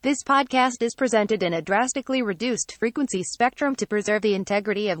This podcast is presented in a drastically reduced frequency spectrum to preserve the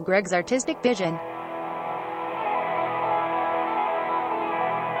integrity of Greg's artistic vision.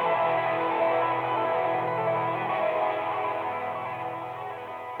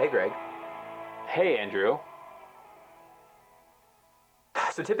 Hey, Greg. Hey, Andrew.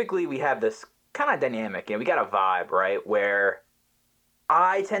 So typically we have this kind of dynamic, and we got a vibe, right? Where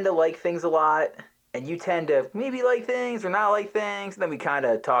I tend to like things a lot, and you tend to maybe like things or not like things, and then we kind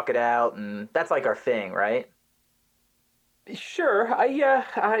of talk it out, and that's like our thing, right? Sure.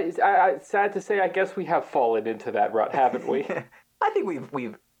 Sad to say, I guess we have fallen into that rut, haven't we? I think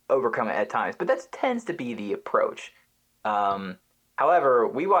we've overcome it at times, but that tends to be the approach. However,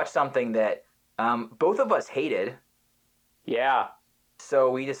 we watched something that both of us hated. Yeah.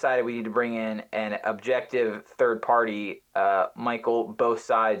 So we decided we need to bring in an objective third party, Michael Both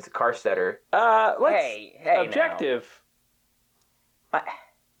Sides Carstetter. Hey, objective.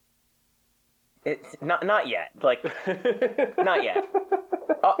 It's not yet. Like, not yet.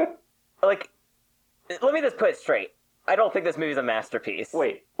 Let me just put it straight. I don't think this movie's a masterpiece.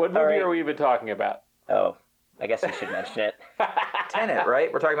 Wait, what movie are we even talking about? Oh, I guess I should mention it. Tenet,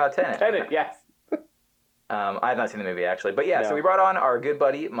 right? We're talking about Tenet. Tenet, yes. I have not seen the movie, actually. But yeah, No. So we brought on our good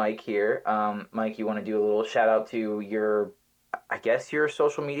buddy, Mike, here. Mike, you want to do a little shout-out to your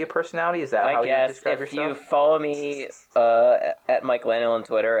social media personality? Is that how you describe if yourself? you follow me at Mike Lano on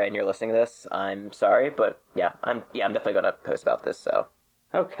Twitter and you're listening to this, I'm sorry, but I'm definitely going to post about this, so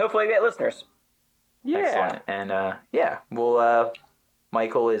Okay. hopefully we get listeners. Yeah. Excellent. And,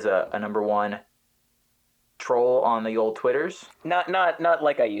 Michael is a number one troll on the old Twitters. Not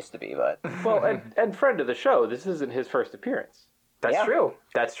like I used to be, but Well, and friend of the show. This isn't his first appearance. That's Yeah. true.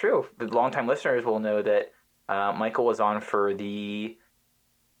 That's true. The longtime listeners will know that Michael was on for the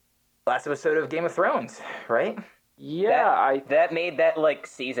last episode of Game of Thrones, right? Yeah, I that made that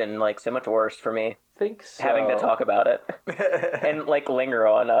season so much worse for me. think so. Having to talk about it and linger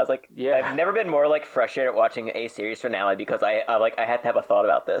on. I was like, Yeah. I've never been more frustrated watching a series finale because I had to have a thought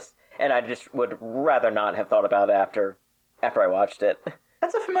about this, and I just would rather not have thought about it after I watched it.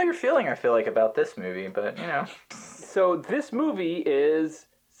 That's a familiar feeling, I feel like, about this movie, but, So this movie is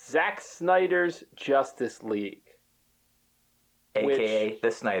Zack Snyder's Justice League, a.k.a.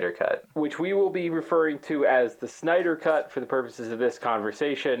 the Snyder Cut. which we will be referring to as the Snyder Cut for the purposes of this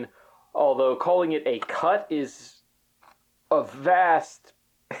conversation, although calling it a cut is a vast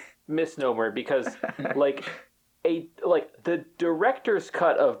misnomer because the director's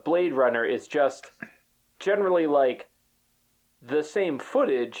cut of Blade Runner is just generally the same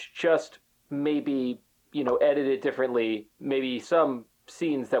footage, just maybe edited differently. Maybe some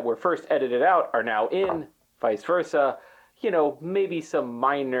scenes that were first edited out are now in, vice versa. Maybe some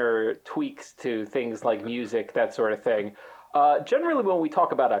minor tweaks to things like music, that sort of thing. Generally, when we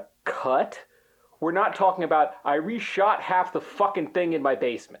talk about a cut, we're not talking about, I reshot half the fucking thing in my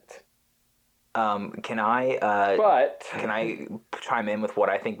basement. Can I chime in with what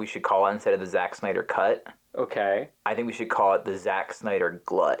I think we should call it instead of the Zack Snyder Cut? Okay. I think we should call it the Zack Snyder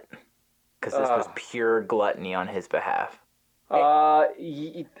Glut, because this was pure gluttony on his behalf.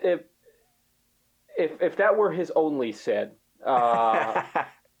 If that were his only sin, but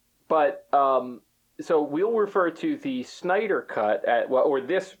so we'll refer to the Snyder Cut or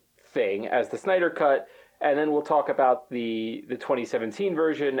this thing as the Snyder Cut, and then we'll talk about the 2017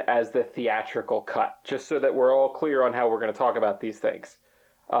 version as the theatrical cut, just so that we're all clear on how we're going to talk about these things.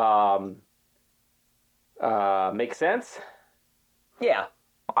 Make sense? Yeah.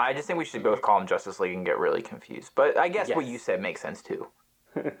 I just think we should both call him Justice League and get really confused. But I guess what Yes. you said makes sense too.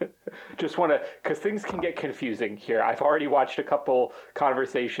 Just want to, because things can get confusing here. I've already watched a couple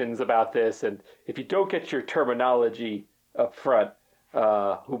conversations about this, and if you don't get your terminology up front,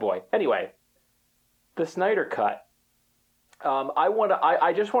 oh boy. Anyway, the Snyder Cut.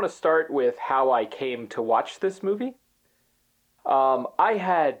 I just want to start with how I came to watch this movie. I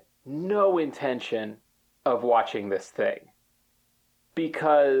had no intention of watching this thing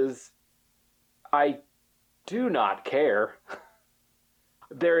because I do not care.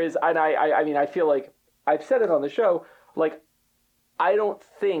 There is, and I feel like I've said it on the show, I don't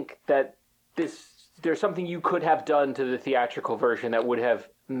think that there's something you could have done to the theatrical version that would have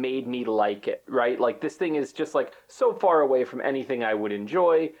made me like it, right? This thing is just so far away from anything I would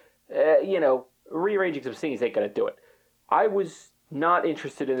enjoy. Rearranging some scenes ain't gonna do it. I was not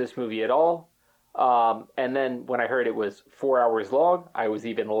interested in this movie at all. And then when I heard it was 4 hours long, I was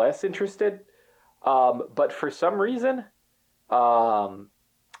even less interested. But for some reason,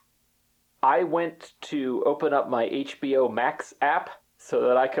 I went to open up my HBO Max app so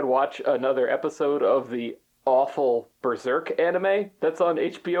that I could watch another episode of the awful Berserk anime that's on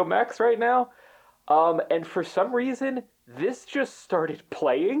HBO Max right now. And for some reason, this just started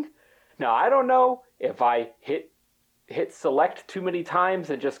playing. Now, I don't know if I hit select too many times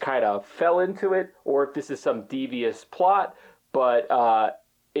and just kind of fell into it, or if this is some devious plot, but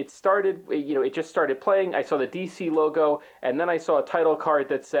it started, it just started playing. I saw the DC logo, and then I saw a title card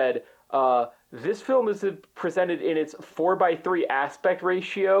that said, this film is presented in its 4:3 aspect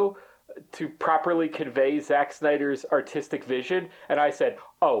ratio to properly convey Zack Snyder's artistic vision. And I said,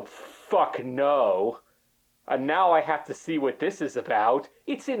 oh, fuck no. And now I have to see what this is about.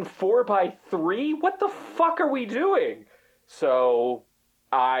 It's in 4:3? What the fuck are we doing? So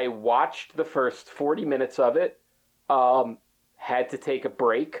I watched the first 40 minutes of it, had to take a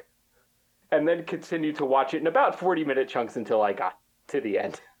break, and then continued to watch it in about 40-minute chunks until I got to the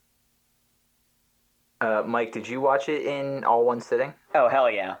end. Mike, did you watch it in all one sitting? Oh, hell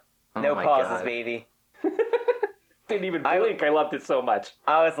yeah. Oh No my pauses, God. baby. Didn't even blink. I loved it so much.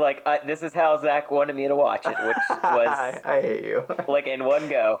 I was like, this is how Zach wanted me to watch it, which was I hate you. like in one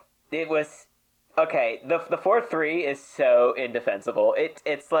go. It was okay. The 4:3 is so indefensible.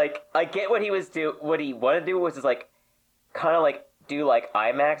 It's like I get what he wanted to do was just like kind of like do like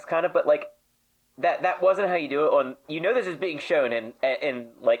IMAX kind of, but like that wasn't how you do it on. This is being shown in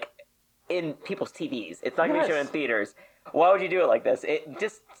like in people's TVs. It's not going to be shown in theaters. Why would you do it like this? It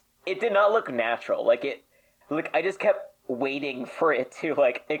did not look natural. I just kept waiting for it to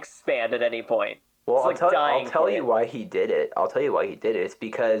like expand at any point. Well, It's I'll dying tell for you it. why he did it. It's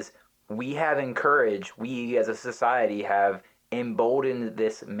because we as a society have emboldened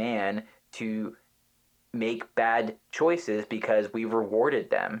this man to make bad choices because we rewarded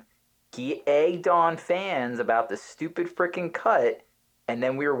them. He egged on fans about the stupid freaking cut, and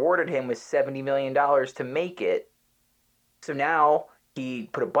then we rewarded him with $70 million to make it. So now he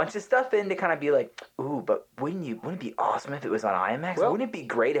put a bunch of stuff in to kind of be like, ooh, but wouldn't it be awesome if it was on IMAX? Well, wouldn't it be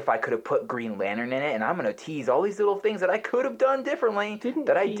great if I could have put Green Lantern in it? And I'm going to tease all these little things that I could have done differently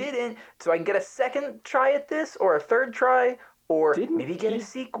I didn't, so I can get a second try at this, or a third try, or maybe get a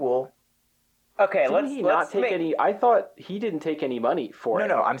sequel. Okay, Didn't he not let's take make any? I thought he didn't take any money for it.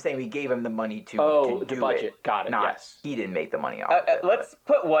 No, I'm saying we gave him the money to the do budget. it. Got it. Yes. He didn't make the money off of it. let's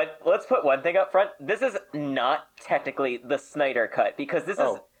put one thing up front. This is not technically the Snyder cut because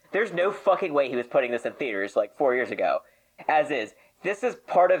there's no fucking way he was putting this in theaters like 4 years ago. As is, this is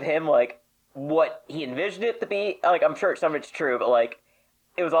part of him like what he envisioned it to be. Like I'm sure some of it's true, but like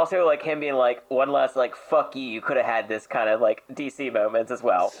it was also like him being like one last like fuck you could have had this kind of like DC moments as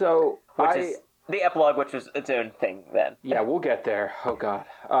well. So which is the epilogue, which was its own thing then. Yeah, we'll get there. Oh, God.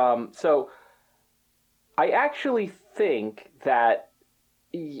 So I actually think that,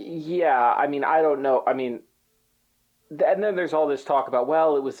 I don't know. And then there's all this talk about,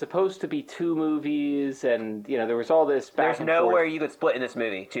 well, it was supposed to be 2 movies, and, there was all this back There's and nowhere forth. you could split in this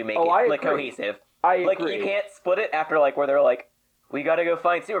movie to make I it like agree. cohesive. I Like, agree. you can't split it after, like, where they're like, we gotta go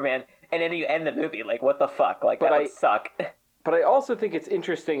find Superman, and then you end the movie. Like, what the fuck? Like, that would suck. But I also think it's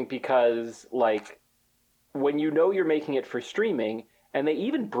interesting because, like, when you're making it for streaming, and they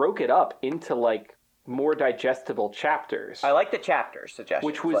even broke it up into, like, more digestible chapters. I like the chapter suggestion.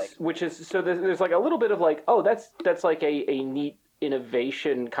 Which is so there's like a little bit of like, oh, that's like a neat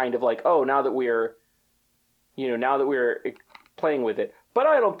innovation kind of like, oh, now that we're playing with it. But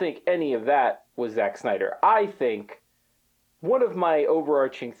I don't think any of that was Zack Snyder. I think one of my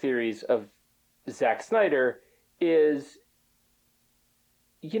overarching theories of Zack Snyder is,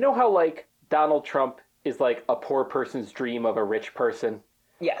 how like Donald Trump is like a poor person's dream of a rich person?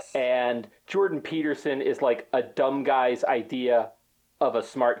 Yes. And Jordan Peterson is like a dumb guy's idea of a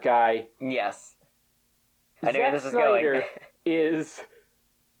smart guy. Yes. I know where this is Snyder going. is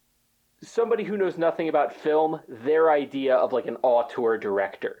somebody who knows nothing about film, their idea of like an auteur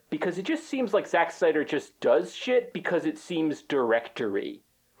director. Because it just seems like Zack Snyder just does shit because it seems directory.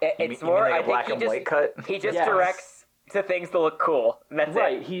 It's You more, mean like I a think black he and just, white cut? he just Yes. directs to things to look cool. And that's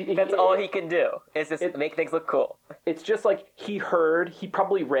Right, it. That's all he can do, is just make things look cool. It's just like he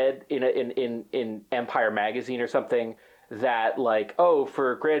probably read in Empire magazine or something that like, oh,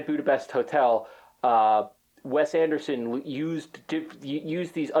 for Grand Budapest Hotel, Wes Anderson used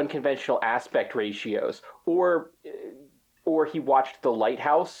these unconventional aspect ratios, or he watched The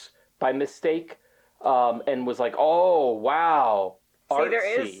Lighthouse by mistake, and was like, oh wow. See,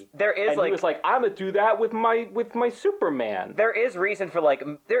 Artsy. there is and like he was like, I'm gonna do that with my Superman. there is reason for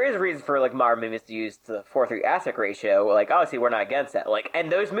modern movies to use the 4:3 aspect ratio. Like obviously we're not against that. Like,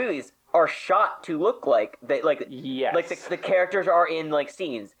 and those movies are shot to look like Yes. like the characters are in like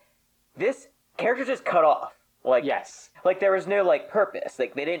scenes. This character just cut off. Like, Yes. like there was no like purpose.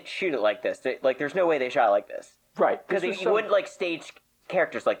 Like they didn't shoot it like this. Like there's no way they shot it like this. Right. Because you wouldn't like stage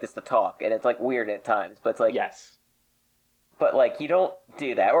characters like this to talk, and it's like weird at times. But it's like, Yes. but like you don't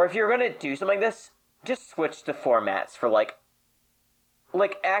do that. Or if you're gonna do something like this, just switch to formats for like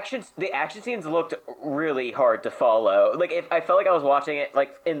actions. The action scenes looked really hard to follow. Like if I felt like I was watching it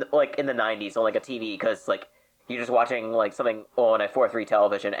like in the '90s on like a TV, because like you're just watching like something on a 4:3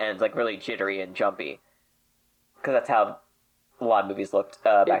 television, and it's like really jittery and jumpy. Because that's how a lot of movies looked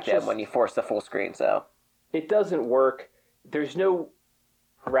back then when you forced the full screen. So it doesn't work. There's no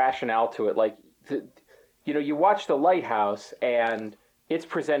rationale to it. Like, you watch The Lighthouse, and it's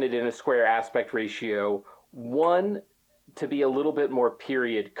presented in a square aspect ratio. One, to be a little bit more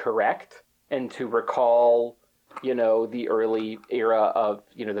period correct, and to recall, the early era of,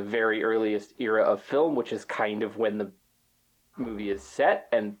 the very earliest era of film, which is kind of when the movie is set,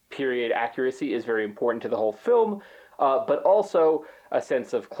 and period accuracy is very important to the whole film. But also a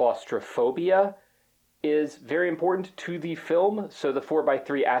sense of claustrophobia is very important to the film, so the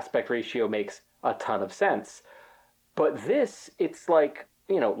 4:3 aspect ratio makes a ton of sense. But this, it's like,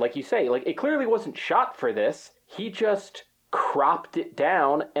 like you say, like it clearly wasn't shot for this. He just cropped it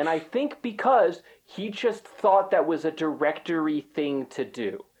down, and I think because he just thought that was a directory thing to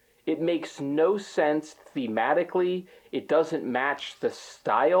do. It makes no sense thematically. It doesn't match the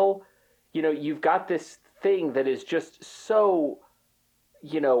style. You've got this thing that is just so,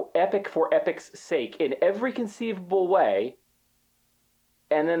 epic for epic's sake in every conceivable way.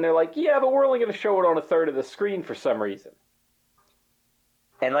 And then they're like, yeah, but we're only going to show it on a third of the screen for some reason.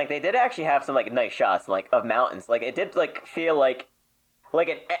 and like they did actually have some like nice shots like of mountains. Like it did like feel like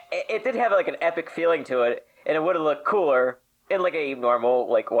it did have like an epic feeling to it, and it would have looked cooler in like a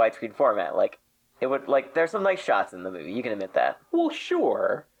normal like widescreen format. Like it would like there's some nice shots in the movie. You can admit that. Well,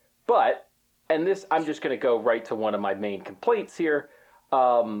 sure, but and this I'm just going to go right to one of my main complaints here.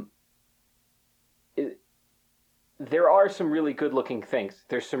 There are some really good-looking things.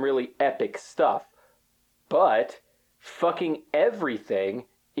 There's some really epic stuff, but fucking everything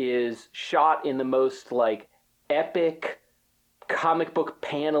is shot in the most like epic comic book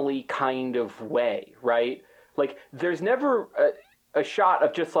panel-y kind of way, right? Like there's never a shot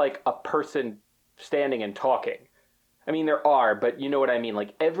of just like a person standing and talking. I mean, there are, but you know what I mean.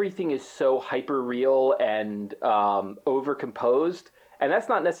 Like everything is so hyper real and overcomposed, and that's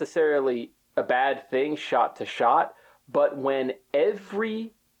not necessarily a bad thing shot to shot. But when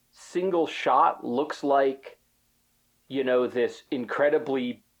every single shot looks like, this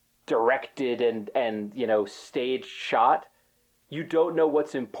incredibly directed and staged shot, you don't know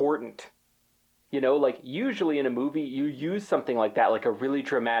what's important. Like usually in a movie, you use something like that, like a really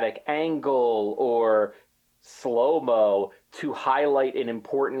dramatic angle or slow-mo to highlight an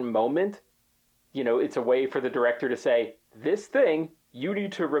important moment. It's a way for the director to say, this thing, you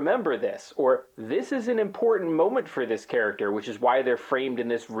need to remember this, or this is an important moment for this character, which is why they're framed in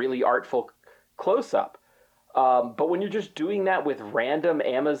this really artful close-up. But when you're just doing that with random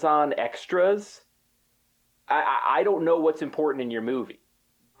Amazon extras, I don't know what's important in your movie.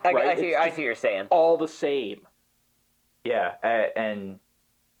 Right? I see what you're saying. All the same. Yeah, and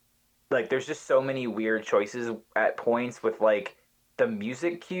like there's just so many weird choices at points with like the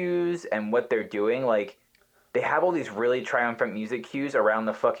music cues and what they're doing. Like they have all these really triumphant music cues around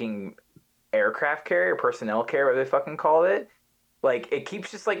the fucking aircraft carrier, personnel carrier, whatever they fucking call it. Like it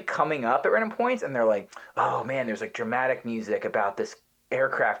keeps just like coming up at random points, and they're like, "Oh man, there's like dramatic music about this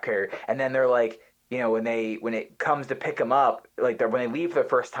aircraft carrier," and then they're like, when it comes to pick them up, like when they leave the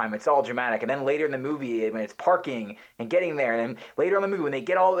first time, it's all dramatic, and then later in the movie when it's parking and getting there, and then later in the movie when they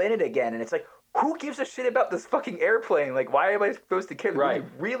get all in it again, and it's like, who gives a shit about this fucking airplane? Like, why am I supposed to care? Right. You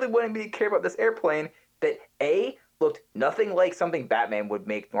really wanted me to care about this airplane that A, looked nothing like something Batman would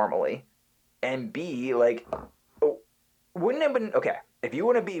make normally, and B, like, wouldn't it have been, okay, if you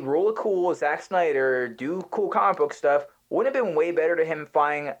want to be real cool, Zack Snyder, do cool comic book stuff, wouldn't it have been way better to him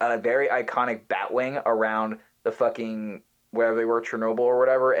flying a very iconic Batwing around the fucking, wherever they were, Chernobyl or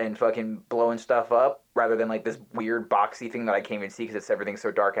whatever, and fucking blowing stuff up, rather than like this weird boxy thing that I can't even see because everything's so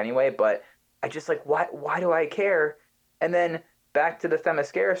dark anyway, but I just like, why do I care? And then back to the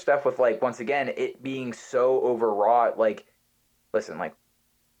Themyscira stuff with like, once again, it being so overwrought, like, listen, like,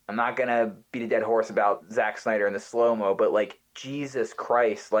 I'm not gonna beat a dead horse about Zack Snyder and the slow-mo, but like, Jesus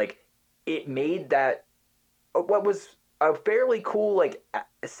Christ, like, it made that, what was a fairly cool, like,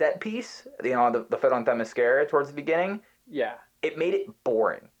 set piece, the fight on Themyscira towards the beginning. Yeah. It made it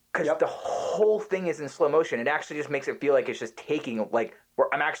boring. Because the whole thing is in slow motion. It actually just makes it feel like it's just taking, like,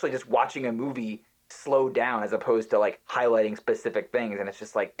 I'm actually just watching a movie slowed down as opposed to like highlighting specific things. And it's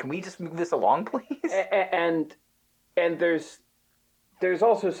just like, can we just move this along, please? And there's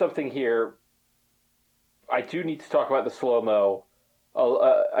also something here. I do need to talk about the slow-mo.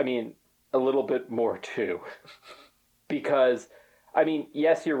 I mean, a little bit more too, because I mean,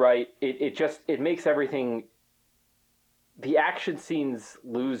 yes, you're right. It makes everything. The action scenes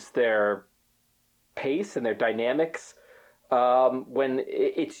lose their pace and their dynamics when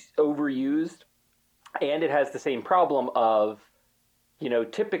it's overused, and it has the same problem of,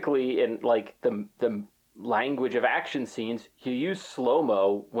 typically in like the language of action scenes, you use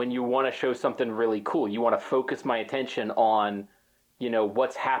slow-mo when you want to show something really cool. You want to focus my attention on,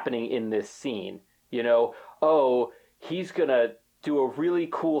 what's happening in this scene. Oh, he's gonna do a really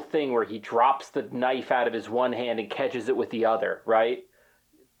cool thing where he drops the knife out of his one hand and catches it with the other, right?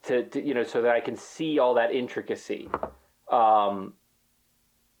 To so that I can see all that intricacy.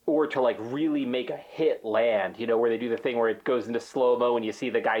 Or to like really make a hit land, where they do the thing where it goes into slow-mo and you see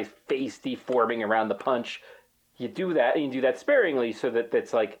the guy's face deforming around the punch. You do that, and you do that sparingly so that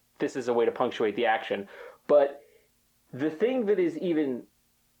it's like, this is a way to punctuate the action. But the thing that is even,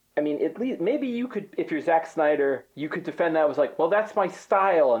 I mean, at least maybe you could, if you're Zack Snyder, you could defend that was like, well, that's my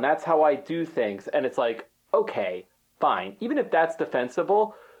style and that's how I do things. And it's like, okay, fine. Even if that's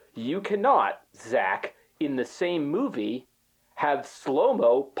defensible, you cannot, Zack, in the same movie, have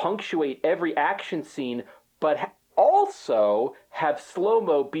slow-mo punctuate every action scene, but also have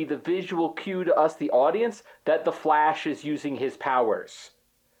slow-mo be the visual cue to us, the audience, that the Flash is using his powers.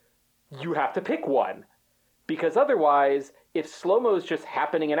 You have to pick one. Because otherwise, if slow-mo is just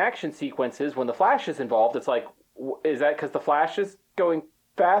happening in action sequences when the Flash is involved, it's like, is that because the Flash is going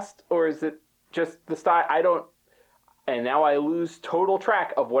fast? Or is it just the style? And now I lose total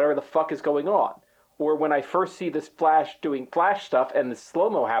track of whatever the fuck is going on. Or when I first see this Flash doing Flash stuff and the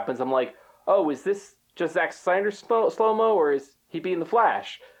slow-mo happens, I'm like, oh, is this just Zack Snyder's slow-mo, or is he being the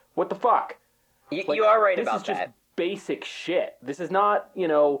Flash? What the fuck? You are right about that. This is just basic shit. This is not,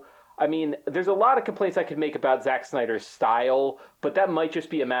 I mean, there's a lot of complaints I could make about Zack Snyder's style, but that might just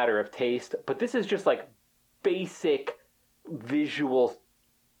be a matter of taste. But this is just like basic visual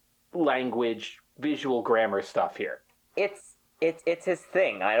language, visual grammar stuff here. It's his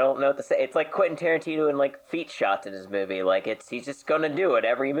thing. I don't know what to say. It's like Quentin Tarantino in like feet shots in his movie. Like he's just gonna do it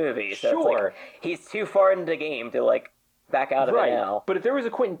every movie. So Sure. It's like, he's too far into the game to like back out of it now. But if there was a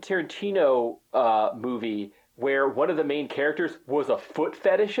Quentin Tarantino movie where one of the main characters was a foot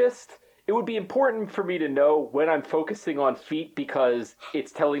fetishist, it would be important for me to know when I'm focusing on feet because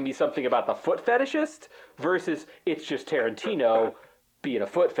it's telling me something about the foot fetishist versus it's just Tarantino being a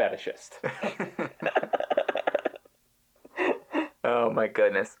foot fetishist. Oh my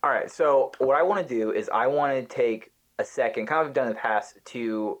goodness. All right, so what I want to do is I want to take a second, kind of done in the past,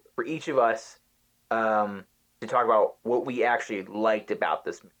 for each of us to talk about what we actually liked about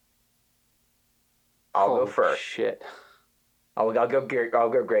this movie. I'll go first. Shit. I'll go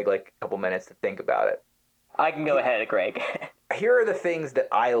Greg like a couple minutes to think about it. I can go ahead, Greg. Here are the things that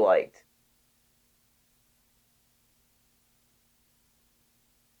I liked.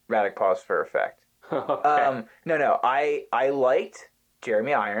 Dramatic pause for effect. Okay. No. I liked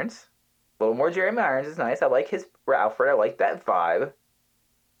Jeremy Irons. A little more Jeremy Irons is nice. I like his Alfred. I like that vibe.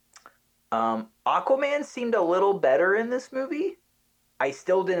 Aquaman seemed a little better in this movie. I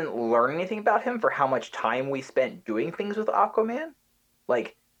still didn't learn anything about him for how much time we spent doing things with Aquaman.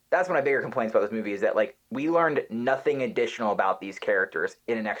 Like, that's one of my bigger complaints about this movie is that, like, we learned nothing additional about these characters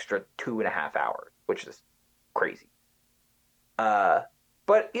in an extra 2.5 hours, which is crazy.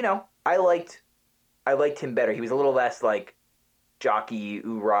 But, I liked him better. He was a little less, like, jockey,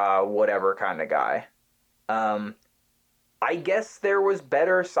 oorah, whatever kind of guy. I guess there was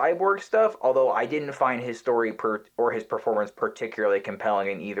better cyborg stuff, although I didn't find his story or his performance particularly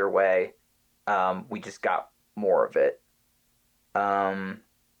compelling in either way. We just got more of it.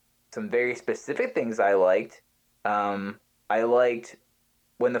 Some very specific things I liked. I liked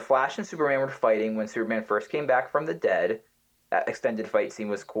when the Flash and Superman were fighting, when Superman first came back from the dead. That extended fight scene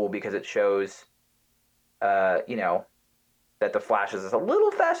was cool because it shows, that the Flash is a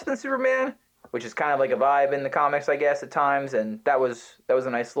little faster than Superman, which is kind of like a vibe in the comics, I guess, at times, and that was a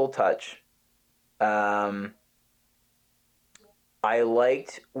nice little touch. I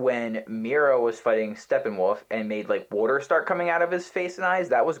liked when Miro was fighting Steppenwolf and made, like, water start coming out of his face and eyes.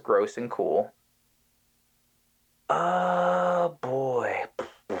 That was gross and cool. Boy.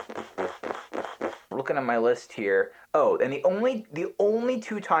 Looking at my list here. Oh, and the only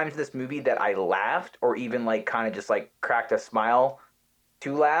 2 times in this movie that I laughed or even, like, kind of just, like, cracked a smile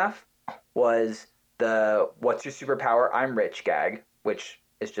to laugh was the "What's your superpower? I'm rich" gag, which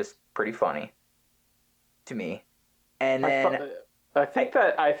is just pretty funny. to me. And I, then thought,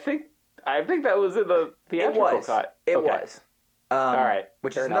 I think that was in the theatrical cut. It Okay. was. All right.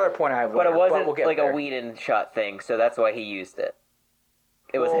 Which Fair is another enough. point I have But later, it wasn't we'll get like there. a Whedon shot thing, so that's why he used it.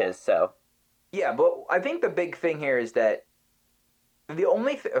 It was Well, his, so. Yeah, but I think the big thing here is that the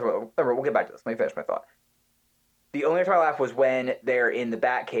only we'll get back to this. Let me finish my thought. The only time I laughed was when they're in the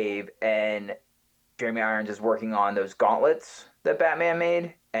Batcave and Jeremy Irons is working on those gauntlets that Batman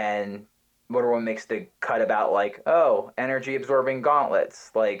made, and Wonder Woman makes the cut about like, oh, energy absorbing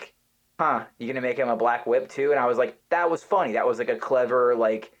gauntlets. Like, huh, you gonna make him a black whip too? And I was like, that was funny. That was like a clever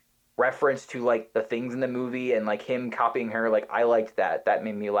like reference to like the things in the movie and like him copying her. Like, I liked that. That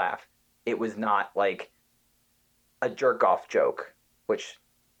made me laugh. It was not like a jerk off joke, which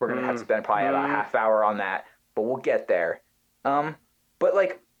we're gonna have to spend probably about a half hour on that, but we'll get there. But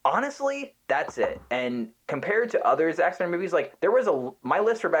like honestly, that's it. And compared to other Zack Snyder movies, like there was my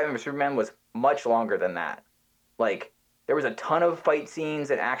list for Batman vs Superman was much longer than that. Like there was a ton of fight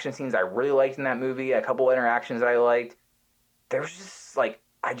scenes and action scenes I really liked in that movie. A couple interactions that I liked. There was just like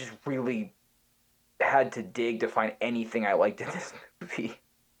I just really had to dig to find anything I liked in this movie.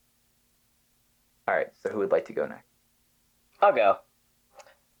 All right, so who would like to go next? I'll go.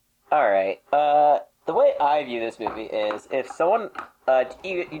 All right. The way I view this movie is if someone, have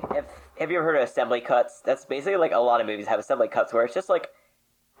you ever heard of assembly cuts? That's basically like a lot of movies have assembly cuts where it's just like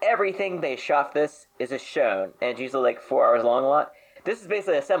everything they shot for this is just shown, and it's usually like 4 hours long a lot. This is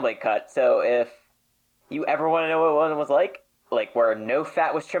basically an assembly cut. So if you ever want to know what one was like where no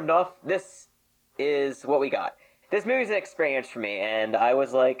fat was trimmed off, this is what we got. This movie's an experience for me, and I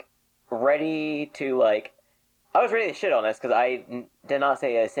was like ready to shit on this because I did not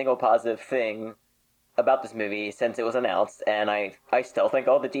say a single positive thing about this movie since it was announced, and I still think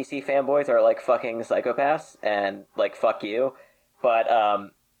all the DC fanboys are like fucking psychopaths and like fuck you. But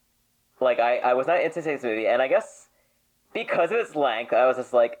like I was not anticipating this movie, and I guess because of its length, I was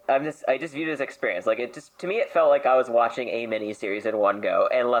just like I just viewed it as an experience. Like it just to me it felt like I was watching a mini series in one go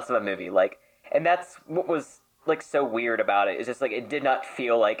and less of a movie. Like, and that's what was like so weird about it. It's just like it did not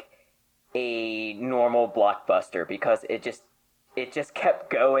feel like a normal blockbuster because it just kept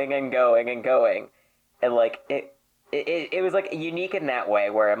going and going and going, and like it was like unique in that way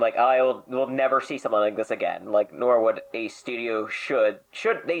where I'm like we'll never see something like this again, like nor would a studio should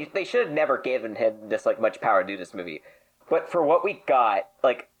they should have never given him this like much power to do this movie. But for what we got,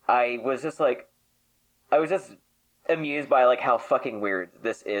 like I was just amused by like how fucking weird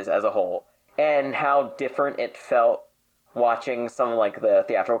this is as a whole and how different it felt watching some like the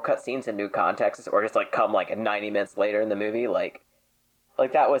theatrical cutscenes in new contexts or just like come like 90 minutes later in the movie, like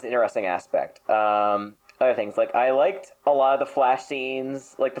that was an interesting aspect. Other things, like I liked a lot of the Flash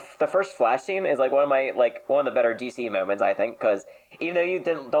scenes. Like the first Flash scene is like one of the better DC moments, I think, because even though you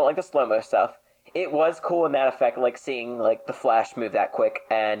don't like the slow mo stuff, it was cool in that effect, like seeing like the Flash move that quick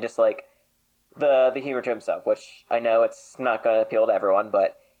and just like the humor to himself, which I know it's not gonna appeal to everyone,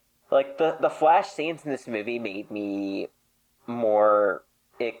 but like the Flash scenes in this movie made me more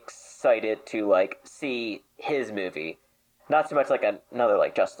excited to like see his movie, not so much like another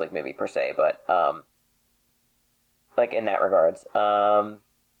like Justice League movie per se, but like in that regards. I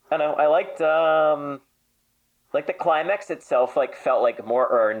don't know, I liked like the climax itself like felt like more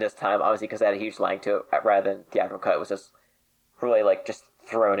earned this time, obviously because it had a huge length to it rather than the theatrical cut. It was just really like just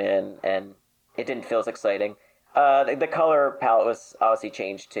thrown in and it didn't feel as exciting. The color palette was obviously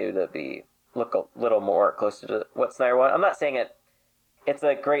changed too to be look a little more closer to what Snyder wanted. I'm not saying it's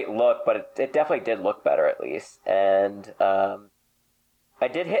a great look, but it definitely did look better at least. And I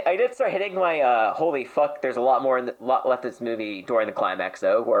did start hitting my holy fuck. There's a lot left of this movie during the climax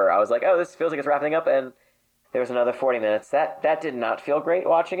though, where I was like, oh, this feels like it's wrapping up, and there was another 40 minutes. That did not feel great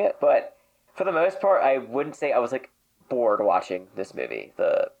watching it, but for the most part, I wouldn't say I was like bored watching this movie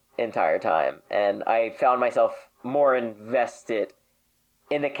the entire time, and I found myself more invested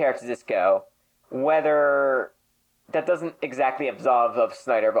in the characters this go, whether that doesn't exactly absolve of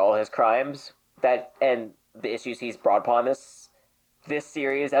Snyder of all his crimes and the issues he's brought upon this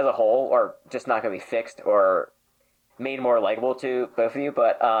series as a whole are just not going to be fixed or made more likable to both of you,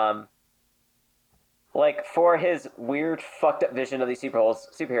 but like for his weird fucked up vision of these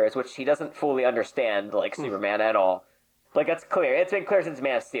superheroes, which he doesn't fully understand, like Superman at all. Like that's clear. It's been clear since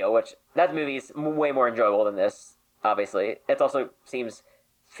Man of Steel, which that movie is way more enjoyable than this. Obviously, it also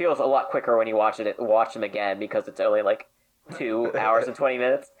feels a lot quicker when you watch them again because it's only like 2 hours and 20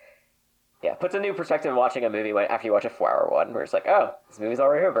 minutes. Yeah, puts a new perspective in watching a movie after you watch a 4-hour one, where it's like, oh, this movie's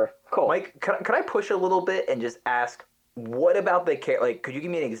already over. Cool. Mike, can I push a little bit and just ask, what about could you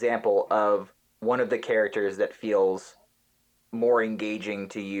give me an example of one of the characters that feels more engaging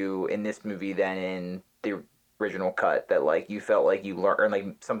to you in this movie than in the original cut that like you felt like you learned, or like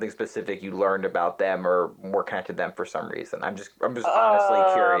something specific you learned about them or more connected to them for some reason? I'm just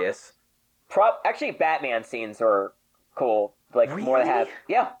honestly curious. Actually, Batman scenes are cool. Like more to Really? have.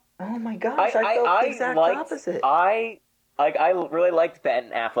 Yeah, Oh my gosh, I felt the exact opposite. I really liked Ben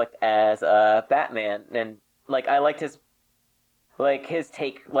Affleck as Batman, and like I liked his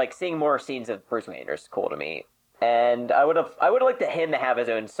take, like seeing more scenes of Bruce Wayne is cool to me. And I would have liked him to have his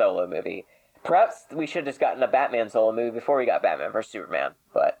own solo movie. Perhaps we should have just gotten a Batman solo movie before we got Batman vs Superman.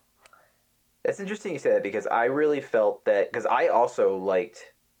 But That's interesting you say that because I really felt that because I also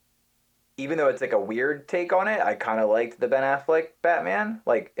liked, even though it's like a weird take on it, I kind of liked the Ben Affleck Batman,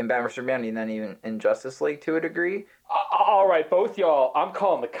 like in Batman vs Superman, and then even in Justice League to a degree. All right, both y'all, I'm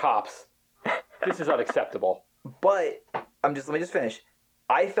calling the cops. This is unacceptable. But let me just finish.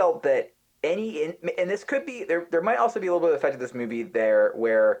 I felt that and this could be there might also be a little bit of effect of this movie there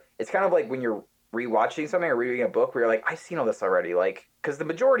where it's kind of like when you're rewatching something or reading a book where you're like, I've seen all this already, like because the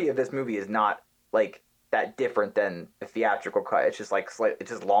majority of this movie is not like that different than the theatrical cut. It's just like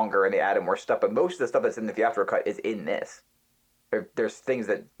it's just longer and they added more stuff, but most of the stuff that's in the theatrical cut is in this. There's things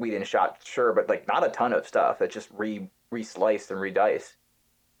that we didn't shot, sure, but like not a ton of stuff that's just re-sliced and re-diced.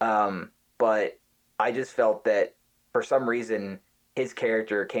 But I just felt that for some reason his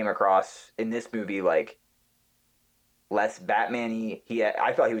character came across in this movie like less Batman-y.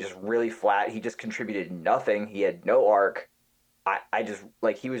 I thought he was just really flat. He just contributed nothing. He had no arc. I just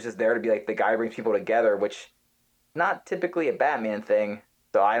like he was just there to be like the guy who brings people together, which not typically a Batman thing.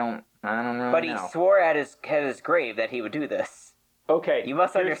 So I don't really know. But he swore at his grave that he would do this. Okay. You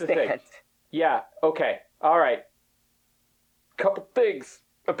must understand. Yeah, okay. All right. Couple things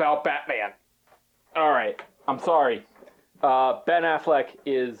about Batman. All right. I'm sorry. Ben Affleck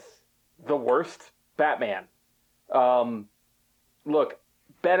is the worst Batman. Look,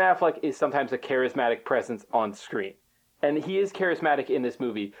 Ben Affleck is sometimes a charismatic presence on screen. And he is charismatic in this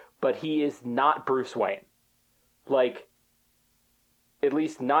movie, but he is not Bruce Wayne. Like, at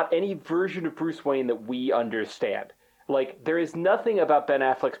least not any version of Bruce Wayne that we understand. Like, there is nothing about Ben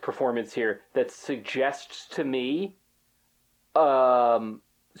Affleck's performance here that suggests to me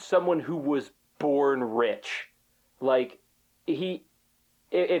someone who was born rich. Like,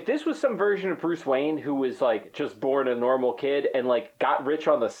 if this was some version of Bruce Wayne who was, like, just born a normal kid and, like, got rich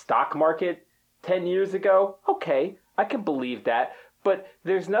on the stock market 10 years ago, okay, I can believe that. But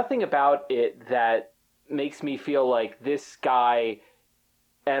there's nothing about it that makes me feel like this guy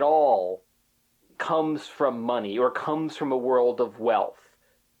at all comes from money or comes from a world of wealth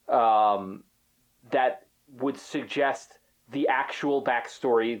that would suggest the actual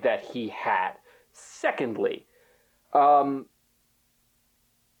backstory that he had. Secondly, I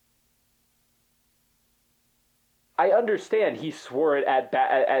understand he swore it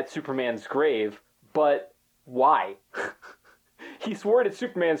at Superman's grave, but why? He swore it at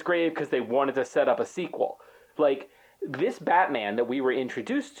Superman's grave because they wanted to set up a sequel. Like, this Batman that we were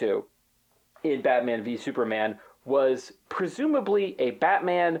introduced to in Batman v Superman was presumably a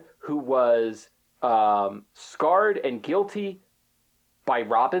Batman who was scarred and guilty by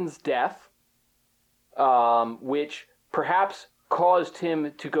Robin's death, which perhaps caused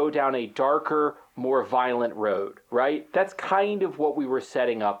him to go down a darker, more violent road, right? That's kind of what we were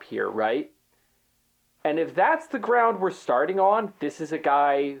setting up here, right? And if that's the ground we're starting on, this is a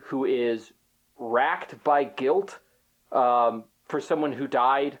guy who is racked by guilt for someone who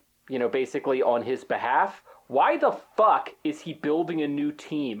died, basically on his behalf. Why the fuck is he building a new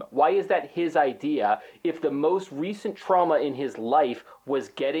team? Why is that his idea if the most recent trauma in his life was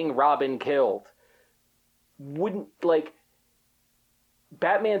getting Robin killed?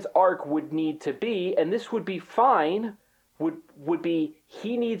 Batman's arc would need to be, and this would be fine, would be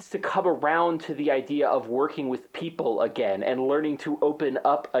he needs to come around to the idea of working with people again and learning to open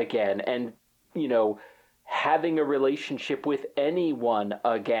up again and, having a relationship with anyone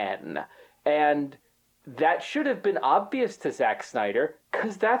again. And that should have been obvious to Zack Snyder,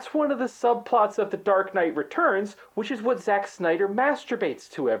 because that's one of the subplots of The Dark Knight Returns, which is what Zack Snyder masturbates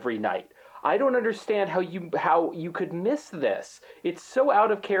to every night. I don't understand how you could miss this. It's so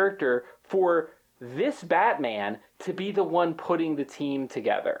out of character for this Batman to be the one putting the team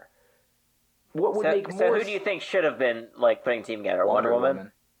together. What would make more... So who do you think should have been, putting the team together? Wonder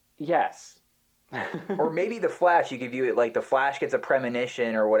Woman? Yes. Or maybe the Flash, you could view it like the Flash gets a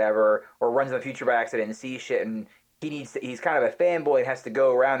premonition or whatever, or runs in the future by accident and sees shit, and he's kind of a fanboy and has to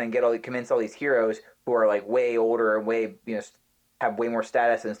go around and convince all these heroes who are like way older and way, have way more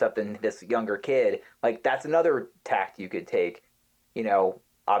status and stuff than this younger kid. Like, that's another tact you could take,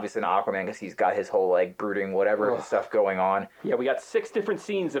 obviously not Aquaman because he's got his whole like brooding whatever Ugh. stuff going on. Yeah, we got 6 different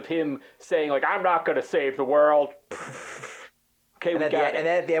scenes of him saying, like, I'm not going to save the world. Okay, And then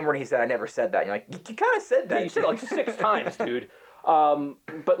at the end when he said, "I never said that," and you're like, you kind of said that. Yeah, you said it like 6 times, dude.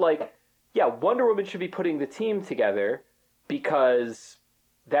 But like, yeah, Wonder Woman should be putting the team together because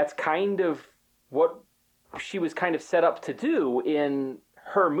that's kind of what she was kind of set up to do in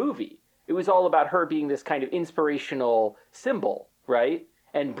her movie. It was all about her being this kind of inspirational symbol, right?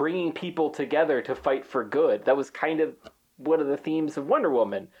 And bringing people together to fight for good. That was kind of one of the themes of Wonder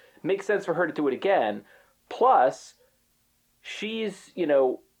Woman. Makes sense for her to do it again. Plus, she's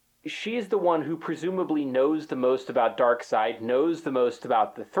the one who presumably knows the most about Darkseid, knows the most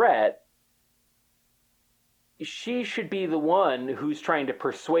about the threat. She should be the one who's trying to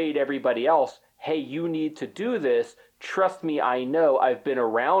persuade everybody else, hey, you need to do this. Trust me, I know. I've been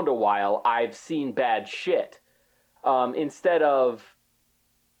around a while. I've seen bad shit. Instead of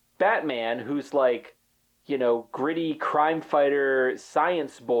Batman, who's like, gritty crime fighter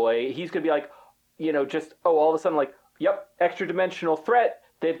science boy, he's going to be like, all of a sudden like, yep, extra dimensional threat.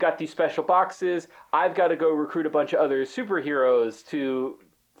 They've got these special boxes. I've got to go recruit a bunch of other superheroes to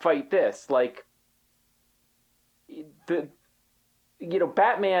fight this. Like,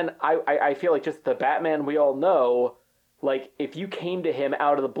 Batman, I feel like just the Batman we all know, like, if you came to him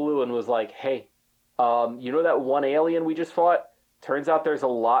out of the blue and was like, hey, that one alien we just fought? Turns out there's a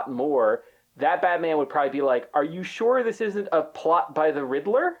lot more. That Batman would probably be like, are you sure this isn't a plot by the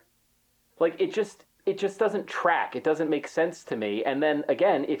Riddler? Like, it just doesn't track. It doesn't make sense to me. And then,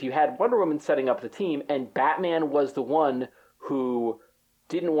 again, if you had Wonder Woman setting up the team and Batman was the one who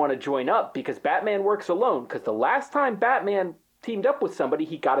didn't want to join up because Batman works alone, because the last time Batman teamed up with somebody,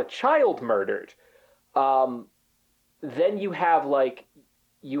 he got a child murdered. Then you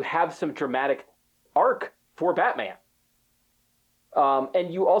have some dramatic arc for Batman.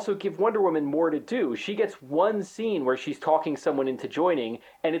 And you also give Wonder Woman more to do. She gets one scene where she's talking someone into joining,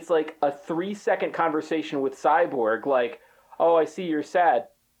 and it's like a 3-second conversation with Cyborg, like, oh, I see you're sad.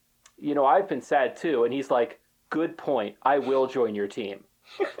 I've been sad too. And he's like, good point. I will join your team.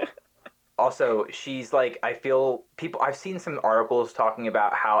 Also, she's like, I feel I've seen some articles talking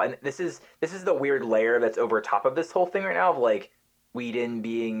about how, and this is the weird layer that's over top of this whole thing right now of like Whedon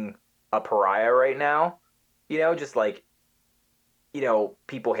being a pariah right now, just like,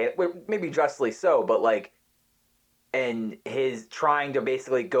 people hate, maybe justly so, but like, and his trying to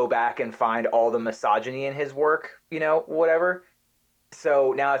basically go back and find all the misogyny in his work, whatever.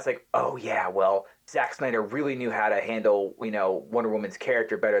 So now it's like, oh yeah, well, Zack Snyder really knew how to handle, Wonder Woman's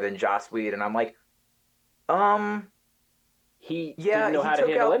character better than Joss Whedon. And I'm like, he didn't know how to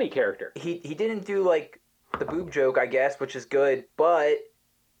handle any character. He didn't do like the boob joke, I guess, which is good, but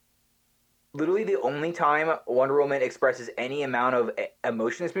literally the only time Wonder Woman expresses any amount of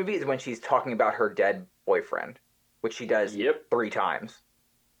emotion in this movie is when she's talking about her dead boyfriend, which she does 3 times,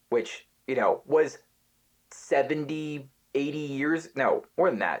 which, was 70, 80 years, no, more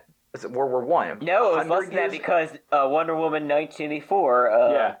than that. Was it World War One? No, it was less than that because Wonder Woman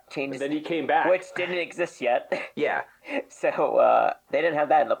 1984 changed. And then he came back. Which didn't exist yet. Yeah. So they didn't have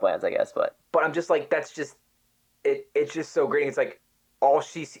that in the plans, I guess, but I'm just like, that's just, it's just so great. It's like, all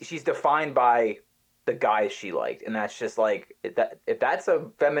she's defined by the guys she liked, and that's just like, if that's a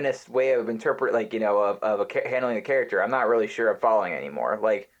feminist way of interpret, like, handling a character, I'm not really sure I'm following anymore.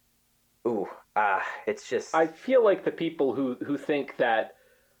 Like, it's just, I feel like the people who think that,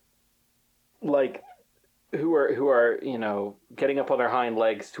 like, who are getting up on their hind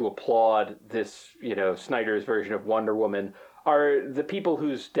legs to applaud this, Snyder's version of Wonder Woman, are the people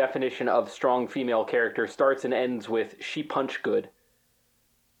whose definition of strong female character starts and ends with she punch good.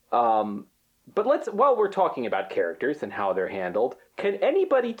 But while we're talking about characters and how they're handled, can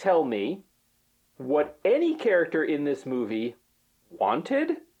anybody tell me what any character in this movie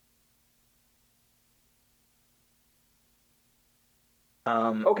wanted?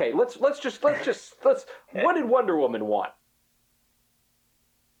 Okay, let's what did Wonder Woman want?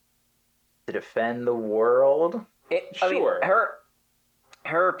 To defend the world? Sure. I mean,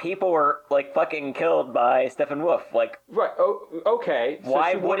 her people were like fucking killed by Steppenwolf. Like, right? Oh, okay. So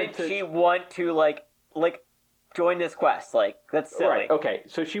why wouldn't she want to like join this quest? Like, that's silly. Right. Okay.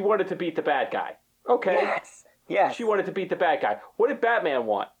 So she wanted to beat the bad guy. Okay. Yes. She wanted to beat the bad guy. What did Batman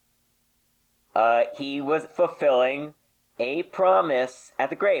want? He was fulfilling a promise at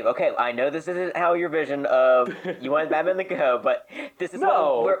the grave. Okay, I know this isn't how your vision of you want Batman to go, but this is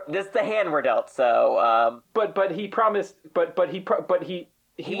this is the hand we're dealt. So, but he promised. But he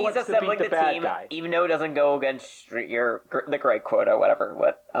he's wants to beat the bad team, guy, even though it doesn't go against the great quota, whatever.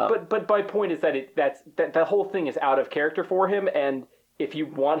 But my point is that that whole thing is out of character for him, and if you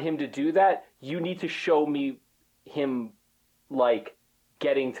want him to do that, you need to show me him like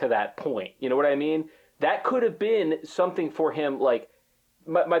getting to that point. You know what I mean? That could have been something for him. Like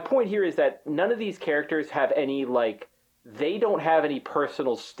my point here is that none of these characters have any like they don't have any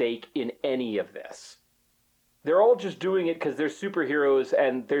personal stake in any of this. They're all just doing it because they're superheroes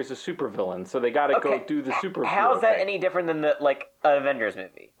and there's a supervillain, so they got to go do the superhero. How's that thing. any different than the like an Avengers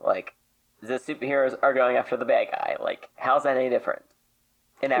movie? Like the superheroes are going after the bad guy. Like how's that any different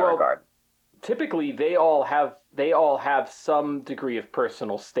in that regard? Typically, they all have some degree of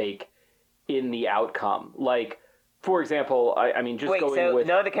personal stake in the outcome. Like, for example, I mean, just going with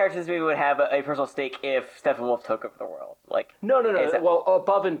none of the characters we would have a personal stake if Steppenwolf took over the world. Like, no. Well,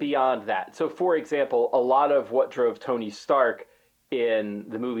 above and beyond that. So, for example, a lot of what drove Tony Stark in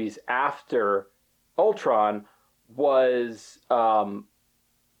the movies after Ultron was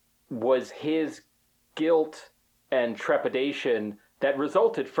his guilt and trepidation that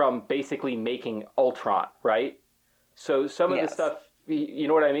resulted from basically making Ultron, right? So some of the stuff, you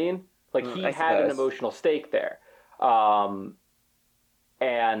know what I mean? Like he had an emotional stake there. And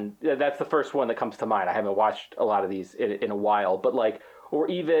that's the first one that comes to mind. I haven't watched a lot of these in a while, but like, or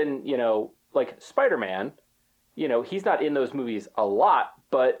even, you know, like Spider-Man, you know, he's not in those movies a lot,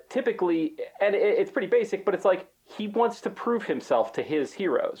 but typically, and it's pretty basic, but it's like he wants to prove himself to his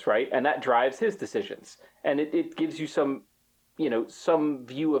heroes, right? And that drives his decisions. And it gives you some, you know, some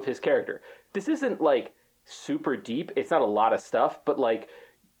view of his character. This isn't like super deep. It's not a lot of stuff, but like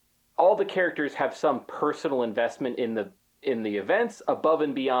all the characters have some personal investment in the events above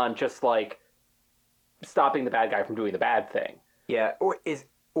and beyond just like stopping the bad guy from doing the bad thing. Yeah,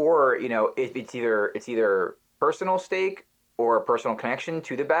 or you know, it's either personal stake or a personal connection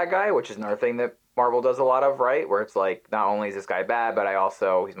to the bad guy, which is another thing that Marvel does a lot of, right? Where it's like, not only is this guy bad, but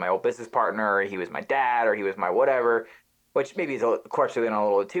he's my old business partner, or he was my dad, or he was my whatever, which maybe is questioning a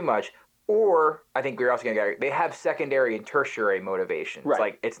little too much. Or I think we're also going to get, they have secondary and tertiary motivations. Right.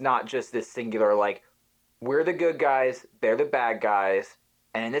 Like, it's not just this singular, like, we're the good guys, they're the bad guys.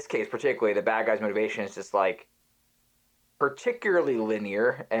 And in this case, particularly, the bad guy's motivation is just, like, particularly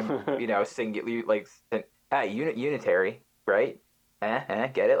linear and, you know, singular, like, unitary, right?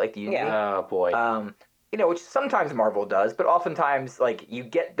 Get it? Like the unity? Yeah. Oh, boy. You know, which sometimes Marvel does, but oftentimes, like, you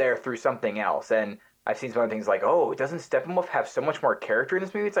get there through something else. And I've seen some other things like, oh, doesn't Steppenwolf have so much more character in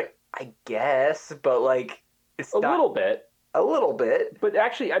this movie? It's like, I guess, but, like, it's not... A little bit. But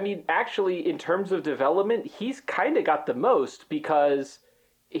actually, in terms of development, he's kind of got the most because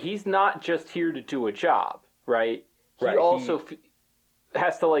he's not just here to do a job, right? He also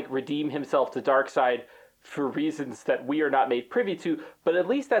has to, like, redeem himself to Darkseid for reasons that we are not made privy to, but at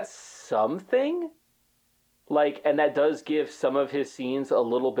least that's something. Like, and that does give some of his scenes a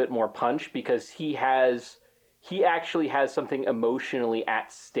little bit more punch because he actually has something emotionally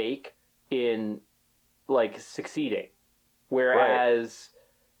at stake in, like, succeeding. Whereas,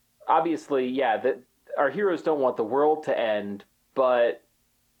 obviously, yeah, that our heroes don't want the world to end, but,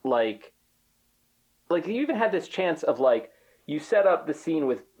 like you even had this chance of, like, you set up the scene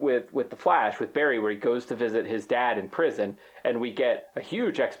with the Flash, with Barry, where he goes to visit his dad in prison, and we get a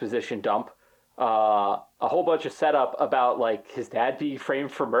huge exposition dump, a whole bunch of setup about, like, his dad being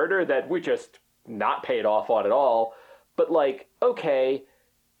framed for murder that we just not paid off on at all. But, like, okay,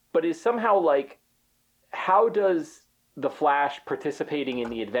 but is somehow, like, how does the Flash participating in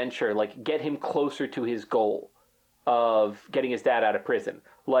the adventure, like, get him closer to his goal of getting his dad out of prison?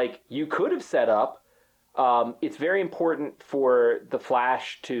 Like, you could have set up, it's very important for the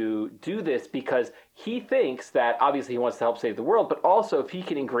Flash to do this because he thinks that obviously he wants to help save the world, but also if he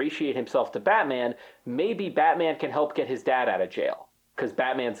can ingratiate himself to Batman, maybe Batman can help get his dad out of jail because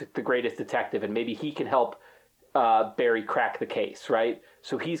Batman's the greatest detective and maybe he can help Barry crack the case, right?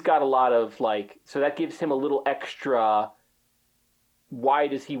 So he's got a lot of, like, so that gives him a little extra, why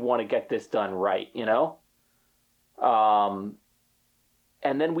does he want to get this done right, you know?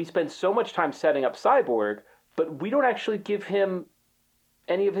 And then we spend so much time setting up Cyborg, but we don't actually give him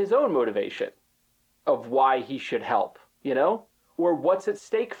any of his own motivation of why he should help, you know? Or what's at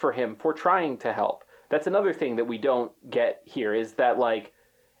stake for him for trying to help. That's another thing that we don't get here is that, like,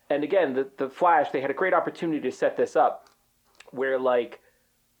 and again, the Flash, they had a great opportunity to set this up where, like,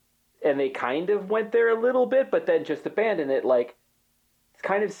 and they kind of went there a little bit, but then just abandoned it, like, it's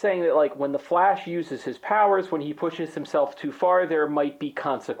kind of saying that, like, when the Flash uses his powers, when he pushes himself too far, there might be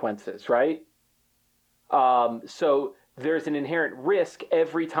consequences, right? So there's an inherent risk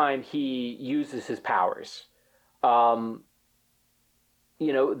every time he uses his powers. You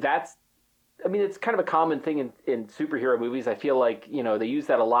know, it's kind of a common thing in superhero movies. I feel like, you know, they use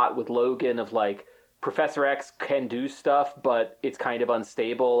that a lot with Logan of, like, Professor X can do stuff, but it's kind of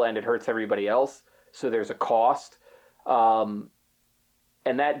unstable and it hurts everybody else. So there's a cost. And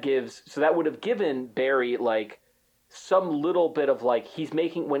that would have given Barry like some little bit of like he's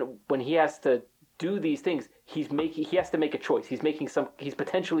making when he has to do these things, he has to make a choice. He's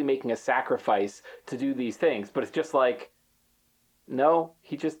potentially making a sacrifice to do these things, but it's just like no,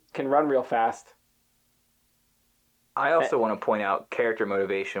 he just can run real fast. I also want to point out character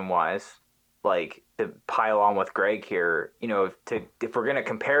motivation wise, like to pile on with Greg here, if we're gonna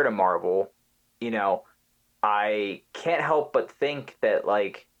compare to Marvel, I can't help but think that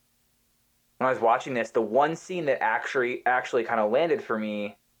like when I was watching this, the one scene that actually kind of landed for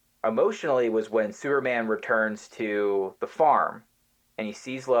me emotionally was when Superman returns to the farm and he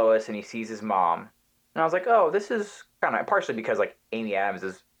sees Lois and he sees his mom. And I was like, oh, this is kind of partially because like Amy Adams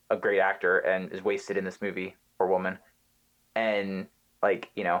is a great actor and is wasted in this movie, poor woman. And like,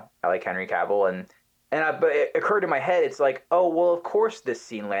 I like Henry Cavill but it occurred in my head, it's like, oh, well, of course this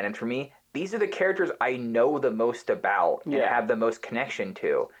scene landed for me. These are the characters I know the most about and have the most connection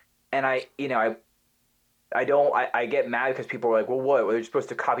to. And I get mad because people are like, well, what? Were they supposed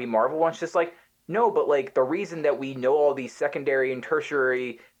to copy Marvel? And it's just like, no, but like the reason that we know all these secondary and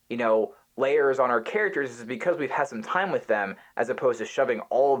tertiary, layers on our characters is because we've had some time with them as opposed to shoving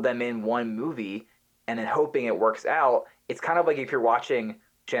all of them in one movie and then hoping it works out. It's kind of like if you're watching,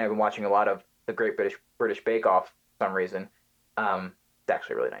 I've been watching a lot of the Great British Bake Off for some reason. It's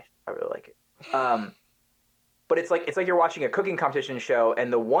actually really nice. I really like it. But it's like you're watching a cooking competition show,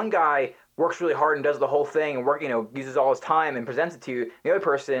 and the one guy works really hard and does the whole thing, and uses all his time and presents it to you. The other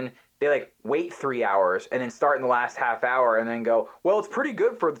person, they like wait 3 hours and then start in the last half hour and then go, well, it's pretty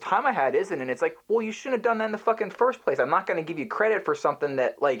good for the time I had, isn't it? And it's like, well, you shouldn't have done that in the fucking first place. I'm not going to give you credit for something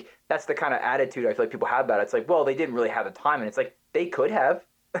that like that's the kind of attitude I feel like people have about it. It's like, well, they didn't really have the time, and it's like they could have.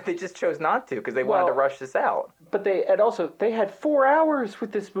 They just chose not to because they wanted to rush this out. But they had 4 hours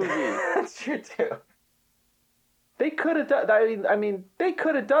with this movie. That's true too. They could have done. They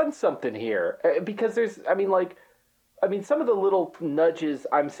could have done something here because some of the little nudges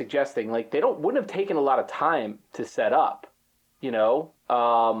I'm suggesting, like they wouldn't have taken a lot of time to set up,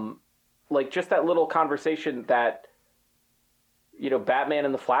 like just that little conversation that, Batman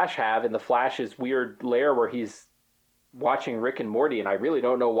and the Flash have in the Flash's weird lair where he's watching Rick and Morty, and I really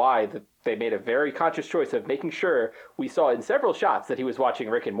don't know why that they made a very conscious choice of making sure we saw in several shots that he was watching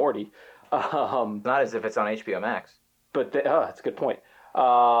Rick and Morty. Not as if it's on HBO Max. But that's a good point.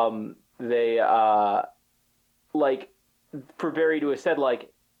 Like for Barry to have said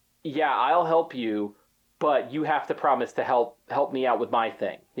like, yeah, I'll help you, but you have to promise to help me out with my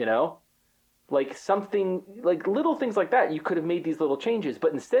thing, Like something like little things like that. You could have made these little changes,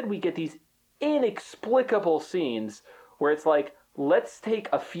 but instead we get these inexplicable scenes where it's like, let's take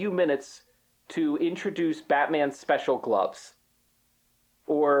a few minutes to introduce Batman's special gloves.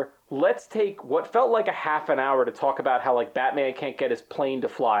 Or let's take what felt like a half an hour to talk about how like Batman can't get his plane to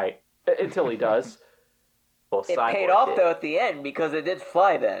fly until he does. Well, it paid off though at the end because it did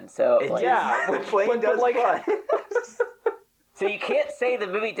fly then. So the plane does fly. So you can't say the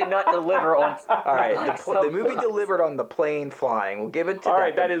movie did not deliver on. All right, the movie delivered on the plane flying. We'll give it to. All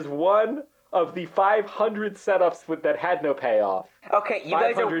right, that is one of the 500 setups that had no payoff. Okay, you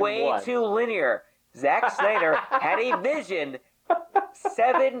guys are way too linear. Zack Snyder had a vision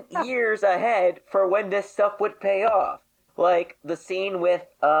 7 years ahead for when this stuff would pay off. Like the scene with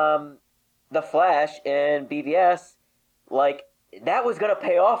the Flash in BVS, like that was gonna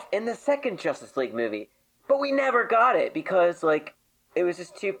pay off in the second Justice League movie, but we never got it because like it was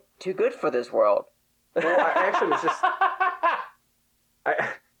just too good for this world. Well, I actually was just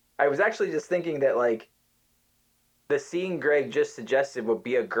I was actually just thinking that like the scene Greg just suggested would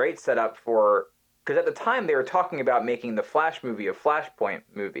be a great setup for. Because at the time, they were talking about making the Flash movie a Flashpoint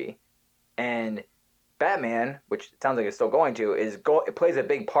movie. And Batman, which it sounds like it's still going to, it plays a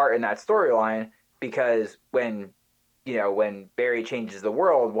big part in that storyline because when Barry changes the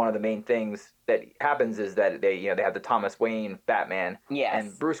world, one of the main things that happens is that they have the Thomas Wayne Batman. Yes.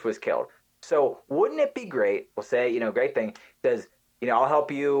 And Bruce was killed. So wouldn't it be great, we'll say, great thing, says, I'll help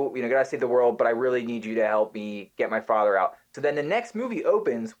you, gotta save the world, but I really need you to help me get my father out. So then the next movie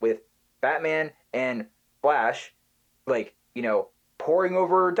opens with Batman and Flash, poring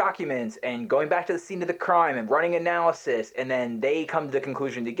over documents and going back to the scene of the crime and running analysis, and then they come to the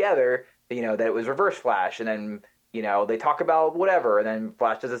conclusion together, that it was Reverse Flash, and then, they talk about whatever, and then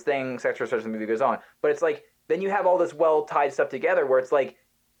Flash does this thing, etc., the movie goes on. But it's like, then you have all this well-tied stuff together where it's like,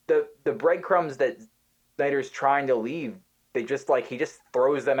 the breadcrumbs that Snyder's trying to leave, he just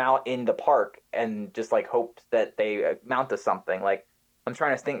throws them out in the park and just hopes that they amount to something. Like, I'm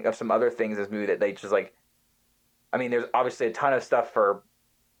trying to think of some other things in this movie that they just like. I mean, there's obviously a ton of stuff for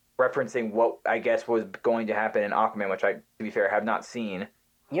referencing what I guess was going to happen in Aquaman, which I, to be fair, have not seen.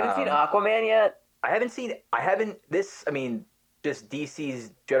 You haven't seen Aquaman yet? I haven't. This, I mean, just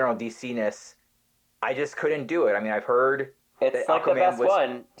DC's general DC-ness. I just couldn't do it. I mean, I've heard It's that like the Aquaman best was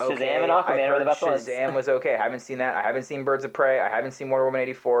one. Shazam okay. and I've Aquaman are heard the best ones. Shazam was okay. I haven't seen that. I haven't seen Birds of Prey. I haven't seen Wonder Woman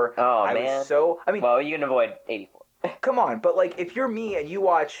 84. Oh, I man. was so. I mean, Well, you can avoid 84. come on, but like, if you're me and you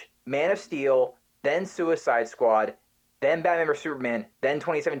watch Man of Steel, then Suicide Squad, then Batman vs Superman, then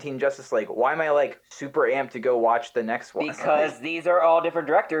 2017 Justice League, why am I like super amped to go watch the next one? Because these are all different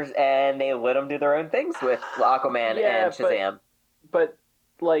directors, and they let them do their own things with Aquaman and Shazam. But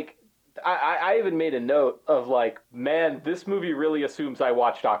like, I even made a note of like, man, this movie really assumes I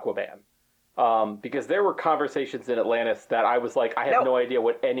watched Aquaman. Because there were conversations in Atlantis that I was like, I have no idea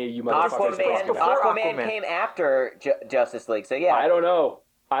what any of you motherfuckers are talking about. Aquaman came after Justice League, so yeah. I don't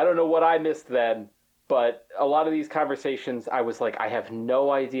know what I missed then, but a lot of these conversations, I was like, I have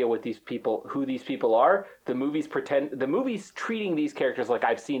no idea who these people are. The movie's treating these characters like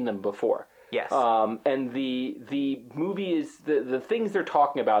I've seen them before. Yes. And the movie is the things they're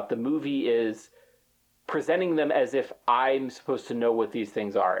talking about. The movie is presenting them as if I'm supposed to know what these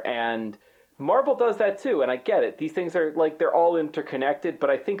things are, and Marvel does that too. And I get it. These things are like, they're all interconnected, but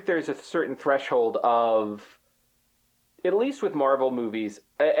I think there's a certain threshold of, at least with Marvel movies,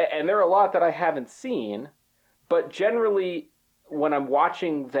 and there are a lot that I haven't seen, but generally when I'm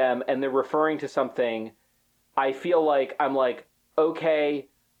watching them and they're referring to something, I feel like I'm like, okay,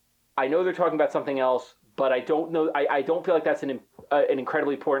 I know they're talking about something else, but I don't know. I don't feel like that's an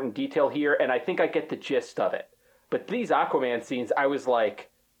incredibly important detail here, and I think I get the gist of it. But these Aquaman scenes, I was like,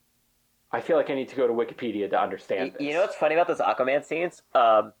 I feel like I need to go to Wikipedia to understand this. You know what's funny about those Aquaman scenes?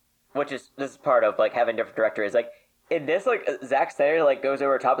 This is part of like having different directors. Like in this, like Zack Snyder like goes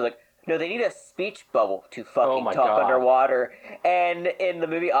over top. Is like, no, they need a speech bubble to fucking talk underwater. And in the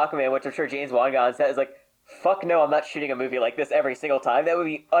movie Aquaman, which I'm sure James Wan got on set, is like, fuck no, I'm not shooting a movie like this every single time. That would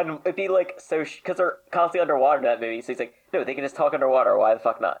be it'd be like so because they're constantly underwater in that movie. So he's like, no, they can just talk underwater. Why the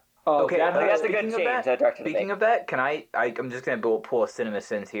fuck not? Oh, okay, that's a good change. Speaking of that, can I'm just going to pull a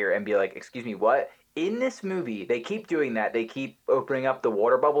CinemaSins here and be like, excuse me, what? In this movie, they keep doing that. They keep opening up the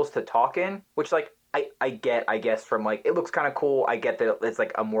water bubbles to talk in, which, like, I get, I guess, from, like, it looks kind of cool. I get that it's,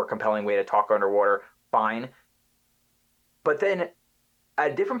 like, a more compelling way to talk underwater. Fine. But then,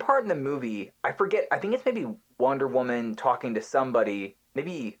 at a different part in the movie, I forget, I think it's maybe Wonder Woman talking to somebody,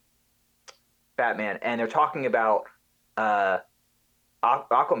 maybe Batman, and they're talking about,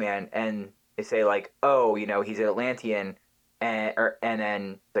 Aquaman, and they say like, oh, you know, he's an Atlantean, and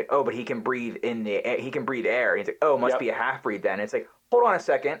then it's like, oh, but he can breathe in the air. He can breathe air. And he's like, oh, must be a half breed then. And it's like, hold on a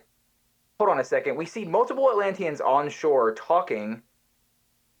second. We see multiple Atlanteans on shore talking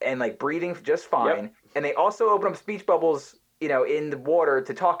and like breathing just fine, and they also open up speech bubbles, you know, in the water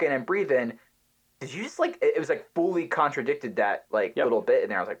to talk in and breathe in. Did you just like? It was like fully contradicted that like little bit in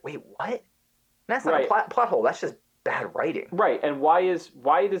there. I was like, wait, what? That's not a plot hole. That's just bad writing. Right, and why does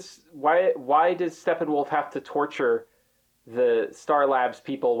Steppenwolf have to torture the Star Labs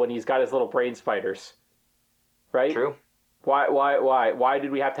people when he's got his little brain spiders? Right? True. Why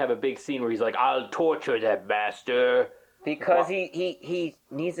did we have to have a big scene where he's like, I'll torture them, master? Because he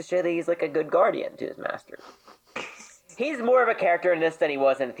needs to show that he's like a good guardian to his master. He's more of a character in this than he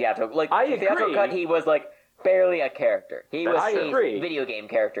was in the theatrical. Like, I the theatrical cut, he was like barely a character. He was a video game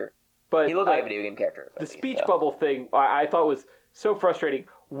character. But he looked like a video game character. The speech bubble thing I thought was so frustrating.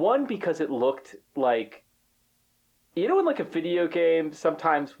 One, because it looked like, you know, in like a video game,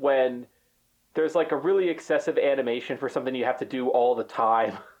 sometimes when there's like a really excessive animation for something you have to do all the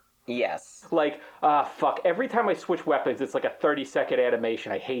time. Yes. Like, fuck, every time I switch weapons, it's like a 30-second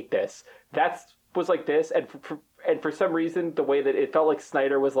animation. I hate this. That was like this, and for some reason, the way that it felt like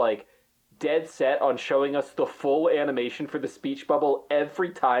Snyder was like dead set on showing us the full animation for the speech bubble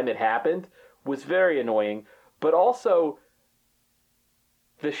every time it happened was very annoying. But also,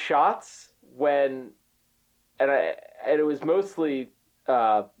 the shots when, and it was mostly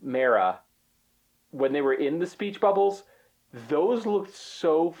Mara, when they were in the speech bubbles, those looked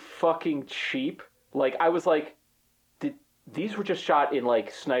so fucking cheap. Like, I was like, these were just shot in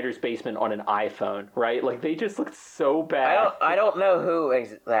like Snyder's basement on an iPhone, right? Like, they just looked so bad. I don't know who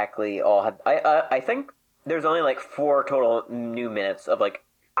exactly all had. I think there's only like 4 total new minutes of like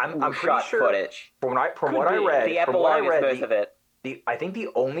I'm shot sure, footage. From what I read, the epilogue is most of it. I think the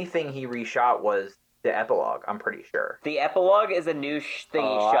only thing he reshot was the epilogue. I'm pretty sure. The epilogue is a new thing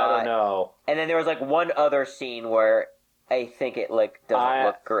he shot. I don't know. And then there was like one other scene where I think it like doesn't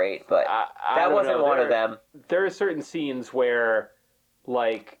look great, but that wasn't one of them. There are certain scenes where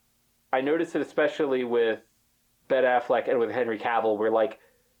like, I noticed it especially with Ben Affleck and with Henry Cavill, where, like,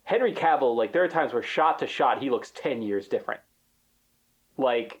 Henry Cavill, like, there are times where shot to shot he looks 10 years different.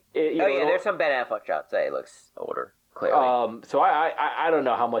 Like, there's some Ben Affleck shots that he looks older, clearly. So I don't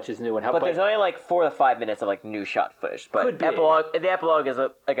know how much is new and how. But there's only like 4 to 5 minutes of like new shot footage. But the epilogue is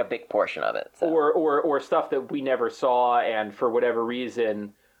a big portion of it. So. Or stuff that we never saw, and for whatever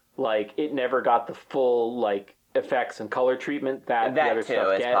reason, like it never got the full like effects and color treatment that the other too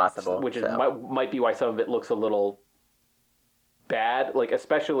stuff is gets, possible, which is might be why some of it looks a little bad. Like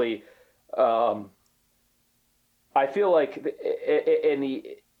especially, I feel like in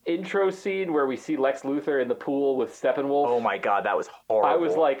the intro scene where we see Lex Luthor in the pool with Steppenwolf. Oh my god, that was horrible. I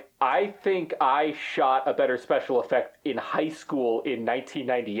was like, I think I shot a better special effect in high school in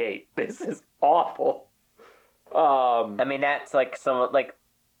 1998. This is awful. I mean, that's like that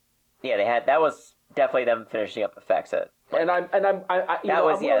was definitely them finishing up effects. That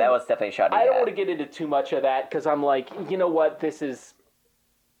was definitely shot. I don't want to get into too much of that because I'm like, you know what, this is.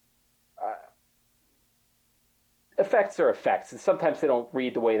 Effects are effects, and sometimes they don't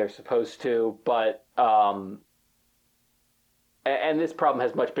read the way they're supposed to. But and this problem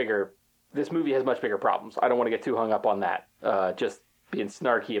has much bigger. This movie has much bigger problems. I don't want to get too hung up on that. Just being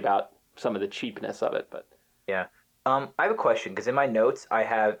snarky about some of the cheapness of it. But yeah, I have a question because in my notes I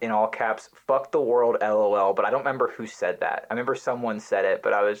have in all caps "fuck the world, LOL," but I don't remember who said that. I remember someone said it,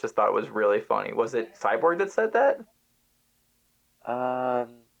 but I thought it was really funny. Was it Cyborg that said that? I'm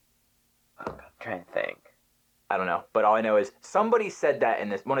trying to think. I don't know, but all I know is somebody said that in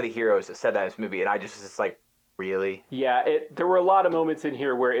this. One of the heroes said that in this movie, and I just was like, really? Yeah, there were a lot of moments in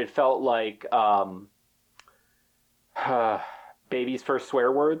here where it felt like baby's first swear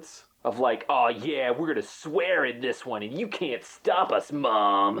words of like, oh yeah, we're gonna swear in this one, and you can't stop us,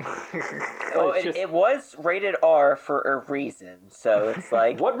 Mom. It was rated R for a reason, so it's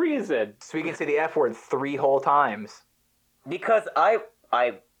like what reason? So we can say the F word 3 whole times. Because I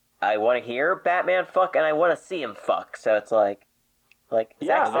want to hear Batman fuck, and I want to see him fuck. So it's like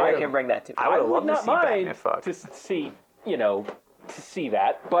Zack Snyder can bring that to me. I would love to see Batman fuck. To see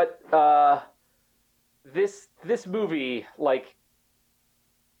that, but this movie, like,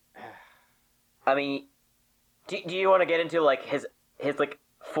 I mean, do you want to get into like his like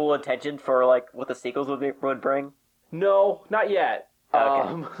full intention for like what the sequels would bring? No, not yet.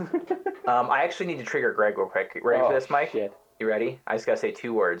 Okay. I actually need to trigger Greg real quick. Ready for this, Mike? Shit. You ready? I just gotta say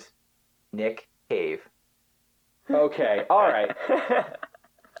 2 words. Nick Cave. Okay, all right.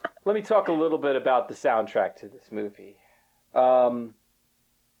 Let me talk a little bit about the soundtrack to this movie. I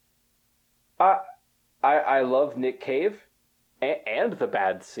love Nick Cave and the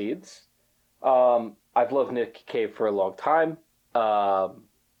Bad Seeds. I've loved Nick Cave for a long time. My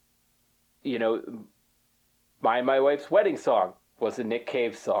Wife's Wedding Song was a Nick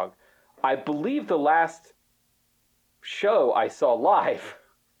Cave song. I believe the last show I saw live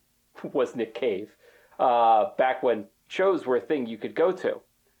was Nick Cave, back when shows were a thing you could go to.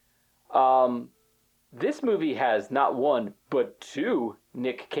 This movie has not 1, but 2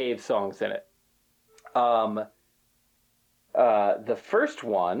 Nick Cave songs in it. The first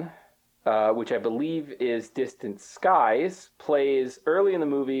one, which I believe is Distant Skies, plays early in the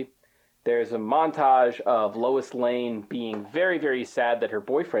movie. There's a montage of Lois Lane being very, very sad that her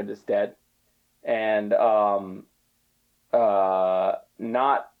boyfriend is dead, and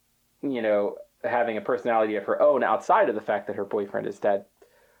not, having a personality of her own outside of the fact that her boyfriend is dead.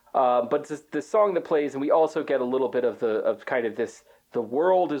 But it's the song that plays, and we also get a little bit of the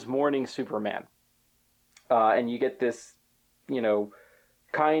world is mourning Superman. And you get this,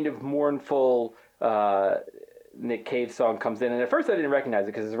 kind of mournful Nick Cave song comes in. And at first I didn't recognize it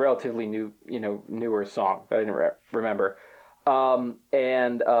because it's a relatively newer song that I didn't remember.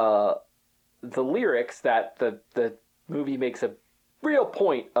 And the lyrics that the movie makes a real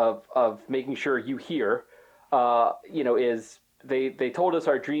point of making sure you hear, is they told us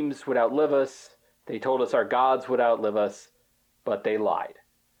our dreams would outlive us. They told us our gods would outlive us, but they lied.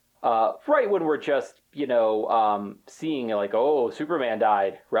 Right when we're just, seeing like, oh, Superman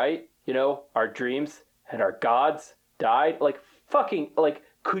died, right? Our dreams and our gods died. Like, fucking, like,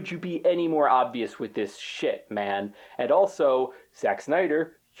 could you be any more obvious with this shit, man? And also, Zack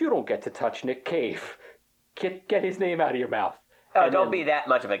Snyder, you don't get to touch Nick Cave. Get his name out of your mouth. Oh, don't be that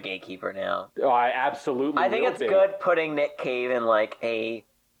much of a gatekeeper now. Oh, I absolutely I think it's good putting Nick Cave in, like, a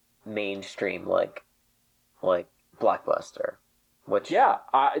mainstream, like blockbuster. Which... Yeah,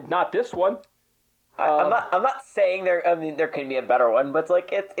 not this one. I'm not saying there can be a better one, but it's like,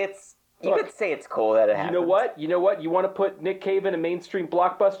 it's you could say it's cool that it happens. You know what? You want to put Nick Cave in a mainstream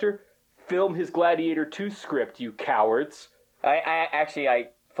blockbuster? Film his Gladiator 2 script, you cowards. I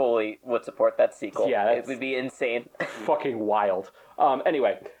fully would support that sequel. Yeah, it would be insane. Fucking wild.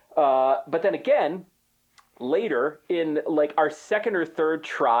 Anyway, but then again, later in like our second or third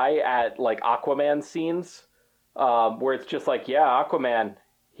try at like Aquaman scenes, where it's just like, yeah, Aquaman,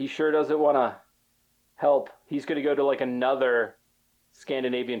 he sure doesn't want to help. He's going to go to like another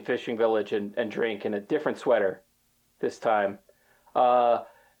Scandinavian fishing village and drink in a different sweater this time.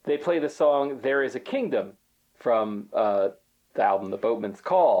 They play the song "There Is a Kingdom" from the album The Boatman's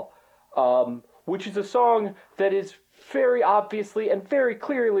Call, which is a song that is very obviously and very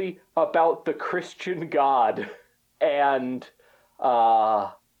clearly about the Christian God and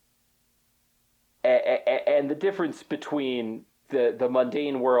the difference between the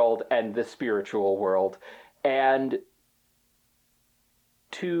mundane world and the spiritual world. And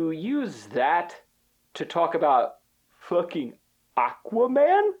to use that to talk about fucking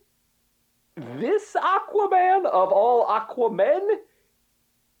Aquaman? This Aquaman of all Aquamen?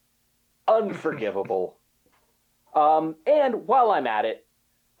 Unforgivable. And while I'm at it,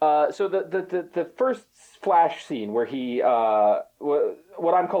 so the first Flash scene where he,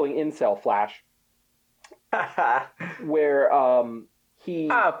 what I'm calling incel Flash, where he...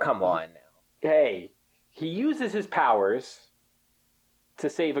 Oh, come on now. Hey, he uses his powers to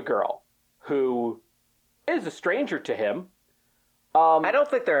save a girl who is a stranger to him. I don't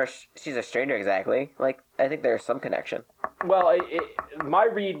think she's a stranger exactly. Like, I think there's some connection. Well, my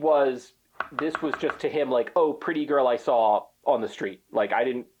read was this was just to him like, oh, pretty girl I saw on the street. Like, I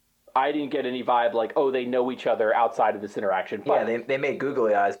didn't get any vibe like, oh, they know each other outside of this interaction. But, yeah, they make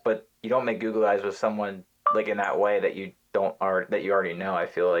googly eyes, but you don't make googly eyes with someone like in that way that you already know. I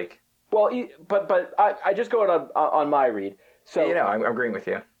feel like. Well, but I just go on my read. So you know, I'm agreeing with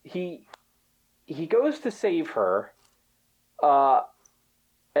you. He goes to save her,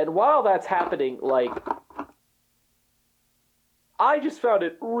 and while that's happening, like, I just found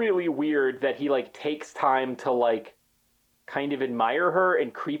it really weird that he like takes time to like kind of admire her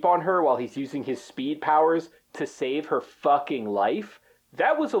and creep on her while he's using his speed powers to save her fucking life.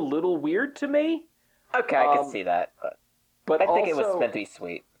 That was a little weird to me. Okay, I can see that, but I think it was meant to be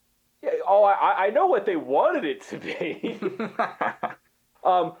sweet. Yeah, oh, I know what they wanted it to be.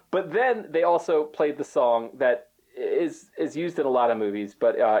 But then they also played the song that is used in a lot of movies,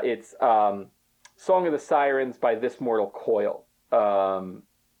 but it's Song of the Sirens by This Mortal Coil.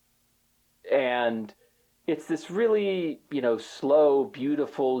 And it's this really, slow,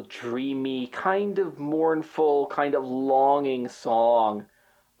 beautiful, dreamy, kind of mournful, kind of longing song,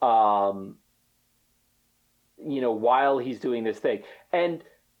 while he's doing this thing. And,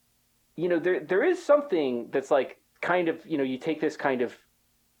 there is something that's like, kind of, you take this kind of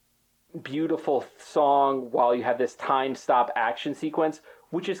beautiful song while you have this time stop action sequence,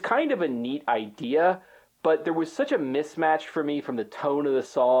 which is kind of a neat idea, but there was such a mismatch for me from the tone of the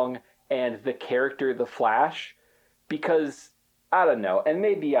song and the character, the Flash, because I don't know, and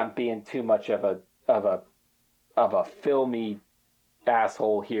maybe I'm being too much of a filmy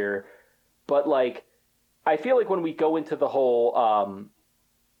asshole here, but like I feel like when we go into the whole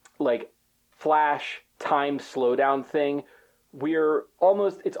like Flash time slowdown thing,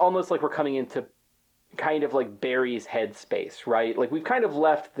 it's almost like we're coming into kind of like Barry's headspace, right? Like we've kind of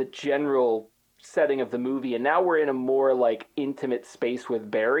left the general setting of the movie and now we're in a more like intimate space with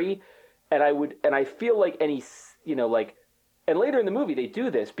Barry. And I feel like and later in the movie they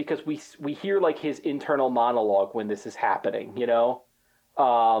do this because we hear like his internal monologue when this is happening,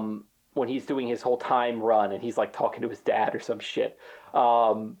 when he's doing his whole time run and he's like talking to his dad or some shit.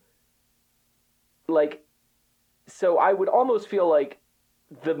 So I would almost feel like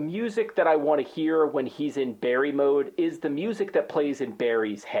the music that I want to hear when he's in Barry mode is the music that plays in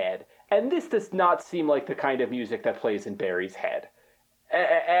Barry's head. And this does not seem like the kind of music that plays in Barry's head.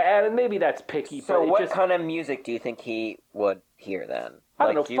 And maybe that's picky, so but what kind of music do you think he would hear then? I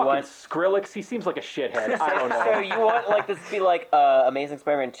don't know, fucking Skrillex? He seems like a shithead. I don't know. So you want like this to be like Amazing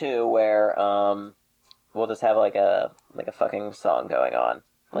Spider-Man 2 where we'll just have like a fucking song going on?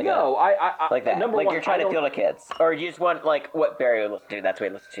 Like I like that. Number like one, you're trying to appeal to kids, or you just want like what Barry would listen to. That's what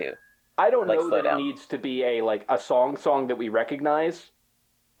he listens to. I don't like, know that down. It needs to be a song that we recognize.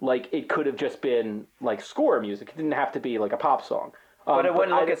 Like it could have just been like score music. It didn't have to be like a pop song. But it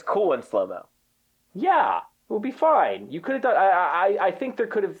wouldn't look as cool in slow mo. Yeah, it would be fine. You could have done. I think there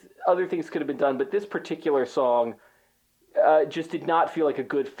could have other things could have been done, but this particular song just did not feel like a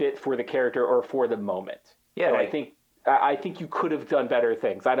good fit for the character or for the moment. Yeah, so I think you could have done better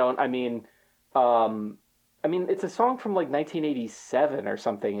things. I mean, it's a song from like 1987 or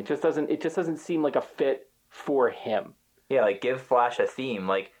something. It just doesn't seem like a fit for him. Yeah, like give Flash a theme.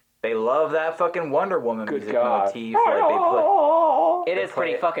 Like They love that fucking Wonder Woman Good music God. motif. Like It is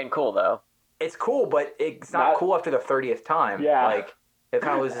pretty fucking cool, though. it's cool, but it's not cool after the 30th time. Yeah. Like, it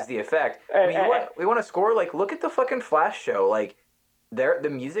kind of loses the effect. I mean, we want to score? Like, look at the fucking Flash show. Like, the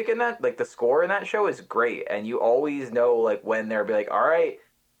music in that, like, the score in that show is great. And you always know, like, when they'll be like, all right,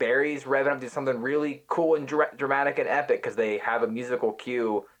 Barry's revving up to something really cool and dramatic and epic because they have a musical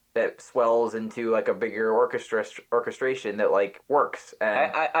cue that swells into, like, a bigger orchestration that, like, works.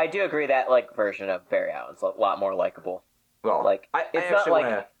 And, I do agree that, like, version of Barry Allen's a lot more likable. well, Like, it's not like...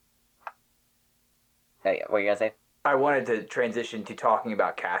 wanna, Hey, what are you gonna say? I wanted to transition to talking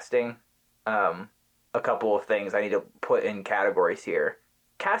about casting. A couple of things I need to put in categories here.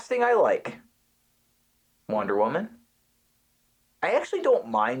 Casting I like. Wonder Woman. I actually don't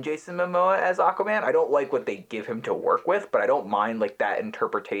mind Jason Momoa as Aquaman. I don't like what they give him to work with, but I don't mind like that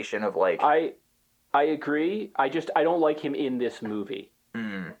interpretation of like I agree. I don't like him in this movie.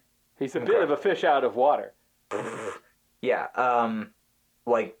 He's a bit of a fish out of water. Yeah.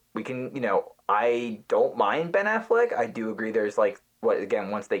 Like we can, I don't mind Ben Affleck. I do agree there's like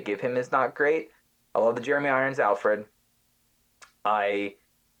once they give him is not great. I love the Jeremy Irons Alfred. And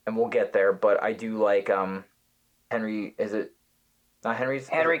we'll get there, but I do like Henry. Is it not Henry's?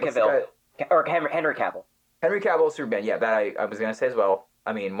 Henry Cavill or Henry Cavill. Henry Cavill Superman. Yeah, that I was gonna say as well.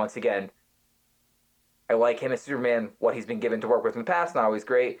 I mean, once again, I like him as Superman. What he's been given to work with in the past, not always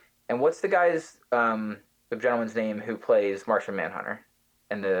great. And what's the the gentleman's name who plays Martian Manhunter?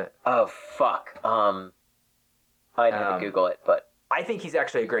 And Oh fuck. I'd have to Google it, but I think he's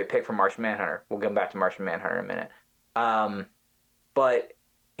actually a great pick for Martian Manhunter. We'll come back to Martian Manhunter in a minute. But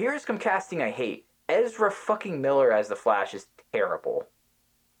here's some casting I hate. Ezra fucking Miller as the Flash is terrible.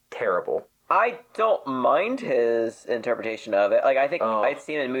 Terrible. I don't mind his interpretation of it. Like, I think I've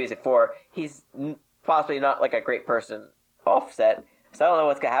seen him in movies before. He's possibly not like a great person offset, so I don't know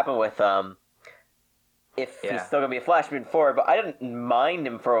what's gonna happen with if he's still gonna be a Flash moving forward. But I didn't mind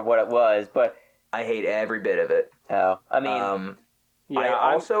him for what it was. But I hate every bit of it. Oh, I mean, I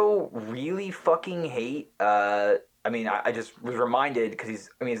also really fucking hate. I just was reminded because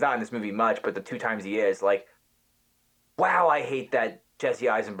he's not in this movie much, but the two times he is, like, wow, I hate that Jesse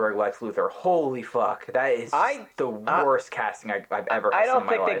Eisenberg Lex Luthor. Holy fuck, that is the worst casting I've ever. I don't seen in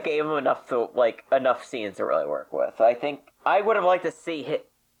my think life. they gave him enough scenes to really work with. I think I would have liked to see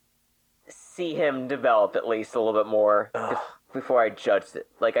him develop at least a little bit more before I judged it.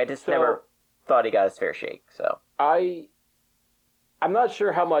 Like, I just never thought he got his fair shake. So I'm not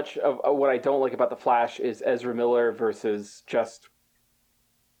sure how much of what I don't like about the Flash is Ezra Miller versus just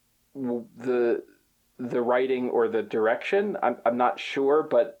the writing or the direction. I'm not sure,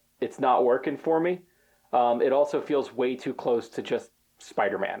 but it's not working for me. It also feels way too close to just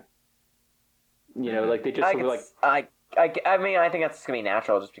Spider-Man. Like they just I think that's gonna be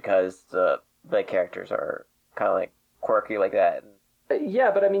natural just because the characters are kind of like quirky like that.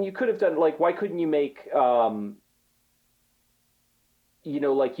 Yeah, but I mean, you could have done like, why couldn't you make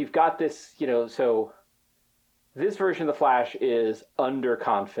like you've got this, so this version of the Flash is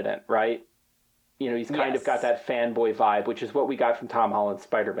underconfident, right? He's kind of got that fanboy vibe, which is what we got from Tom Holland's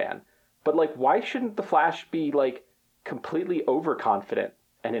Spider-Man. But like, why shouldn't the Flash be like completely overconfident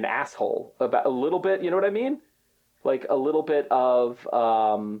and an asshole about a little bit? You know what I mean? Like a little bit of,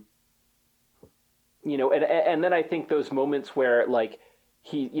 and then I think those moments where like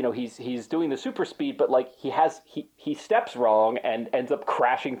he's doing the super speed, but like he steps wrong and ends up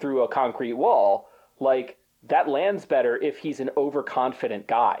crashing through a concrete wall. Like that lands better if he's an overconfident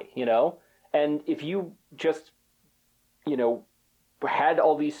guy, And if you just, had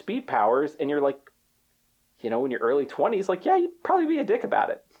all these speed powers and you're like, in your early 20s, like, yeah, you'd probably be a dick about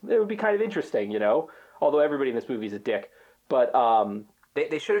it. It would be kind of interesting, although everybody in this movie is a dick. But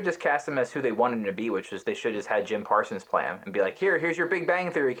they should have just cast him as who they wanted him to be, which is they should have just had Jim Parsons play him and be like, here's your Big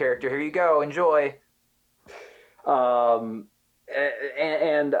Bang Theory character. Here you go. Enjoy.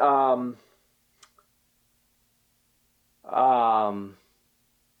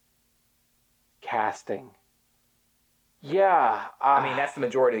 Casting. Yeah. That's the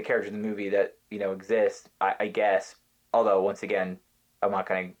majority of the characters in the movie that, exist, I guess. Although, once again, I'm not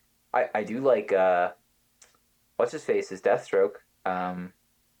going to... I do like... what's his face? Is Deathstroke.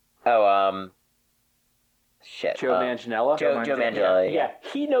 Shit. Joe Manganiello? Joe Manganiello, yeah.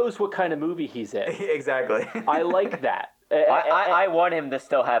 He knows what kind of movie he's in. Exactly. I like that. I want him to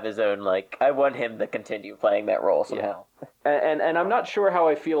still have his own, I want him to continue playing that role somehow. Yeah. And I'm not sure how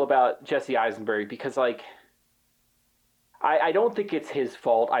I feel about Jesse Eisenberg because, I don't think it's his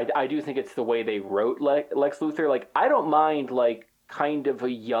fault. I do think it's the way they wrote Lex Luthor. Like, I don't mind, kind of a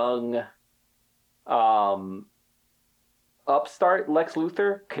young, upstart Lex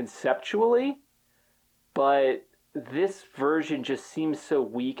Luthor conceptually, but this version just seems so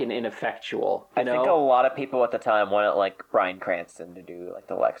weak and ineffectual. I think a lot of people at the time wanted like Bryan Cranston to do like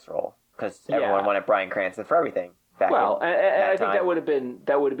the Lex role because everyone wanted Bryan Cranston for everything. Well, and I think that would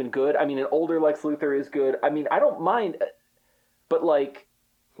have been good. I mean, an older Lex Luthor is good. I mean, I don't mind, but like,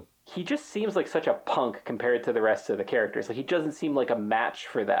 he just seems like such a punk compared to the rest of the characters. Like, he doesn't seem like a match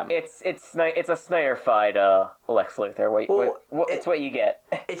for them. It's a Snyder-fied Lex Luthor. It's what you get.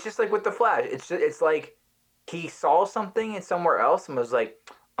 It's just like with the Flash. It's like he saw something in somewhere else and was like,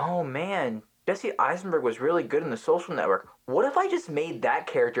 "Oh man, Jesse Eisenberg was really good in The Social Network. What if I just made that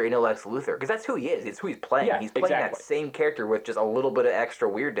character into Lex Luthor? Because that's who he is. It's who he's playing. Yeah, he's playing that same character with just a little bit of extra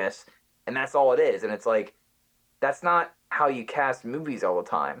weirdness, and that's all it is. And it's like, that's not how you cast movies all the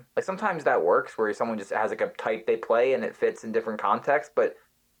time. Like, sometimes that works where someone just has like a type they play and it fits in different contexts, but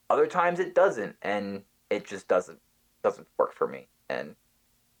other times it doesn't, and it just doesn't work for me. And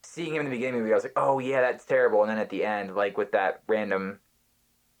seeing him in the beginning of the movie, I was like, oh yeah, that's terrible. And then at the end, like with that random...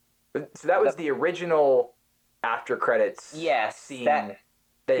 So that was the original after credits scene. That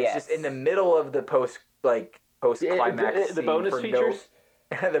it's just in the middle of the post climax. The bonus features.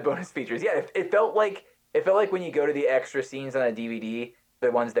 The bonus features. Yeah, it felt like when you go to the extra scenes on a DVD,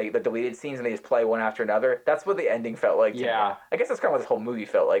 the deleted scenes, and they just play one after another. That's what the ending felt like. Yeah, I guess that's kind of what this whole movie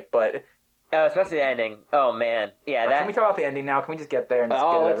felt like. But especially the ending. Oh man, yeah. Can we talk about the ending now? Can we just get there and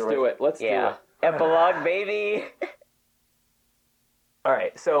let's do it. Let's do it. Epilogue, baby. All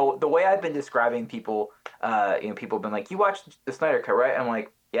right, so the way I've been describing people, people have been like, "You watched the Snyder Cut, right?" And I'm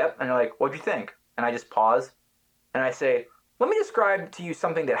like, "Yep." And they're like, "What'd you think?" And I just pause, and I say, "Let me describe to you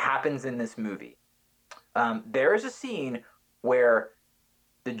something that happens in this movie." There is a scene where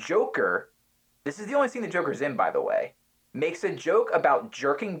the Joker, this is the only scene the Joker's in, by the way, makes a joke about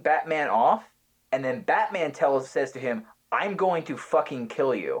jerking Batman off, and then Batman says to him, "I'm going to fucking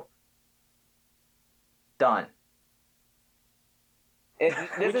kill you." Done.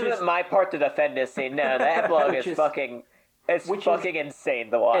 This isn't my part to defend this scene. No, the epilogue is fucking insane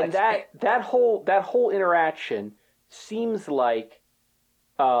to watch. And that whole interaction seems like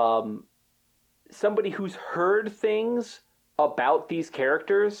somebody who's heard things about these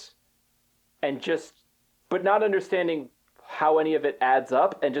characters but not understanding how any of it adds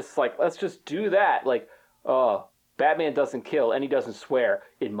up, and just like, let's just do that. Like, oh, Batman doesn't kill and he doesn't swear.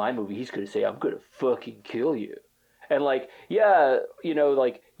 In my movie, he's gonna say, "I'm gonna fucking kill you." And like, yeah,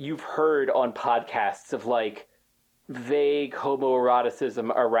 like, you've heard on podcasts of like vague homoeroticism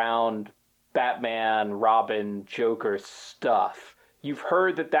around Batman, Robin, Joker stuff. You've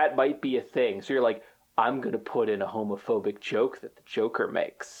heard that might be a thing. So you're like, I'm going to put in a homophobic joke that the Joker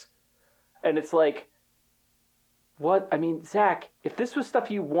makes. And it's like, what? I mean, Zach, if this was stuff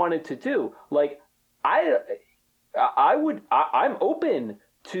you wanted to do, like, I'm open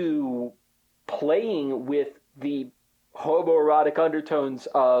to playing with the homoerotic undertones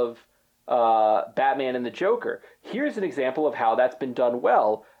of Batman and the Joker. Here's an example of how that's been done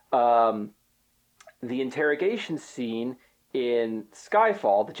well. The interrogation scene in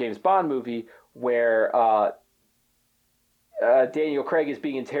Skyfall, the James Bond movie, where Daniel Craig is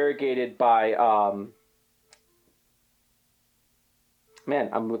being interrogated by... man,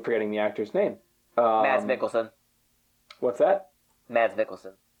 I'm forgetting the actor's name. Mads Mikkelsen. What's that? Mads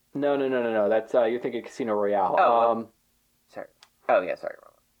Mikkelsen. No. That's you're thinking Casino Royale. Sorry. Oh yeah, sorry.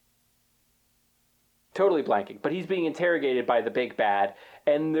 Wrong. Totally blanking. But he's being interrogated by the big bad,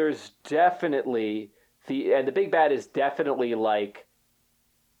 and there's definitely the big bad is definitely like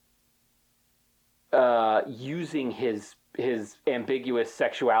using his ambiguous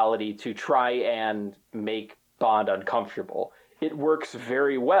sexuality to try and make Bond uncomfortable. It works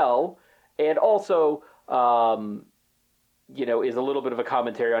very well, and also is a little bit of a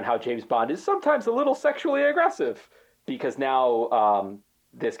commentary on how James Bond is sometimes a little sexually aggressive, because now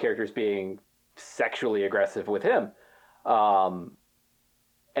this character is being sexually aggressive with him. And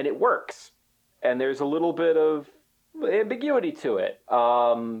it works. And there's a little bit of ambiguity to it.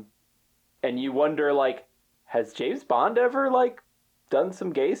 And you wonder, like, has James Bond ever, like, done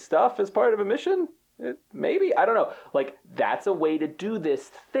some gay stuff as part of a mission? Maybe. I don't know. Like, that's a way to do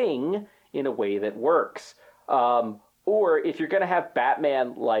this thing in a way that works. Or if you're going to have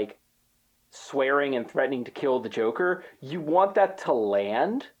Batman, like, swearing and threatening to kill the Joker, you want that to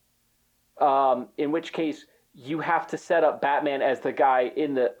land. In which case, you have to set up Batman as the guy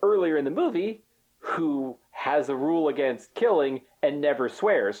earlier in the movie who has a rule against killing and never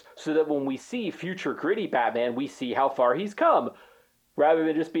swears, so that when we see future gritty Batman, we see how far he's come. Rather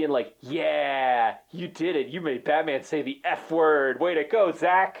than just being like, yeah, you did it. You made Batman say the F word. Way to go,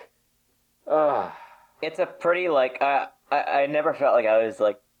 Zach. It's a pretty, like, I never felt like I was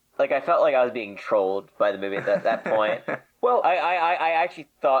like I felt like I was being trolled by the movie at that point. Well, I actually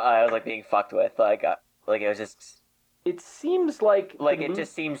thought I was like being fucked with. Like it was just it seems like it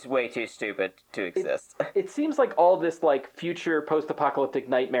just seems way too stupid to exist. It seems like all this like future post-apocalyptic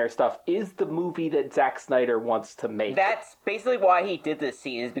nightmare stuff is the movie that Zack Snyder wants to make. That's basically why he did this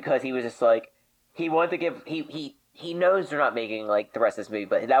scene, is because he was just like he wanted to give he knows they're not making like the rest of this movie,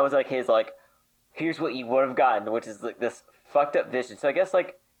 but that was like his like here's what you would have gotten, which is like this fucked up vision. So I guess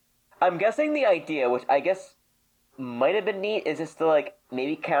like I'm guessing the idea, which I guess might have been neat, is just to like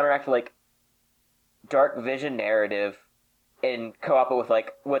maybe counteract like dark vision narrative and co-op it with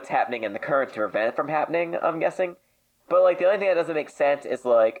like what's happening in the current to prevent it from happening, I'm guessing. But like the only thing that doesn't make sense is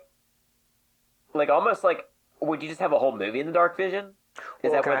like almost like would you just have a whole movie in the dark vision?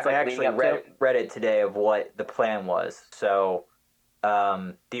 Is that what it's like? I actually read it today of what the plan was. So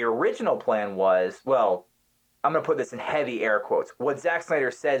the original plan was, well, I'm going to put this in heavy air quotes. What Zack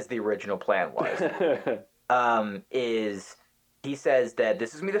Snyder says the original plan was is he says that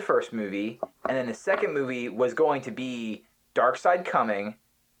this is going to be the first movie, and then the second movie was going to be Darkseid coming.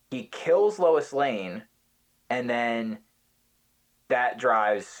 He kills Lois Lane, and then that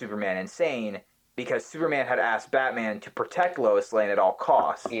drives Superman insane because Superman had asked Batman to protect Lois Lane at all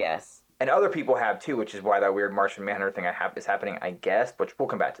costs. Yes. And other people have too, which is why that weird Martian Manhunter thing is happening, I guess, but we'll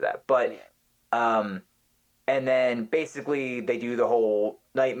come back to that. But, and then basically they do the whole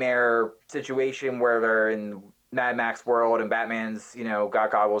nightmare situation where they're in Mad Max world and Batman's,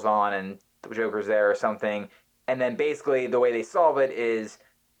 got goggles on and the Joker's there or something. And then basically the way they solve it is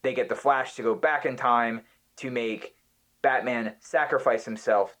they get the Flash to go back in time to make Batman sacrifice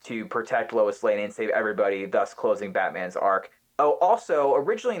himself to protect Lois Lane and save everybody, thus closing Batman's arc. Oh, also,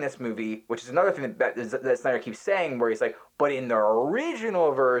 originally in this movie, which is another thing that Snyder keeps saying, where he's like, but in the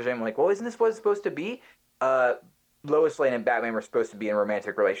original version, I'm like, well, isn't this what it's supposed to be? Lois Lane and Batman were supposed to be in a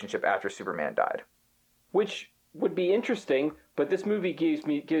romantic relationship after Superman died. Which would be interesting, but this movie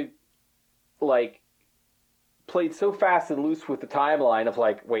played so fast and loose with the timeline of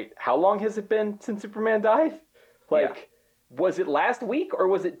like, wait, how long has it been since Superman died? Was it last week or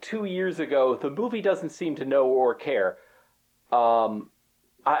was it 2 years ago? The movie doesn't seem to know or care. I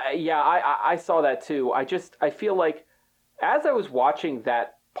saw that too. I feel like as I was watching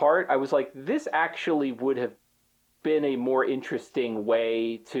that part, I was like, this actually would have been a more interesting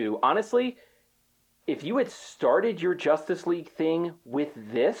way to, honestly, if you had started your Justice League thing with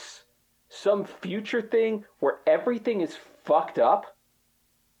this, some future thing where everything is fucked up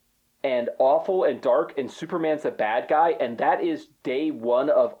and awful and dark and Superman's a bad guy, and that is day one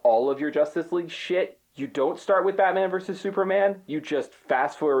of all of your Justice League shit. You don't start with Batman versus Superman. You just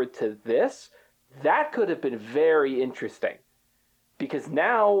fast forward to this. That could have been very interesting. Because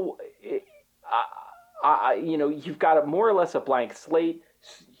now, you've got a more or less a blank slate.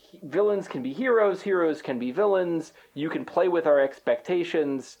 Villains can be heroes. Heroes can be villains. You can play with our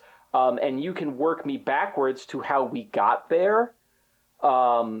expectations. And you can work me backwards to how we got there.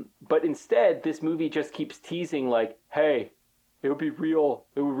 But instead, this movie just keeps teasing like, hey, it would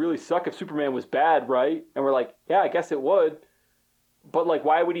really suck if Superman was bad, right? And we're like, yeah, I guess it would. But like,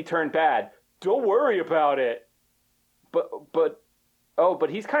 why would he turn bad? Don't worry about it. But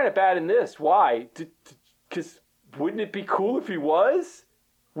he's kind of bad in this. Why? Because wouldn't it be cool if he was?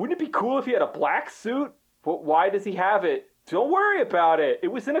 Wouldn't it be cool if he had a black suit? Why does he have it? Don't worry about it. It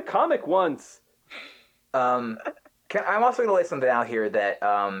was in a comic once. I'm also going to lay something out here that,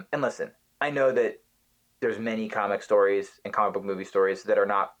 and listen, I know that there's many comic stories and comic book movie stories that are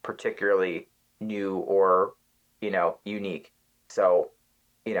not particularly new or, unique. So,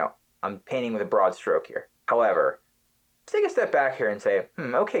 I'm painting with a broad stroke here. However, let's take a step back here and say,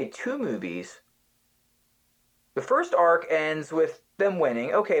 okay, 2 movies. The first arc ends with them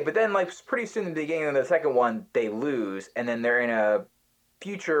winning. Okay, but then like pretty soon in the beginning of the second one, they lose, and then they're in a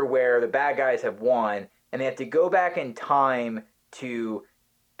future where the bad guys have won, and they have to go back in time to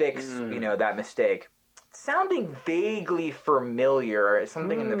fix, that mistake. Sounding vaguely familiar,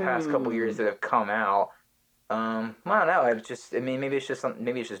 something in the past couple years that have come out. I don't know. Maybe it's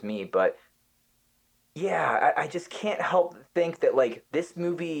just me, but yeah, I just can't help think that like this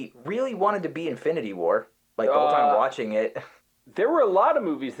movie really wanted to be Infinity War. Like the whole time watching it. There were a lot of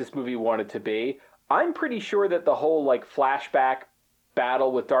movies this movie wanted to be. I'm pretty sure that the whole like flashback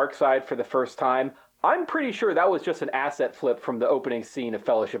battle with Darkseid for the first time, I'm pretty sure that was just an asset flip from the opening scene of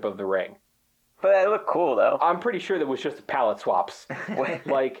Fellowship of the Ring. But that looked cool, though. I'm pretty sure that was just palette swaps.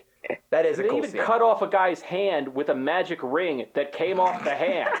 Like, that is a cool scene. They even scene. cut off a guy's hand with a magic ring that came off the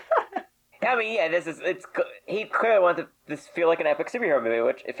hand. I mean, yeah, he clearly wanted this to feel like an epic superhero movie,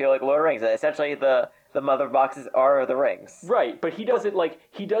 which I feel like Lord of the Rings. Essentially, the the mother boxes are the rings. Right, but he doesn't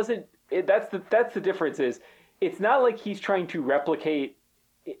that's the difference is it's not like he's trying to replicate.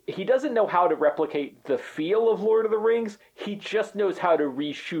 He doesn't know how to replicate the feel of Lord of the Rings. He just knows how to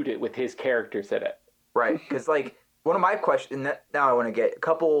reshoot it with his characters in it. Right, because like one of my questions now I want to get a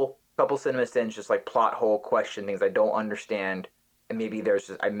couple cinema sins, just like plot hole question things I don't understand, and maybe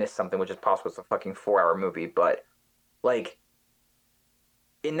I missed something, which is possible. It's a fucking 4-hour movie, but like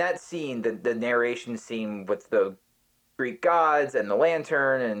in that scene, the narration scene with the Greek gods and the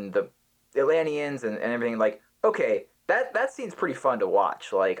lantern and the Atlanteans and everything, like, okay, that scene's pretty fun to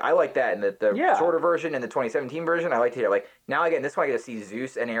watch. Like, I like that in the shorter version and the 2017 version. I like to hear, like, now again, this one I get to see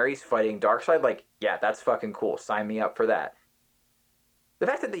Zeus and Ares fighting Darkseid. Like, yeah, that's fucking cool. Sign me up for that. The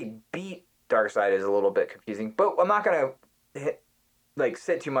fact that they beat Darkseid is a little bit confusing, but I'm not gonna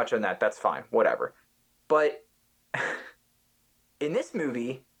sit too much on that. That's fine, whatever. But in this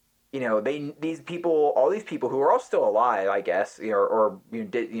movie, you know, all these people who are all still alive, I guess, or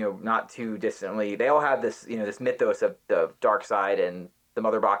not too distantly, they all have this, this mythos of the Darkseid and the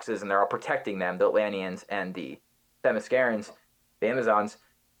Mother Boxes, and they're all protecting them, the Atlanteans and the Themyscirans, the Amazons.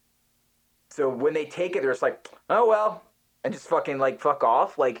 So when they take it, they're just like, oh well, and just fucking fuck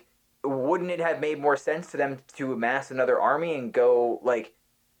off. Like, wouldn't it have made more sense to them to amass another army and go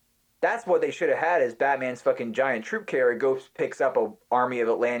That's what they should have had is Batman's fucking giant troop carrier goes, picks up an army of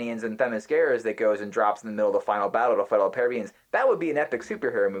Atlanteans and Themysciras that goes and drops in the middle of the final battle to fight all the Peruvians. That would be an epic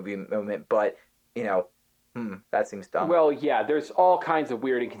superhero movie moment, but, that seems dumb. Well, yeah, there's all kinds of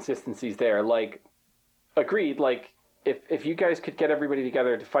weird inconsistencies there. Like, agreed, if you guys could get everybody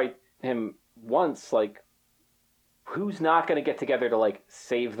together to fight him once, who's not going to get together to,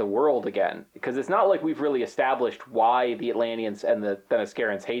 save the world again? Because it's not like we've really established why the Atlanteans and the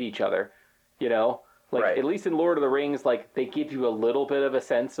Themyscirans hate each other, Right. At least in Lord of the Rings, they give you a little bit of a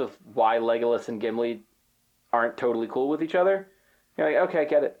sense of why Legolas and Gimli aren't totally cool with each other. You're like, okay, I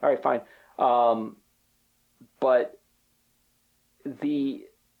get it. All right, fine. But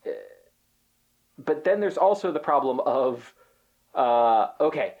then there's also the problem of,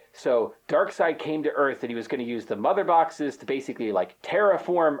 okay, so Darkseid came to Earth and he was going to use the Mother Boxes to basically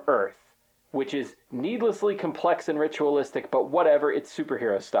terraform Earth, which is needlessly complex and ritualistic, but whatever, it's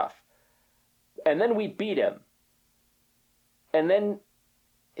superhero stuff. And then we beat him. And then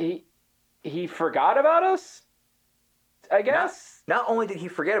he forgot about us, I guess? Not only did he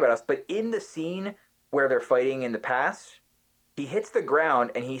forget about us, but in the scene where they're fighting in the past, he hits the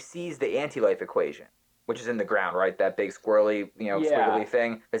ground and he sees the anti-life equation, which is in the ground, right? That big squiggly squiggly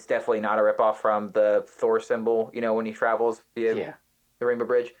thing. It's definitely not a ripoff from the Thor symbol, when he travels via the Rainbow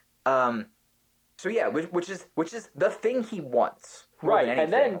Bridge. So yeah, which is the thing he wants. Right,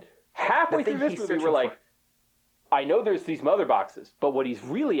 and then halfway through this movie, we're like, I know there's these Mother Boxes, but what he's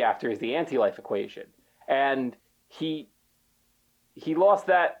really after is the anti-life equation. And he lost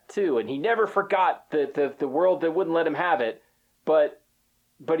that too, and he never forgot the world that wouldn't let him have it, but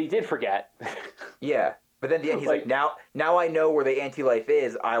he did forget. Yeah. But then at the end, he's like, now I know where the anti-life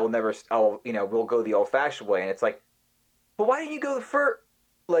is. We'll go the old-fashioned way. And it's like, well, why didn't you go the first?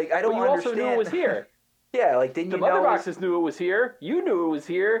 I don't understand. But you also knew it was here. Yeah, didn't you know? The Mother Boxes knew it was here. You knew it was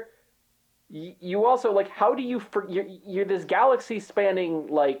here. You also, how do you, you're this galaxy-spanning,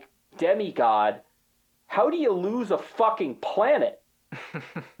 demigod. How do you lose a fucking planet?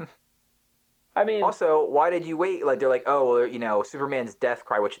 I mean, also, why did you wait? They're like, oh, well, Superman's death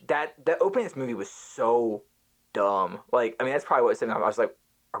cry, which that opening of this movie was so dumb. That's probably what it said. I was like,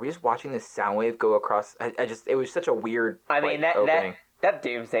 are we just watching this sound wave go across? It was such a weird. Opening. That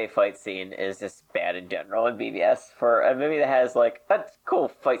Doomsday fight scene is just bad in general in BVS for a movie that has a cool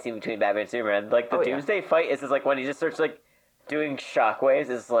fight scene between Batman and Superman. The Doomsday fight is just when he just starts doing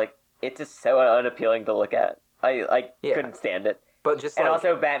shockwaves. It's just so unappealing to look at. I couldn't stand it. But just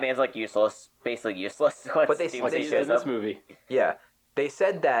also Batman's useless, basically useless. But they said in this movie. Yeah, they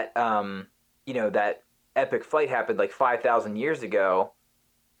said that that epic fight happened 5,000 years ago,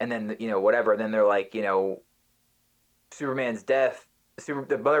 and then whatever. And then they're like Superman's death.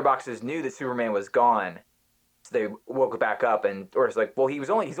 The Mother Boxes knew that Superman was gone, so they woke back up or it's well, he's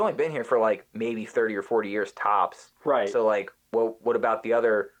only been here for maybe 30 or 40 years tops. Right. So well, what about the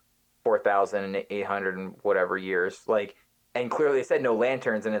other 4,800 and whatever years? And clearly they said no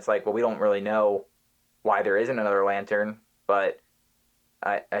lanterns, and it's well, we don't really know why there isn't another lantern, but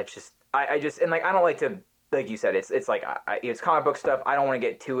I just I don't like to, like you said, it's it's comic book stuff. I don't want to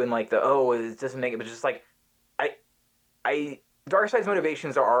get too in it doesn't make it, but just Darkseid's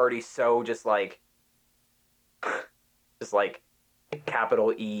motivations are already so just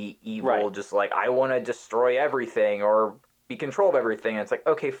capital E evil, right. Just I want to destroy everything or be control of everything. And it's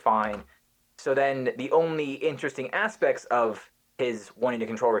okay, fine. So then the only interesting aspects of his wanting to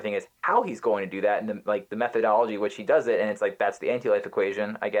control everything is how he's going to do that, and the methodology which he does it, and it's like that's the anti-life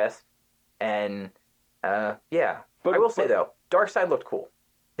equation, I guess. And yeah, I will say though, Darkseid looked cool.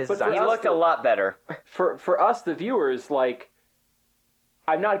 His design He looked a lot better. For us, the viewers, like,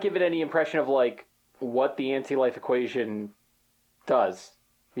 I'm not given any impression of like what the anti-life equation does.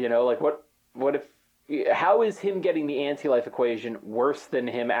 You know, like what if how is him getting the anti-life equation worse than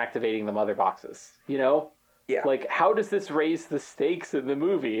him activating the mother boxes? You know, Yeah. like how does this raise the stakes in the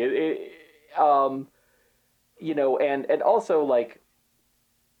movie? You know, and also like,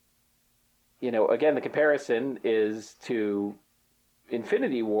 you know, again, the comparison is to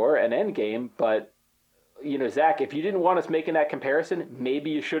Infinity War and Endgame, but you know, Zach, if you didn't want us making that comparison,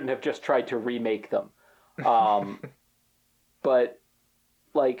 maybe you shouldn't have just tried to remake them. But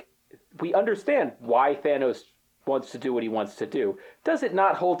like, we understand why Thanos wants to do what he wants to do. Does it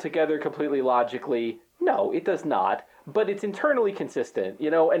not hold together completely logically? No, it does not. But it's internally consistent, you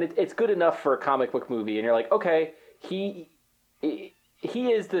know, and it's good enough for a comic book movie. And you're like, okay, he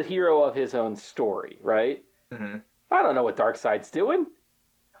is the hero of his own story, right? Mm-hmm. I don't know what Darkseid's doing.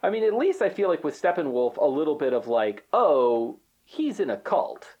 I mean, at least I feel like with Steppenwolf, a little bit of like, oh, he's in a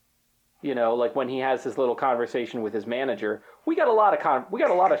cult. You know, like when he has his little conversation with his manager, we got a lot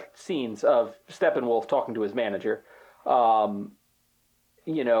of scenes of Steppenwolf talking to his manager.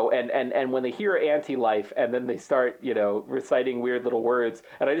 You know, and when they hear anti-life and then they start, you know, reciting weird little words.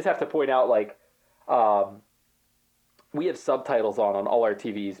 And I just have to point out, like, we have subtitles on all our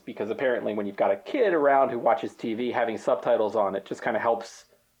TVs because apparently when you've got a kid around who watches TV, having subtitles on it just kind of helps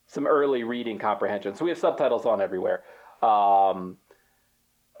some early reading comprehension. So we have subtitles on everywhere.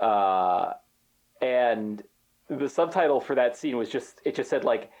 And the subtitle for that scene was just said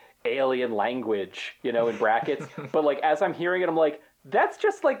like alien language, you know, in brackets. But like, as I'm hearing it, I'm like, that's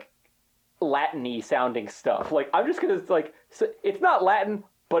just like Latin-y sounding stuff. Like, I'm just going to like, so it's not Latin,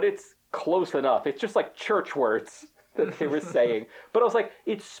 but it's close enough. It's just like church words that they were saying. But I was like,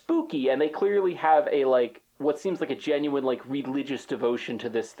 it's spooky. And they clearly have a like, what seems like a genuine like religious devotion to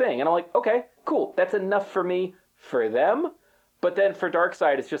this thing. And I'm like, okay, cool. That's enough for me for them. But then for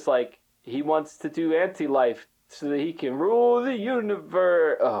Darkseid, it's just like, he wants to do anti-life so that he can rule the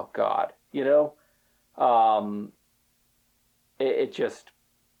universe. Oh, God. You know? It just...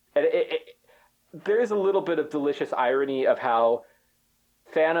 there is a little bit of delicious irony of how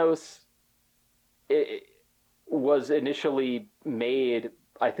Thanos was initially made,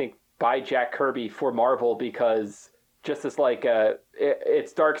 I think, by Jack Kirby for Marvel because just as like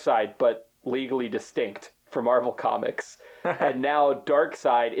it's Darkseid, but legally distinct for Marvel Comics. And now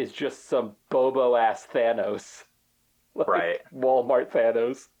Darkseid is just some bobo-ass Thanos. Like, Right. Walmart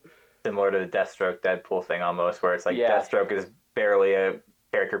Thanos. Similar to the Deathstroke Deadpool thing almost, where it's like Yeah. Deathstroke is barely a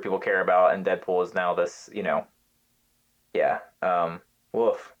character people care about, and Deadpool is now this, you know, yeah,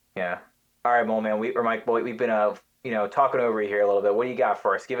 woof, yeah. All right, Mole Man, we've been you know, talking over you here a little bit. What do you got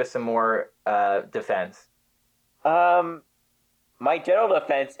for us? Give us some more defense. My general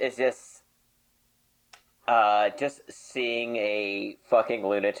defense is just seeing a fucking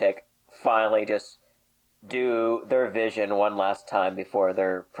lunatic finally just do their vision one last time before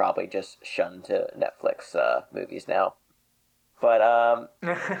they're probably just shunned to Netflix movies now. But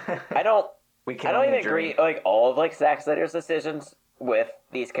I don't even agree like all of like Zack Snyder's decisions with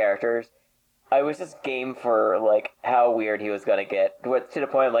these characters. I was just game for like how weird he was gonna get, to the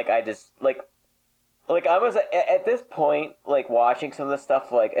point like I just like I was at this point like watching some of the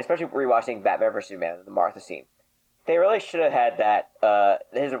stuff, like especially rewatching Batman vs Superman, the Martha scene. They really should have had that.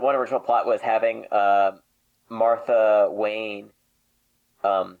 His one original plot was having Martha Wayne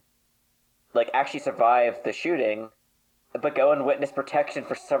like actually survive the shooting, but go in witness protection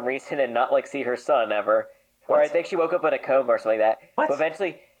for some reason and not like see her son ever. Or I think she woke up in a coma or something like that. What? But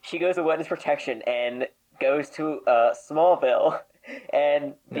eventually she goes to witness protection and goes to Smallville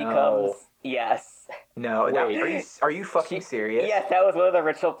and becomes yes. No, Wait. are you fucking serious? Yes, that was one of the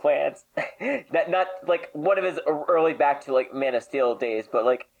original plans. Not like one of his early back to like Man of Steel days, but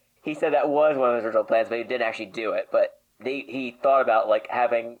like he said that was one of his original plans, but he didn't actually do it. But he thought about like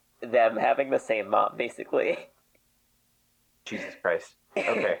having the same mom, basically. Jesus Christ.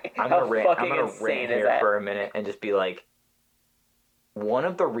 Okay, I'm How gonna rant fucking insane is here that? for a minute and just be like, one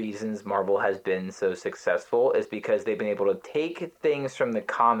of the reasons Marvel has been so successful is because they've been able to take things from the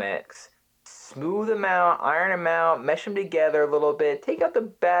comics, smooth them out, iron them out, mesh them together a little bit, take out the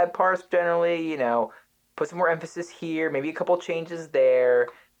bad parts generally, you know, put some more emphasis here, maybe a couple changes there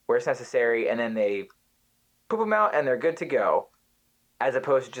where it's necessary, and then they poop them out and they're good to go. As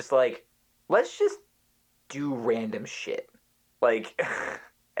opposed to just like, let's just do random shit. Like,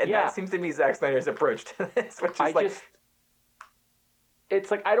 And Yeah. that seems to be Zack Snyder's approach to this, which is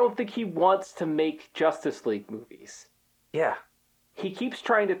it's like I don't think he wants to make Justice League movies. yeah. He keeps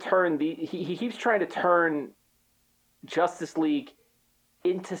trying to turn he keeps trying to turn Justice League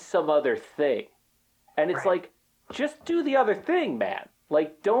into some other thing. And it's Right. like, just do the other thing, man.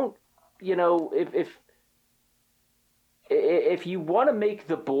 Like, don't, if you want to make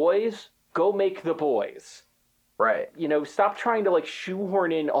The Boys, go make The Boys. Right. Stop trying to, like,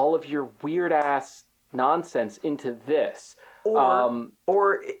 shoehorn in all of your weird-ass nonsense into this.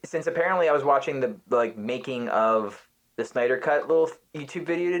 Or since apparently I was watching the making of the Snyder Cut little YouTube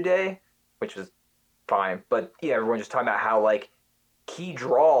video today, which was fine, but yeah, everyone just talking about how like he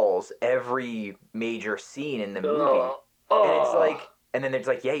draws every major scene in the movie, and it's like, and then it's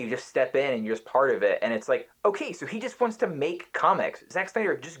like, yeah, you just step in and you're just part of it, and it's like, okay, so he just wants to make comics. Zack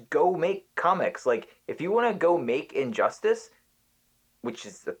Snyder, just go make comics. Like, if you want to go make Injustice, which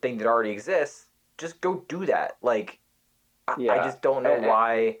is a thing that already exists, just go do that. Like, Yeah. I just don't know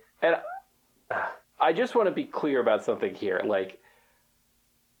why. And I just want to be clear about something here. Like,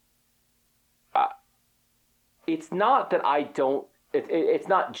 it's not that I don't. It's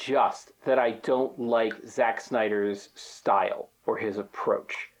not just that I don't like Zack Snyder's style or his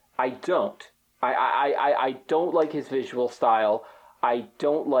approach. I don't. I don't like his visual style. I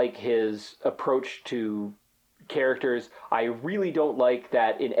don't like his approach to characters. I really don't like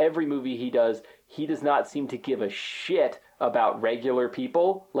that in every movie he does not seem to give a shit about regular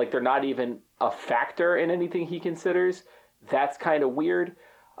people. Like, they're not even a factor in anything he considers. That's kind of weird.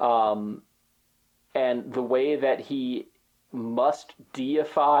 And the way that he must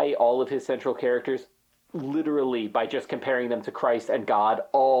deify all of his central characters, literally by just comparing them to Christ and God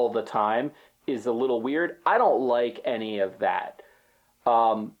all the time, is a little weird. I don't like any of that.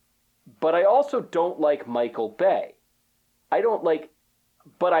 But I also don't like Michael Bay.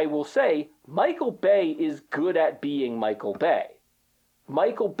 But I will say, Michael Bay is good at being Michael Bay.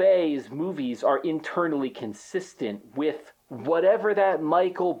 Michael Bay's movies are internally consistent with whatever that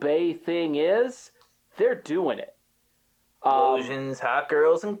Michael Bay thing is. They're doing it. Explosions, hot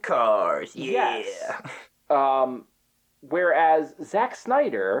girls, and cars. Yeah. Yes. Whereas Zack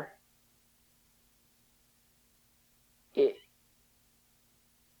Snyder,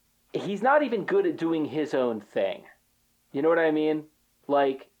 he's not even good at doing his own thing. You know what I mean?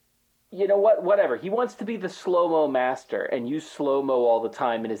 Like, you know what? Whatever. He wants to be the slow-mo master and use slow-mo all the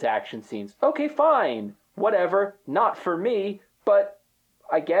time in his action scenes. Okay, fine. Whatever. Not for me, but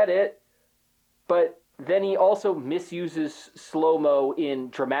I get it. But then he also misuses slow-mo in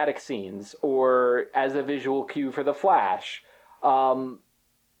dramatic scenes or as a visual cue for the Flash. Or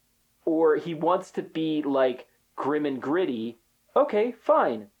he wants to be, like, grim and gritty. Okay,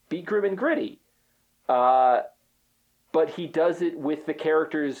 fine. Be grim and gritty. But he does it with the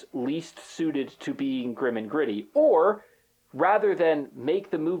characters least suited to being grim and gritty. Or, rather than make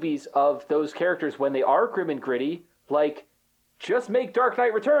the movies of those characters when they are grim and gritty, like, just make Dark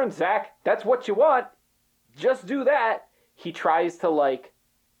Knight Returns, Zach. That's what you want. Just do that. He tries to, like,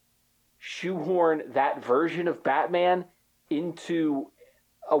 shoehorn that version of Batman into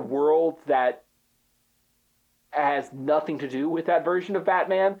a world that has nothing to do with that version of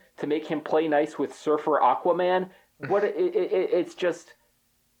Batman to make him play nice with Surfer Aquaman. It's just,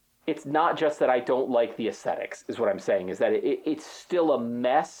 it's not just that I don't like the aesthetics, is what I'm saying, is that it's still a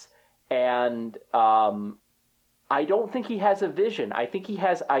mess, and I don't think he has a vision. I think he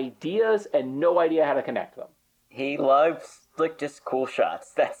has ideas and no idea how to connect them. He loves, like, just cool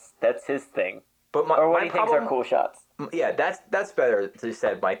shots. That's his thing. But Or what he thinks are cool shots. Yeah, that's better to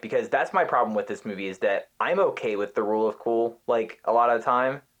said, Mike, because that's my problem with this movie is that I'm okay with the rule of cool, like, a lot of the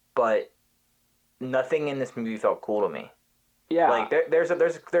time, but nothing in this movie felt cool to me. Yeah. Like,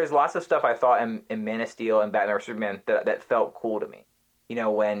 there's lots of stuff I thought in Man of Steel and Batman vs Superman that felt cool to me. You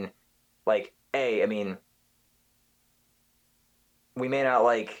know, when, like, I mean, we may not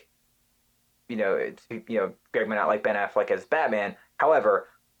like, Greg may not like Ben Affleck as Batman. However,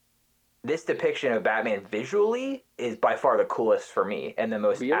 this depiction of Batman visually is by far the coolest for me and the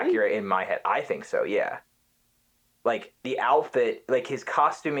most Really? accurate in my head. I think so, yeah. Like, the outfit, like, his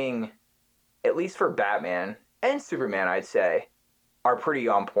costuming, at least for Batman and Superman, I'd say, are pretty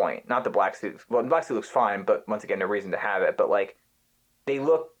on point. Not the black suit. Well, the black suit looks fine, but once again, no reason to have it. But, like, they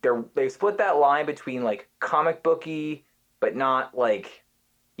split that line between, like, comic booky, but not, like,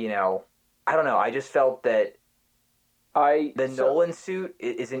 I don't know. I just felt that Nolan suit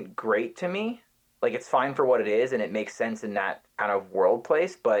isn't great to me. Like, it's fine for what it is, and it makes sense in that kind of world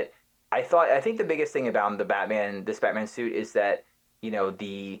place. But I think the biggest thing about this Batman suit is that,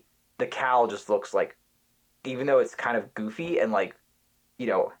 the cowl just looks like, even though it's kind of goofy and, like,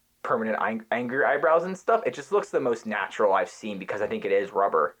 permanent angry eyebrows and stuff. It just looks the most natural I've seen because I think it is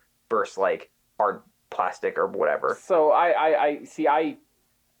rubber versus like hard plastic or whatever. So I see. I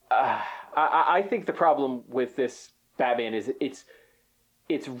think the problem with this Batman is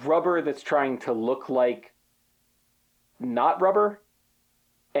it's rubber that's trying to look like not rubber,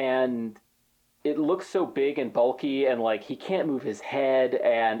 and it looks so big and bulky, and like he can't move his head,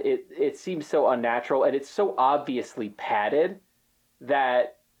 and it seems so unnatural, and it's so obviously padded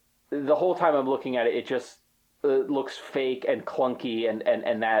that the whole time I'm looking at it, it just looks fake and clunky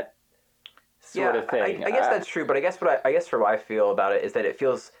and that sort of thing. I guess that's true, but I guess what I feel about it is that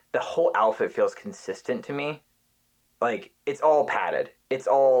the whole outfit feels consistent to me. Like it's all padded, it's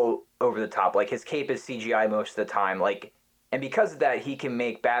all over the top. Like his cape is CGI most of the time. Like, and because of that, he can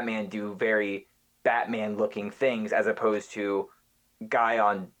make Batman do very Batman looking things as opposed to guy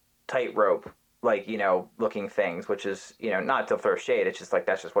on tightrope, like, looking things, which is, not to throw shade. It's just like,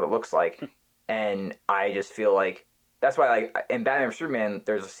 that's just what it looks like. And I just feel like that's why, like, in Batman vs Superman,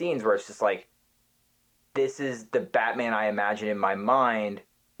 there's scenes where it's just like, this is the Batman I imagine in my mind.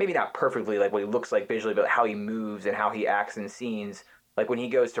 Maybe not perfectly like what he looks like visually, but how he moves and how he acts in scenes. Like when he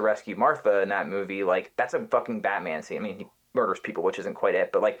goes to rescue Martha in that movie, like that's a fucking Batman scene. I mean, he murders people, which isn't quite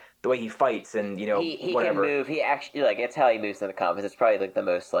it, but like the way he fights and he whatever. Can move. He actually like it's how he moves in the comics. It's probably like the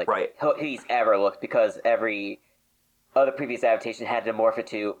most like right. He's ever looked because every other previous adaptation had to morph it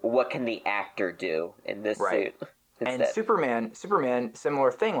to what can the actor do in this suit. And Superman,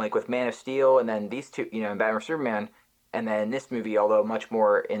 similar thing, like with Man of Steel, and then these two, in Batman vs Superman, and then this movie, although much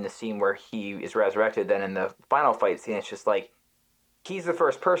more in the scene where he is resurrected than in the final fight scene, it's just like he's the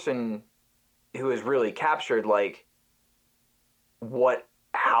first person who has really captured like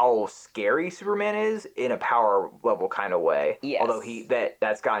how scary Superman is in a power level kind of way. Yes. Although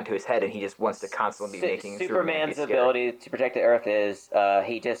that's gotten to his head and he just wants to constantly be making Superman's ability to protect the Earth is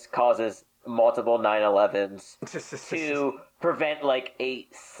he just causes multiple 9/11s to prevent like a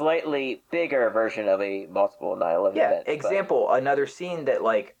slightly bigger version of a multiple 9/11 event. Example, another scene that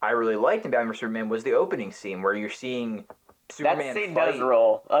like I really liked in Batman vs Superman was the opening scene where you're seeing Superman that scene fight. Does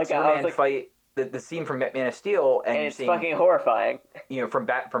roll. Like, Superman fight the scene from Man of Steel, and it's fucking horrifying.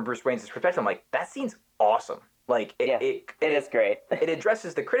 From Bruce Wayne's perspective, I'm like, that scene's awesome. Like it is great. It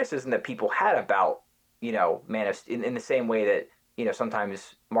addresses the criticism that people had about Man of Steel in the same way that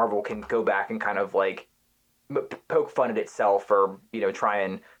sometimes Marvel can go back and kind of like poke fun at itself or try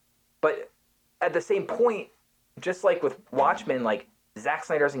and, but at the same point, just like with Watchmen, like Zack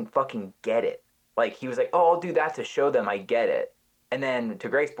Snyder doesn't fucking get it. Like he was like, oh, I'll do that to show them I get it. And then to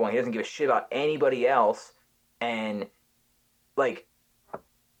Greg's point, he doesn't give a shit about anybody else. And like,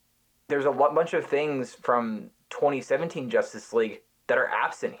 there's a bunch of things from 2017 Justice League that are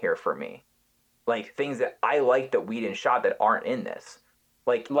absent here for me. Like things that I like that Whedon shot that aren't in this.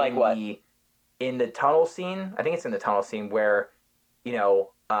 Like what? In the tunnel scene, I think it's in the tunnel scene where,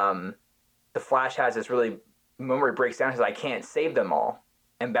 the Flash has this really moment where he breaks down and says, I can't save them all.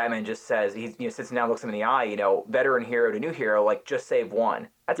 And Batman just says, he sits down, looks him in the eye, veteran hero to new hero, like, just save one.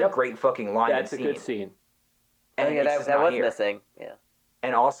 That's a great fucking line. That's a good scene. And that was missing. Yeah.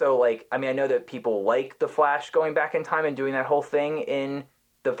 And also, like, I mean, I know that people like the Flash going back in time and doing that whole thing in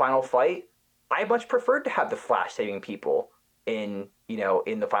the final fight. I much preferred to have the Flash saving people in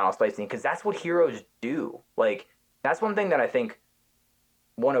the final fight scene, because that's what heroes do. Like, that's one thing that I think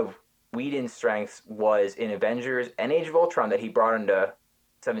one of Whedon's strengths was in Avengers and Age of Ultron that he brought into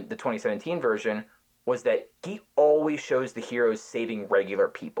the 2017 version, was that he always shows the heroes saving regular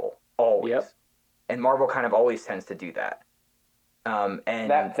people. Always. Yep. And Marvel kind of always tends to do that. And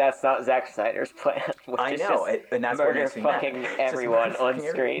that's not Zack Snyder's plan. I know, and that's what makes me fucking everyone on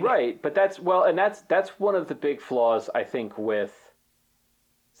screen. Right, but that's one of the big flaws I think with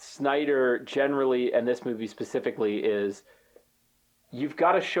Snyder generally, and this movie specifically, is you've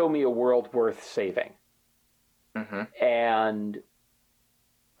got to show me a world worth saving. Mm-hmm. And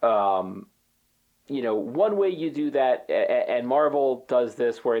one way you do that, and Marvel does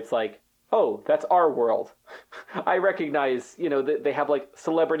this, where it's like, oh, that's our world. I recognize, they have like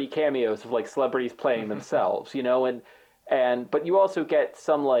celebrity cameos of like celebrities playing themselves, but you also get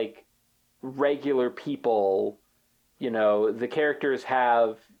some like regular people, the characters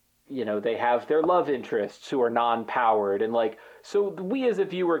have, they have their love interests who are non-powered, and like, so we as a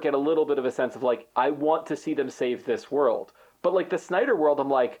viewer get a little bit of a sense of like, I want to see them save this world. But like the Snyder world,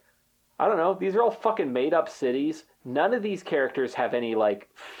 I'm like, I don't know, these are all fucking made up cities. None of these characters have any like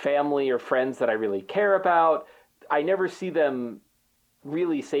family or friends that I really care about. I never see them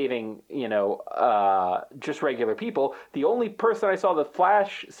really saving, just regular people. The only person I saw the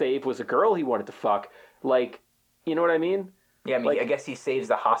Flash save was a girl he wanted to fuck. Like, you know what I mean? Yeah, I mean, Like- I guess he saves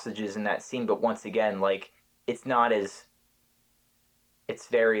the hostages in that scene, but once again, like, it's not as. It's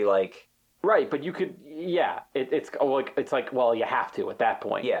very like. Right, but you could, yeah, it's like, well, you have to at that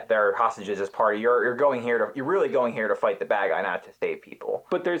point. Yeah, they're hostages as part of you're going here to you're really going here to fight the bad guy, not to save people.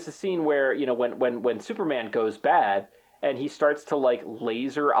 But there's a scene where, you know, when Superman goes bad and he starts to like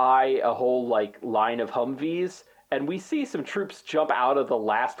laser eye a whole like line of Humvees, and we see some troops jump out of the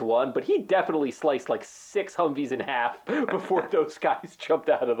last one, but he definitely sliced like 6 Humvees in half before those guys jumped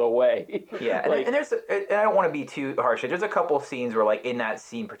out of the way. Yeah, and, Like- and and I don't want to be too harsh. There's a couple of scenes where, like, in that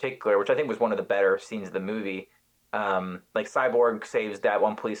scene in particular, which I think was one of the better scenes of the movie, like Cyborg saves that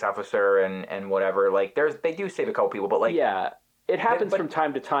one police officer and whatever. Like, they do save a couple people, but like, yeah, it happens but- from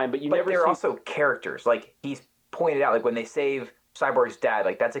time to time, but you but never they're see. also characters. Like he's pointed out, like when they save Cyborg's dad,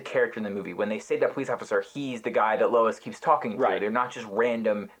 like that's a character in the movie. When they save that police officer, he's the guy that Lois keeps talking to. Right. They're not just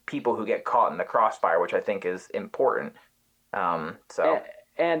random people who get caught in the crossfire, which I think is important. So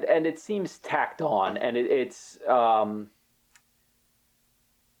And it seems tacked on, and it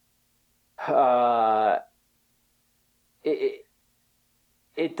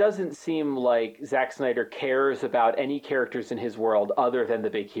doesn't seem like Zack Snyder cares about any characters in his world other than the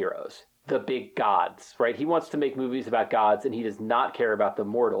big heroes, the big gods, right? He wants to make movies about gods, and he does not care about the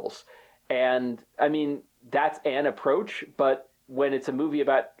mortals. And I mean, that's an approach, but when it's a movie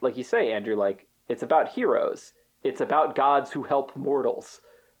about, like you say, Andrew, like it's about heroes, it's about gods who help mortals.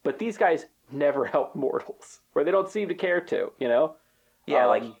 But these guys never help mortals, or they don't seem to care to, you know? yeah,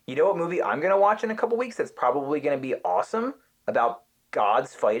 like you know what movie I'm gonna watch in a couple weeks that's probably gonna be awesome about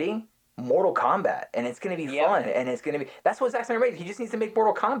gods fighting? Mortal Kombat, and it's gonna be fun, and it's gonna be that's what Zack Snyder made. He just needs to make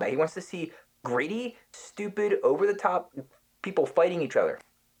Mortal Kombat. He wants to see gritty, stupid, over the top people fighting each other.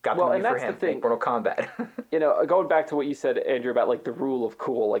 Got the Well, movie and for that's him. the thing. Make Mortal Kombat. You know, going back to what you said, Andrew, about like the rule of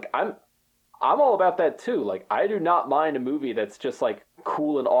cool, like I'm all about that too. Like I do not mind a movie that's just like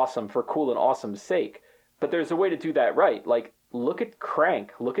cool and awesome for cool and awesome's sake. But there's a way to do that right. Like look at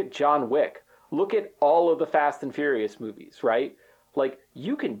Crank, look at John Wick, look at all of the Fast and Furious movies, right? Like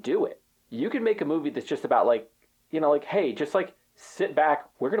you can do it. You can make a movie that's just about like, you know, like, hey, just like sit back,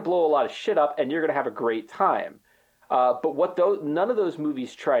 we're gonna blow a lot of shit up and you're gonna have a great time. But what none of those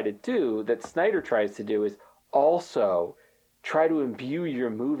movies try to do, that Snyder tries to do, is also try to imbue your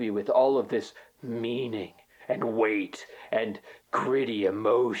movie with all of this meaning and weight and gritty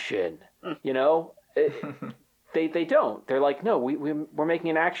emotion. You know, they don't. They're like, no, we're making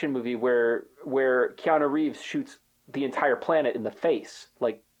an action movie where Keanu Reeves shoots the entire planet in the face.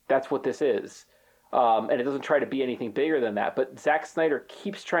 Like that's what this is. And it doesn't try to be anything bigger than that. But Zack Snyder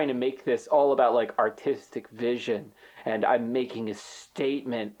keeps trying to make this all about like artistic vision and I'm making a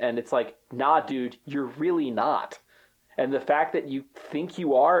statement. And it's like, nah, dude, you're really not. And the fact that you think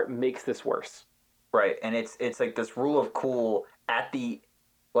you are makes this worse. Right, and it's like this rule of cool at the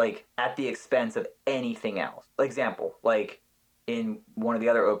expense of anything else. Example, like in one of the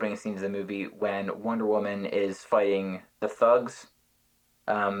other opening scenes of the movie when Wonder Woman is fighting the thugs,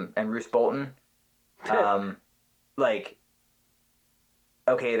 and Bruce Bolton, like,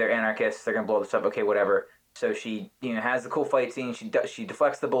 okay, they're anarchists, they're gonna blow this up, okay, whatever. So she, you know, has the cool fight scene. She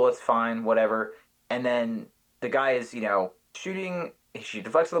deflects the bullets, fine, whatever. And then the guy is, you know, shooting. She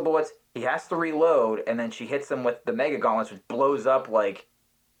deflects the bullets. He has to reload, and then she hits him with the Mega Gauntlets, which blows up like,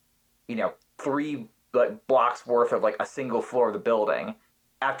 you know, 3 like blocks worth of like a single floor of the building.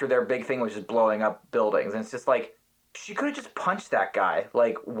 After their big thing was just blowing up buildings, and it's just like she could have just punched that guy.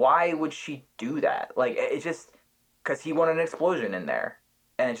 Like, why would she do that? Like, it's just because he wanted an explosion in there,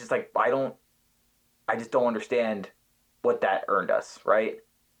 and it's just like I just don't understand what that earned us, right?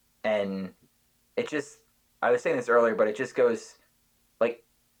 And it just, I was saying this earlier, but it just goes, like,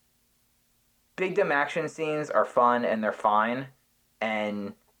 big dumb action scenes are fun and they're fine,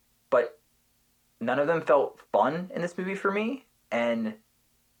 but none of them felt fun in this movie for me, and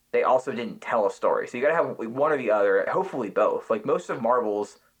they also didn't tell a story. So you gotta have one or the other, hopefully both. Like, most of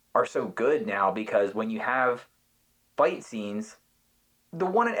Marvel's are so good now because when you have fight scenes, the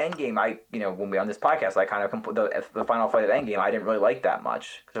one at Endgame, when we on this podcast, I kind of the final fight at Endgame, I didn't really like that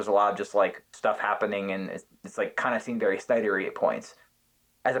much. There's a lot of just like stuff happening, and it's like kind of seemed very Snydery at points,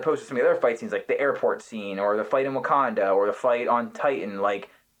 as opposed to some of the other fight scenes, like the airport scene or the fight in Wakanda or the fight on Titan. Like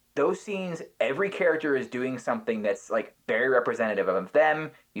those scenes, every character is doing something that's like very representative of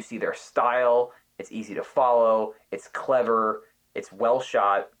them. You see their style. It's easy to follow. It's clever. It's well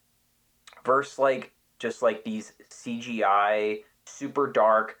shot. Versus like just like these CGI super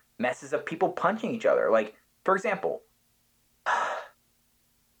dark messes of people punching each other. Like, for example,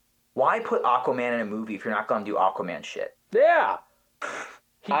 why put Aquaman in a movie if you're not going to do Aquaman shit? Yeah.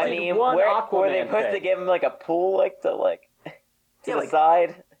 I mean, where they supposed to give him like a pool, like to like. to Yeah, the like-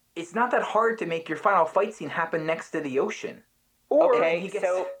 side. It's not that hard to make your final fight scene happen next to the ocean. Or Okay, he gets-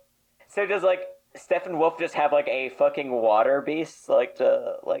 so does like Steppenwolf just have like a fucking water beast like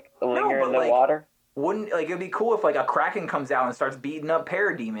to like linger but, in the like, water? Wouldn't like it'd be cool if like a Kraken comes out and starts beating up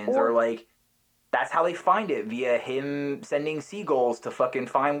parademons, or like that's how they find it via him sending seagulls to fucking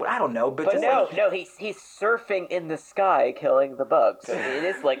find. I don't know, but But just no, like, no, he's surfing in the sky, killing the bugs. So it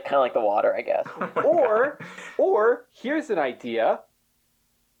is like kind of like the water, I guess. or here's an idea.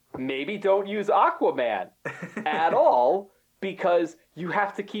 Maybe don't use Aquaman at all, because you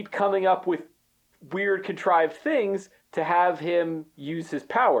have to keep coming up with weird contrived things to have him use his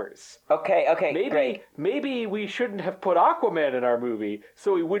powers. Okay, great. Maybe we shouldn't have put Aquaman in our movie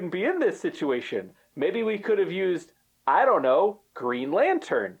so he wouldn't be in this situation. Maybe we could have used, I don't know, Green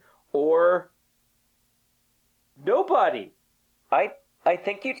Lantern or nobody. I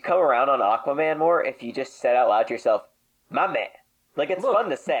think you'd come around on Aquaman more if you just said out loud to yourself, "My man." Like it's Look, fun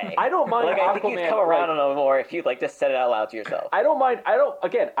to say. I don't mind Like I think you'd Aquaman, come around like- on him more if you like just said it out loud to yourself. I don't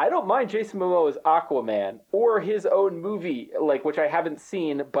mind Jason Momoa's Aquaman or his own movie, like, which I haven't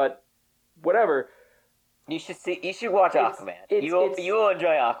seen, but whatever. You should watch Aquaman. You will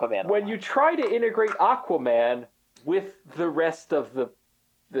enjoy Aquaman. When you try to integrate Aquaman with the rest of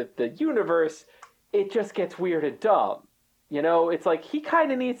the universe, it just gets weird and dumb. You know, it's like he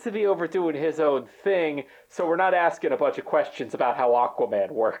kind of needs to be overdoing his own thing, so we're not asking a bunch of questions about how Aquaman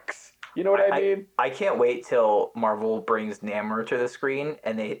works. You know what I mean? I can't wait till Marvel brings Namor to the screen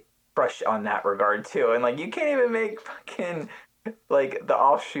and they brush on that regard too. And like, you can't even make fucking like the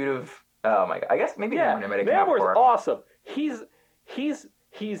offshoot of. Oh my god! I guess maybe Yeah, Namor might have come out Namor's before. awesome. He's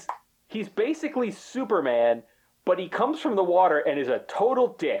basically Superman, but he comes from the water and is a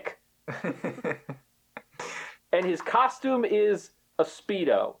total dick. And his costume is a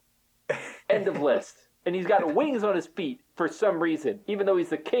Speedo. End of list. And he's got wings on his feet for some reason, even though he's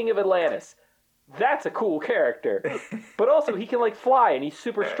the king of Atlantis. That's a cool character. But also, he can, like, fly, and he's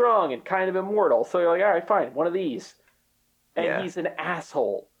super strong and kind of immortal. So you're like, all right, fine, one of these. And Yeah. he's an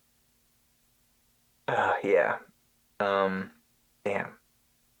asshole. Yeah. Damn.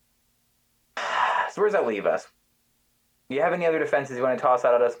 So where's that leave us? Do you have any other defenses you want to toss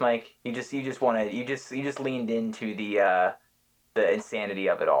out at us, Mike? You just leaned into the insanity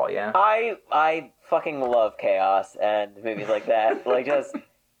of it all, yeah? I fucking love chaos and movies like that. Like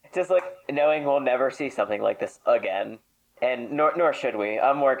just like knowing we'll never see something like this again, and nor should we.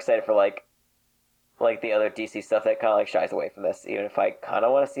 I'm more excited for like the other DC stuff that kind of like shies away from this, even if I kind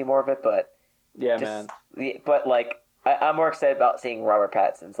of want to see more of it. But Yeah, just, man. But like I'm more excited about seeing Robert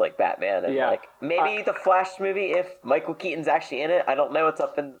Pattinson's like Batman and Yeah. like maybe the Flash movie if Michael Keaton's actually in it. I don't know. It's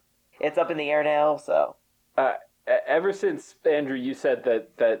up in the air now. So Ever since Andrew, you said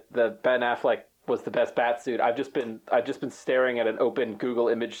that the Ben Affleck was the best Batsuit, I've just been staring at an open Google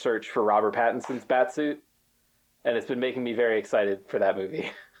image search for Robert Pattinson's Batsuit, and it's been making me very excited for that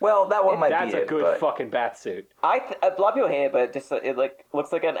movie. Well, that one might That's be a it, good but fucking Batsuit. a lot of people hate it, but it like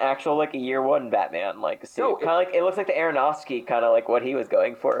looks like an actual like a year one Batman like suit. No, Kind of like it looks like the Aronofsky kind of like what he was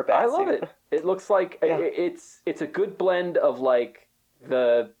going for. I love it. It looks like Yeah. it's a good blend of like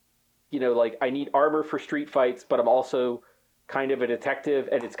the, you know, like I need armor for street fights, but I'm also kind of a detective,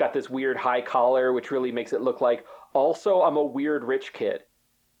 and it's got this weird high collar, which really makes it look like also I'm a weird rich kid,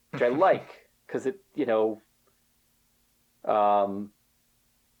 which I like because it, you know,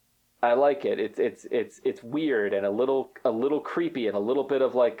 I like it. It's weird and a little creepy and a little bit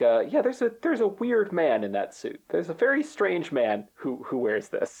of like yeah. There's a weird man in that suit. There's a very strange man who wears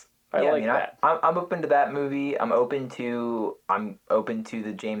this. I like that. I'm open to that movie. I'm open to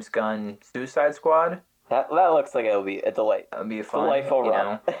the James Gunn Suicide Squad. That looks like it'll be a delight. That'd be a fun, Delightful you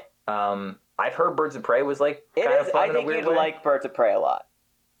run. know. I've heard Birds of Prey was like It kind is. of fun I in a think weird you'd way. like Birds of Prey a lot.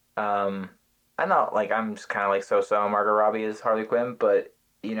 I'm not like I'm just kind of like so Margot Robbie as Harley Quinn, but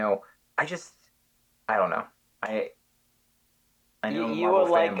you know, I don't know. I know I'm a You Marvel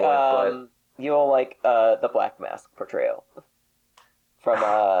will like fanboy, you will like the Black Mask portrayal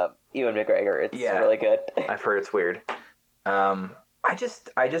from Ewan McGregor. It's Yeah. really good. but I've heard it's weird. I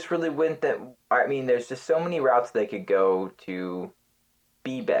just really went that. I mean, there's just so many routes they could go to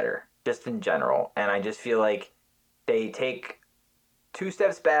be better, just in general, and I just feel like they take 2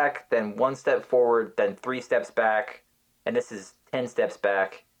 steps back, then 1 step forward, then 3 steps back, and this is 10 steps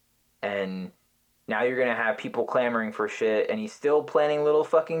back, and now you're gonna have people clamoring for shit, and he's still planting little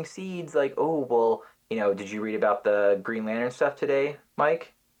fucking seeds like, oh, well, you know, did you read about the Green Lantern stuff today,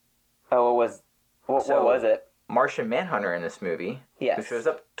 Mike? Oh, what was it? Martian Manhunter in this movie, Yes. who shows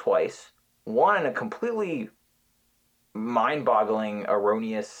up twice, one in a completely mind-boggling,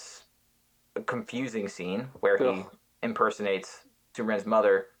 erroneous, confusing scene where he Ugh. impersonates Superman's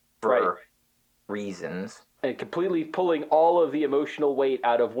mother for reasons. And completely pulling all of the emotional weight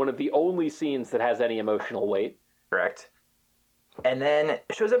out of one of the only scenes that has any emotional weight. Correct. And then it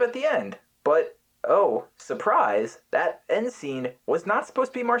shows up at the end. But, oh, surprise, that end scene was not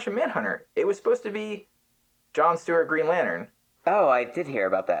supposed to be Martian Manhunter. It was supposed to be John Stewart Green Lantern. Oh, I did hear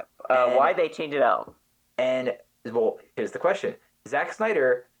about that. Why'd they change it out? And, well, here's the question. Zack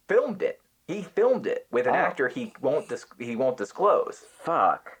Snyder filmed it. He filmed it with an actor he won't disclose.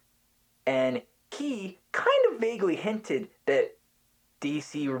 Fuck. And he kind of vaguely hinted that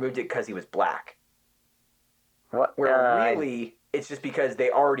DC removed it because he was black. What? Where really, it's just because they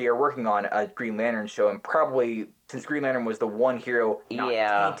already are working on a Green Lantern show, and probably, since Green Lantern was the one hero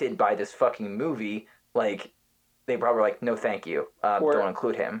not tainted by this fucking movie, like, they probably were like, no thank you, don't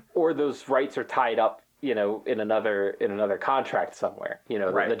include him. Or those rights are tied up, in another contract somewhere.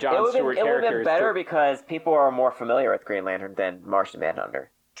 The John Stewart character. It would have been better because people are more familiar with Green Lantern than Martian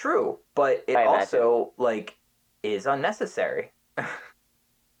Manhunter. True, but it also, like, is unnecessary.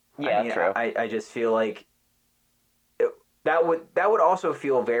 True. I just feel like that would also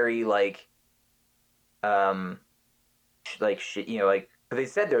feel very, like shit, but they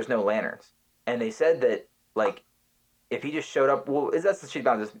said there's no lanterns. And they said that, like, if he just showed up, that's the shit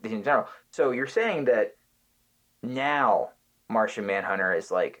about this in general. So you're saying that now Martian Manhunter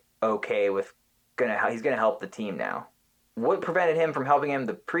is, like, okay with he's gonna help the team now. What prevented him from helping him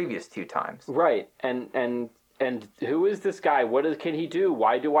the previous 2 times? Right, and who is this guy? Can he do?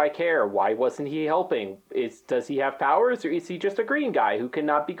 Why do I care? Why wasn't he helping? Does he have powers, or is he just a green guy who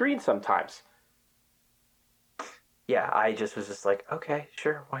cannot be green sometimes? Yeah, I just was just like, okay,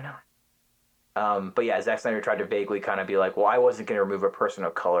 sure, why not? But yeah, Zack Snyder tried to vaguely kind of be like, well, I wasn't going to remove a person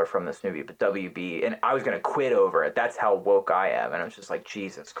of color from this movie, but WB, and I was going to quit over it. That's how woke I am. And I was just like,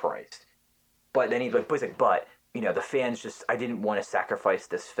 Jesus Christ. But then he's like, the fans I didn't want to sacrifice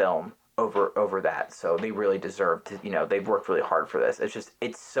this film over that. So they really deserve to, they've worked really hard for this.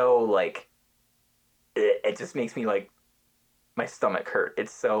 It's so, like, it just makes me, like, my stomach hurt.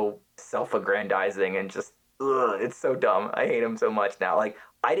 It's so self-aggrandizing and just, it's so dumb. I hate him so much now. Like,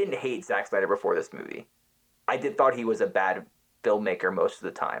 I didn't hate Zack Snyder before this movie. I thought he was a bad filmmaker most of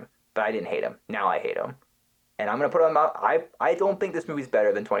the time, but I didn't hate him. Now I hate him. And I'm going to put him out. I don't think this movie's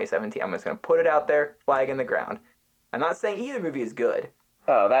better than 2017. I'm just going to put it out there, flag in the ground. I'm not saying either movie is good.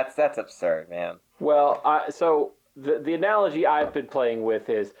 Oh, that's absurd, man. Well, so the analogy I've been playing with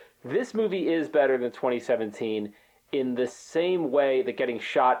is this movie is better than 2017 in the same way that getting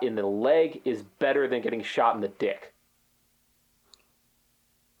shot in the leg is better than getting shot in the dick.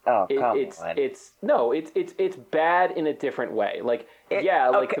 Oh, it's bad in a different way. Like,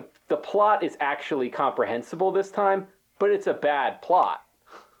 the plot is actually comprehensible this time, but it's a bad plot.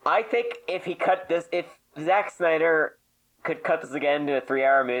 I think if Zack Snyder could cut this again into a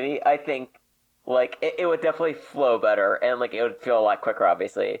 3-hour movie, I think, like, it would definitely flow better, and, like, it would feel a lot quicker,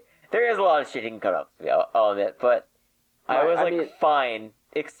 obviously. There is a lot of shit you can cut up, I'll admit, but I was fine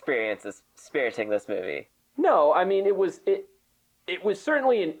experiencing this movie. No, I mean, it was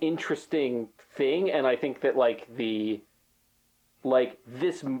certainly an interesting thing, and I think that,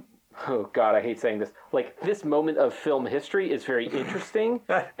 this, oh God, I hate saying this, like, this moment of film history is very interesting,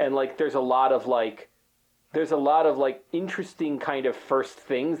 and, like, there's a lot of interesting kind of first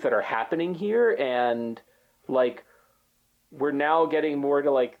things that are happening here, and, like, we're now getting more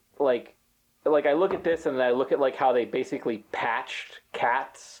to, like, I look at this, and then I look at, like, how they basically patched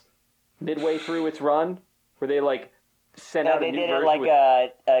Cats midway through its run, where they, like, sent out a new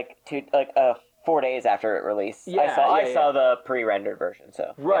version. They did it 4 days after it released. I saw the pre-rendered version.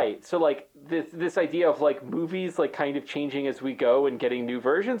 So right. Yeah. So, like, this idea of, like, movies, like, kind of changing as we go and getting new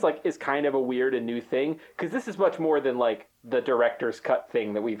versions, like, is kind of a weird and new thing, because this is much more than, like, the director's cut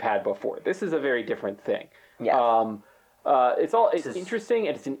thing that we've had before. This is a very different thing. Yeah. It's interesting,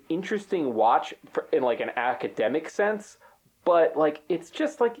 and it's an interesting watch in, like, an academic sense, but, like, it's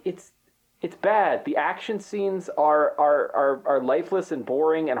just, like, it's bad. The action scenes are lifeless and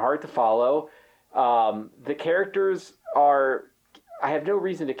boring and hard to follow. The characters I have no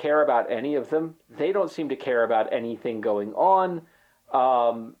reason to care about any of them. They don't seem to care about anything going on.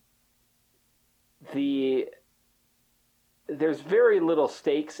 There's very little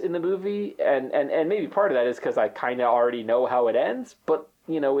stakes in the movie, and maybe part of that is because I kind of already know how it ends, but,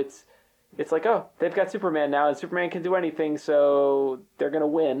 it's like, oh, they've got Superman now, and Superman can do anything, so they're going to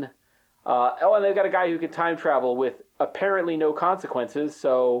win. And they've got a guy who can time travel with apparently no consequences,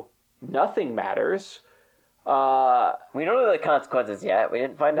 so nothing matters. We don't know the consequences yet. We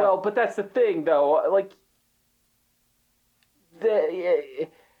didn't find out. Well, but that's the thing, though. Like,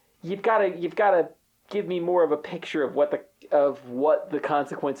 you've got to give me more of a picture of what the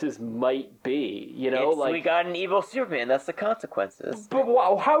consequences might be. You know, We got an evil Superman. That's the consequences. But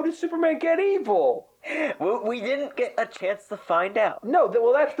wow, how did Superman get evil? We didn't get a chance to find out. No,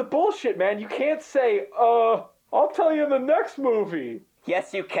 well, that's the bullshit, man. You can't say, I'll tell you in the next movie.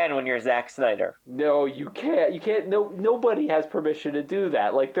 Yes, you can when you're Zack Snyder. No, you can't. You can't. No, nobody has permission to do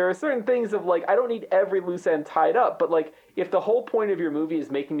that. Like, there are certain things of, like, I don't need every loose end tied up, but, like, if the whole point of your movie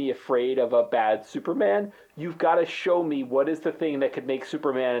is making me afraid of a bad Superman, you've got to show me what is the thing that could make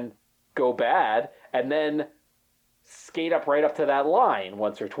Superman go bad, and then skate up right up to that line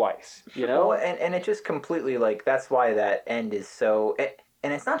once or twice, you know? Well, and it just completely, like, that's why that end is so...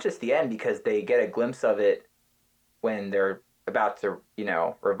 And it's not just the end, because they get a glimpse of it when they're about to, you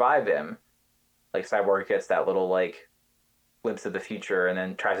know, revive him. Like, Cyborg gets that little, like, glimpse of the future and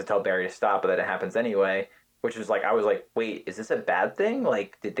then tries to tell Barry to stop, but then it happens anyway. Which is like, I was like, wait, is this a bad thing?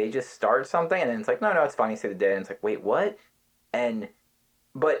 Like, did they just start something? And then it's like, no, it's fine, he saved the day. And it's like, wait, what?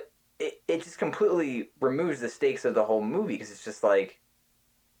 But it just completely removes the stakes of the whole movie, because it's just like,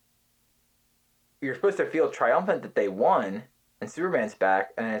 you're supposed to feel triumphant that they won and Superman's back,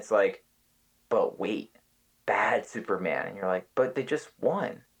 and it's like, but wait, bad Superman. And you're like, but they just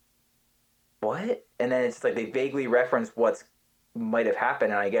won. What? And then it's like they vaguely reference what's might have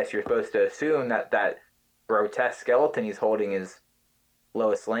happened, and I guess you're supposed to assume that grotesque skeleton he's holding is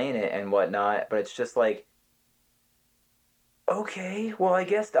Lois Lane and whatnot, but it's just like, okay, well, I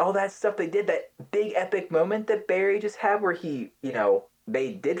guess all that stuff they did, that big epic moment that Barry just had where he, you know,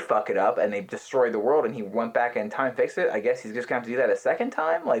 they did fuck it up and they destroyed the world and he went back in time and fixed it. I guess he's just gonna have to do that a second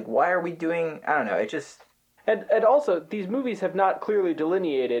time? Like, why are we doing, I don't know, it just... And also, these movies have not clearly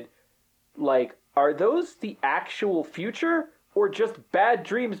delineated, like, are those the actual future or just bad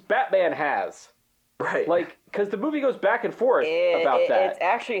dreams Batman has? Right. Like, because the movie goes back and forth about that. It's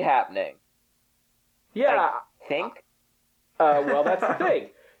actually happening. Yeah. I think. Well, that's the thing,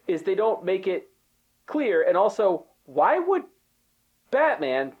 is they don't make it clear. And also, why would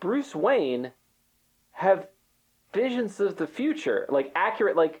Batman, Bruce Wayne, have visions of the future? Like,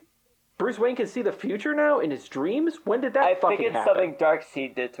 accurate, like, Bruce Wayne can see the future now in his dreams? When did that fucking happen? I think it's something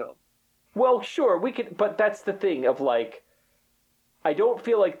Darkseid did to him. Well, sure, we could, but that's the thing of, like, I don't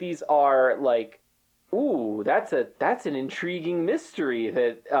feel like these are, like, ooh, that's an intriguing mystery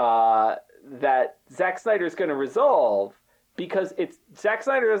that Zack Snyder's going to resolve, because Zack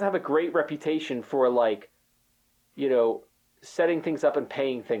Snyder doesn't have a great reputation for, like, you know, setting things up and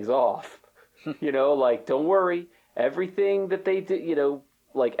paying things off. You know, like, don't worry, everything that they do, you know,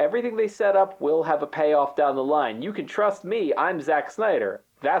 like, everything they set up will have a payoff down the line. You can trust me, I'm Zack Snyder.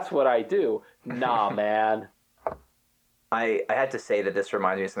 That's what I do. Nah, man. I had to say that this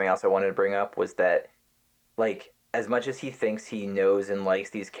reminds me of something else I wanted to bring up, was that, like, as much as he thinks he knows and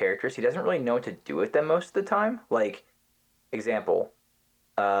likes these characters, he doesn't really know what to do with them most of the time. Like, example,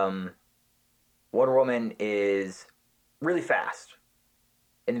 Wonder Woman is really fast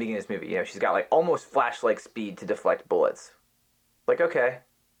in the beginning of this movie. You know, she's got, like, almost Flash-like speed to deflect bullets. Like, okay,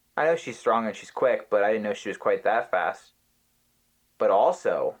 I know she's strong and she's quick, but I didn't know she was quite that fast. But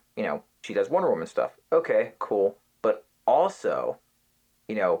also, you know, she does Wonder Woman stuff. Okay, cool. But also,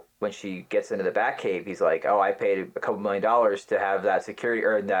 you know, when she gets into the Batcave, he's like, oh, I paid a couple $1 million to have that security,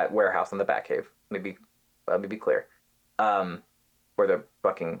 or that warehouse in the Batcave. Maybe, let me be clear. Where the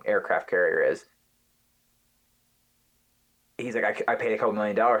fucking aircraft carrier is. He's like, I paid a couple $1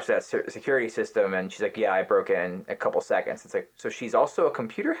 million to that security system, and she's like, yeah, I broke in a couple seconds. It's like, so she's also a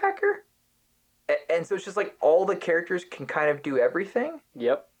computer hacker? And so it's just like all the characters can kind of do everything.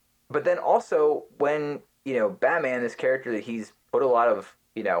 Yep. But then also when, you know, Batman, this character that he's put a lot of,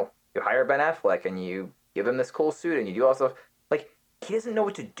 you know, you hire Ben Affleck and you give him this cool suit and you do all stuff, like, he doesn't know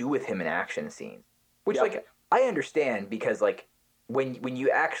what to do with him in action scenes. Which, Yep. like, I understand, because, like, when you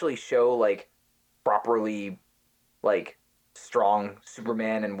actually show, like, properly, like, strong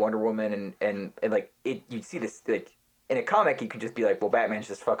Superman and Wonder Woman and like, you see this, like, in a comic, you could just be like, well, Batman's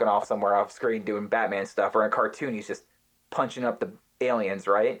just fucking off somewhere off screen doing Batman stuff, or in a cartoon, he's just punching up the aliens,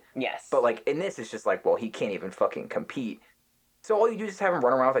 right? Yes. But, like, in this, it's just like, well, he can't even fucking compete. So all you do is just have him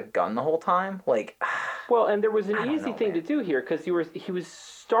run around with a gun the whole time? Like... Well, and there was I an don't easy know, thing man. to do here, because he was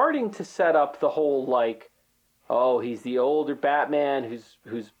starting to set up the whole, like, oh, he's the older Batman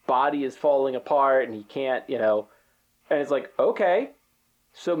whose body is falling apart and he can't, you know... And it's like, okay,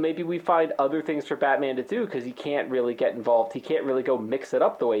 so maybe we find other things for Batman to do, because he can't really get involved. He can't really go mix it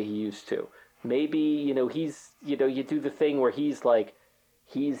up the way he used to. Maybe, you know, you do the thing where he's like,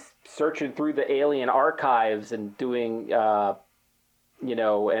 he's searching through the alien archives and doing,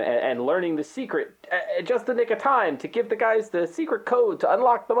 and learning the secret just the nick of time to give the guys the secret code to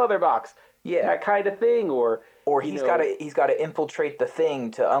unlock the mother box. Yeah. That kind of thing, or he's got to infiltrate the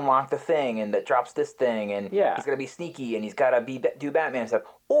thing to unlock the thing, and that drops this thing, and Yeah. he's got to be sneaky, and he's got to do Batman stuff.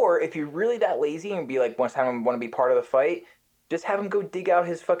 Or if you're really that lazy and be like, once time I want to be part of the fight, just have him go dig out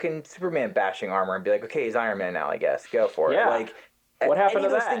his fucking Superman bashing armor and be like, okay, he's Iron Man now, I guess. Go for it. Yeah. Like, What happened any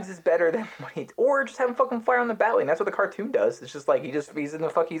to of those that? things is better than or just have him fucking fire on the Batwing. That's what the cartoon does. It's just like he's in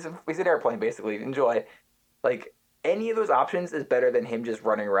the he's an airplane basically. Enjoy. Like, any of those options is better than him just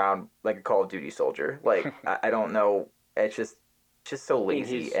running around like a Call of Duty soldier. Like, I don't know. It's just so in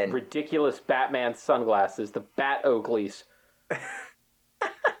lazy his and ridiculous Batman sunglasses, the Bat Oakleys.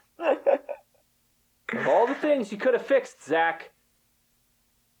 Of all the things you could have fixed, Zach.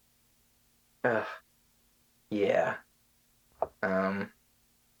 yeah. I'm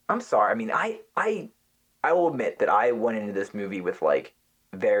sorry. I mean, I will admit that I went into this movie with like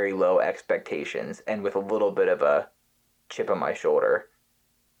very low expectations and with a little bit of a chip on my shoulder.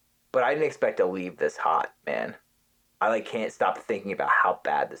 But I didn't expect to leave this hot, man. I like can't stop thinking about how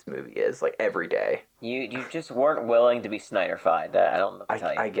bad this movie is like every day. You just weren't willing to be Snyderfied. I don't know what to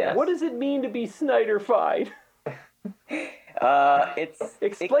tell you. I guess. What does it mean to be Snyderfied?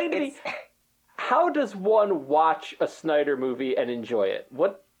 Explain to me. How does one watch a Snyder movie and enjoy it?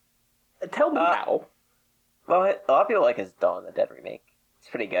 Tell me how. Well, a lot of people like his Dawn of the Dead remake. It's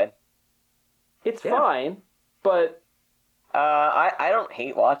pretty good. It's Yeah. fine, but I don't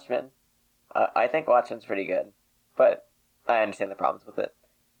hate Watchmen. I think Watchmen's pretty good, but I understand the problems with it.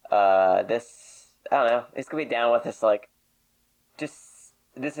 This, I don't know. It's gonna be down with this, like, just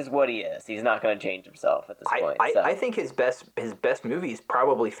this is what he is. He's not gonna change himself at this point. I think his best movie is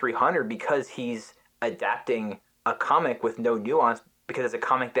probably 300 because he's adapting a comic with no nuance because it's a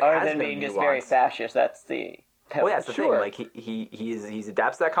comic that other has than no being nuance. just very fascist. That's the. Well, yeah, that's the Sure. thing. Like he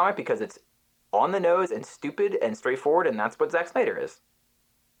adapts that comic because it's on the nose and stupid and straightforward, and that's what Zack Snyder is.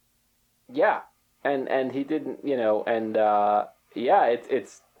 yeah, and he didn't,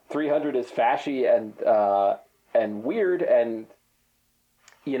 it's 300 is fashy and weird, and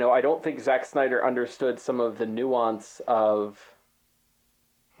I don't think Zack Snyder understood some of the nuance of.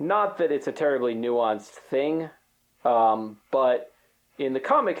 Not that it's a terribly nuanced thing, but in the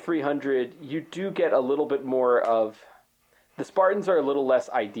comic 300, you do get a little bit more of... The Spartans are a little less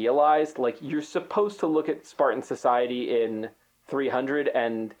idealized. Like, you're supposed to look at Spartan society in 300,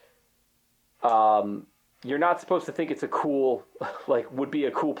 and you're not supposed to think it's a cool... would be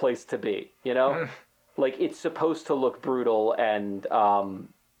a cool place to be, Like, it's supposed to look brutal and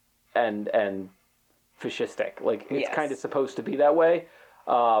fascistic. Like, it's Yes. kind of supposed to be that way,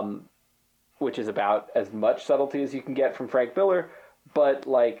 which is about as much subtlety as you can get from Frank Miller. But,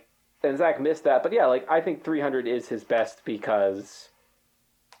 and Zach missed that. But, yeah, I think 300 is his best because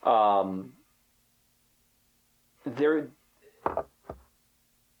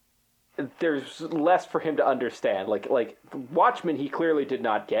there's less for him to understand. Like Watchmen, he clearly did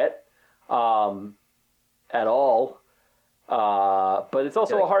not get at all. But it's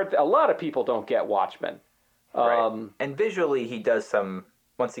also a lot of people don't get Watchmen. Right. And visually, he does some,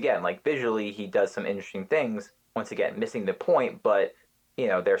 once again, visually, he does some interesting things. Once again, missing the point, but,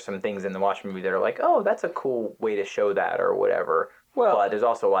 there's some things in the Watchmen movie that are like, oh, that's a cool way to show that or whatever. Well, but there's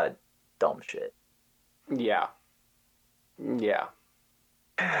also a lot of dumb shit. Yeah. Yeah.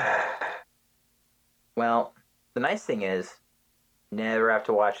 Well, the nice thing is, never have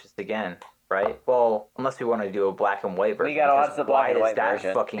to watch this again, right? Well, unless we want to do a black and white version. We gotta watch because the black and white why does version.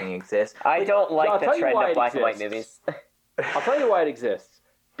 that fucking exist? I don't I'll like tell the you trend why of it black and white movies. exists. I'll tell you why it exists.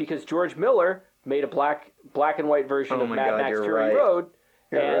 Because George Miller made a black and white version Oh of my Mad God, Max you're Fury right. Road.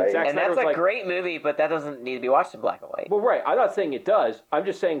 You're and right. Zack And Snyder that's was a like, great movie, but that doesn't need to be watched in black and white. well, right. I'm not saying it does. I'm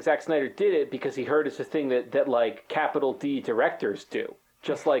just saying Zack Snyder did it because he heard it's a thing that capital D directors do.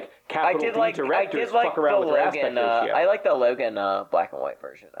 Just like capital D directors fuck around with their aspect ratio. I like the Logan black and white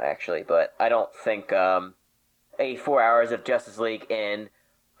version, actually, but I don't think a 4 hours of Justice League in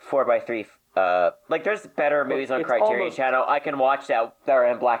 4:3. There's better movies on it's Criterion almost- Channel. I can watch that are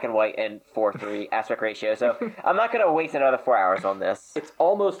in black and white and 4:3 aspect ratio. So I'm not going to waste another 4 hours on this. It's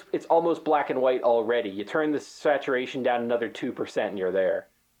almost black and white already. You turn the saturation down another 2% and you're there.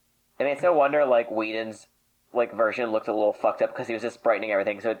 And it's no wonder Whedon's version looked a little fucked up because he was just brightening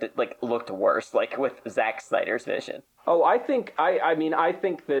everything, so it looked worse with Zack Snyder's vision. Oh, I think I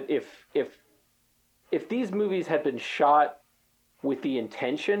think that if these movies had been shot with the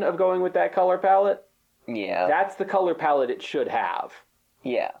intention of going with that color palette, Yeah, that's the color palette it should have.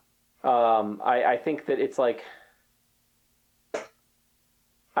 yeah. I think that it's I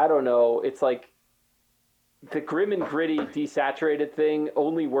don't know, it's the grim and gritty desaturated thing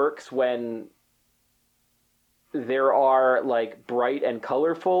only works when there are like bright and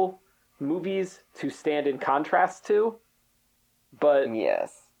colorful movies to stand in contrast to, but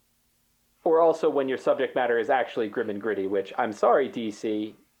Yes. or also when your subject matter is actually grim and gritty, which I'm sorry,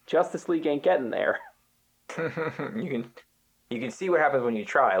 DC, Justice League ain't getting there. You can see what happens when you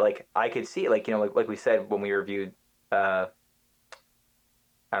try. Like I could see, like like we said when we reviewed, I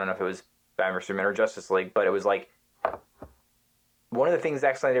don't know if it was Batman vs Superman or Justice League, but it was like one of the things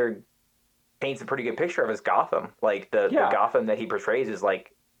Zack Snyder paints a pretty good picture of is Gotham. Like the Gotham that he portrays is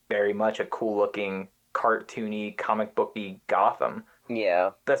like very much a cool looking, cartoony, comic booky Gotham.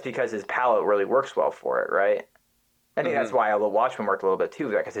 Yeah. That's because his palette really works well for it, right? I think that's why Watchmen worked a little bit too,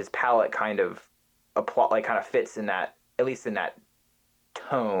 because his palette kind of fits in that, at least in that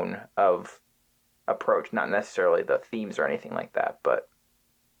tone of approach, not necessarily the themes or anything like that, but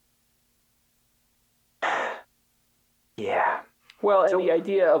yeah. Well, and the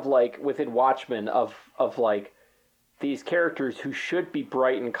idea of like within Watchmen of like these characters who should be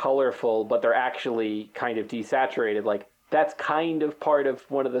bright and colorful, but they're actually kind of desaturated, like that's kind of part of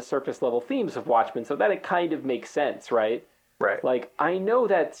one of the surface level themes of Watchmen, so that it kind of makes sense, right? Right. Like, I know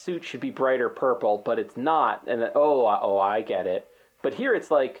that suit should be brighter purple, but it's not. And then, I get it. But here it's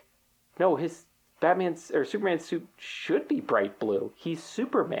like, no, his Batman's or Superman's suit should be bright blue. He's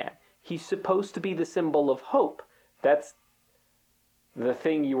Superman. He's supposed to be the symbol of hope. That's the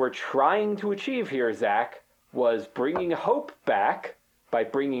thing you were trying to achieve here, Zach, was bringing hope back. By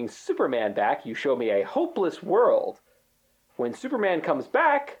bringing Superman back, you show me a hopeless world. When Superman comes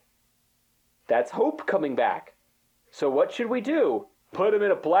back, that's hope coming back. So what should we do? Put him in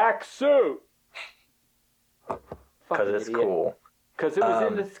a black suit. Because it's cool. Because it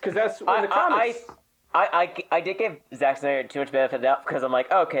was because that's in the comics. I did give Zack Snyder too much benefit of the doubt because I'm like,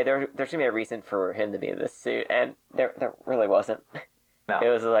 okay, there should be a reason for him to be in this suit, and there really wasn't. No. It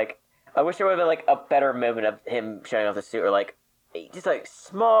was like, I wish there would have been like a better moment of him showing off the suit, or like just like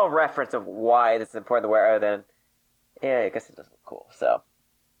small reference of why this is important to wear, other than, yeah, I guess it doesn't look cool. So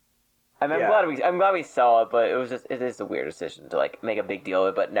I'm glad we saw it, but it is a weird decision to like make a big deal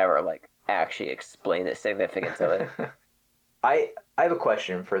of it, but never like actually explain the significance of it. I have a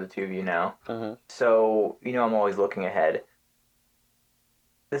question for the two of you now. Mm-hmm. So, I'm always looking ahead.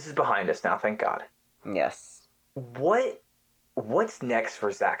 This is behind us now, thank God. Yes. What's next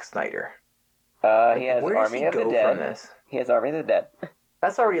for Zack Snyder? He has Where Army of the does he go Dead. from this? He has Army of the Dead.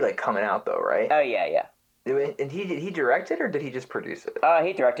 That's already like coming out though, right? Oh yeah. And he directed or did he just produce it?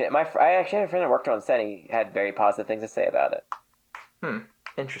 He directed it. I actually had a friend that worked on set. And he had very positive things to say about it.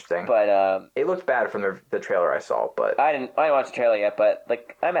 Interesting. But it looked bad from the trailer I saw, but I didn't watch the trailer yet. But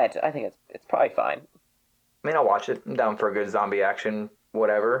like I think it's probably fine. I mean, I'll watch it. I'm down for a good zombie action,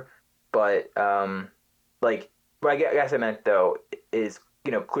 whatever. But what I guess I meant though is,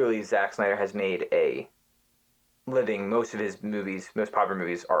 clearly Zack Snyder has made a living. Most of his movies, most popular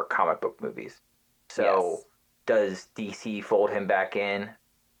movies, are comic book movies. So Yes. Does DC fold him back in?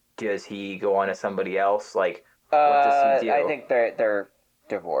 Does he go on to somebody else? Like, what does he do? I think they're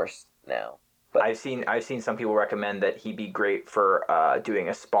divorced now. But I've seen some people recommend that he'd be great for doing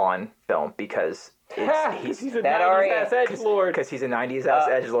a Spawn film because He's a that 90s already- ass edgelord. because he's a 90s ass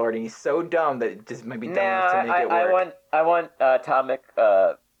edgelord and he's so dumb that it just might be dumb enough to make it work. I want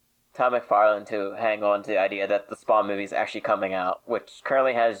Tom McFarlane to hang on to the idea that the Spawn movie is actually coming out, which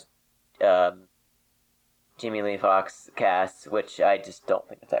currently has Jimmy Lee Fox cast, which I just don't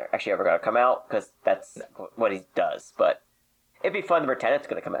think it's actually ever going to come out because that's what he does. But it'd be fun to pretend it's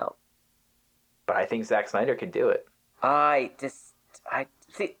going to come out. But I think Zack Snyder could do it. I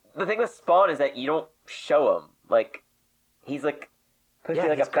see. The thing with Spawn is that you don't show him. Like, he's like supposed to be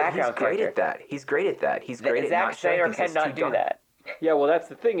like a background he's great character. at that. He's great at that. He's great at Zack not showing Snyder things that's cannot too do dark. that. Yeah, well, that's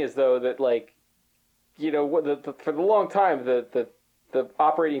the thing is though that like, for the long time the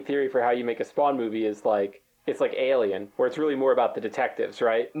operating theory for how you make a Spawn movie is like it's like Alien, where it's really more about the detectives,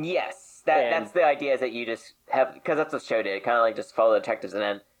 right? Yes, And- that's the idea, is that you just have, because that's what the show did. Kind of like just follow the detectives, and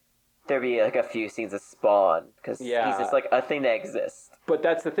then there'd be like a few scenes of Spawn because he's Yeah. just like a thing that exists. But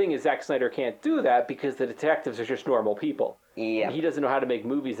that's the thing is Zack Snyder can't do that because the detectives are just normal people. Yeah, And he doesn't know how to make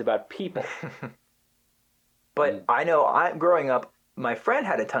movies about people. But I know, growing up, my friend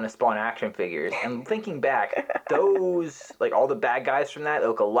had a ton of Spawn action figures, and thinking back, those, like all the bad guys from that,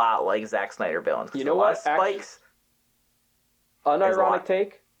 look a lot like Zack Snyder villains. 'Cause You know a lot what? of Spikes. There's a Unironic lot.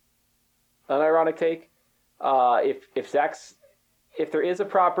 take. If there is a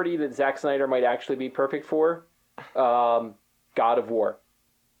property that Zack Snyder might actually be perfect for, God of War.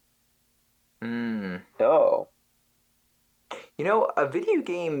 Oh, A video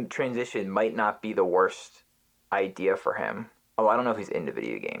game transition might not be the worst idea for him. Oh, I don't know if he's into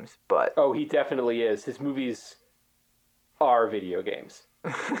video games, but Oh, he definitely is. His movies are video games.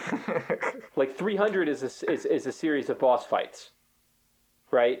 Like 300 is a series of boss fights,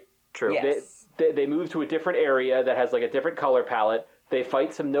 right? true. Yes. They move to a different area that has like a different color palette. They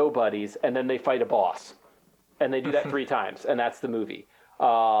fight some nobodies, and then they fight a boss, and they do that 3 times, and that's the movie. There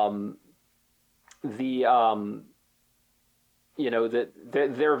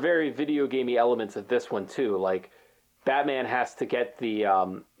are very video gamey elements of this one too. Like Batman has to get he's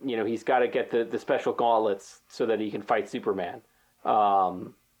got to get the special gauntlets so that he can fight Superman.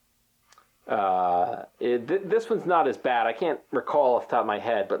 This one's not as bad. I can't recall off the top of my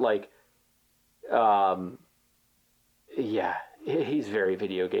head, but yeah, he's very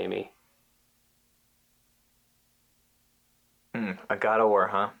video gamey. A God of War,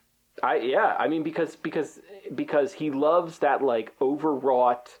 huh? I mean because he loves that like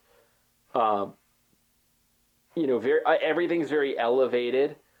overwrought, everything's very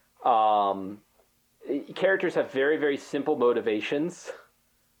elevated. Characters have very, very simple motivations.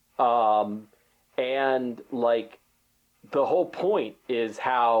 And like the whole point is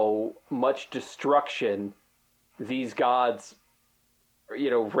how much destruction these gods,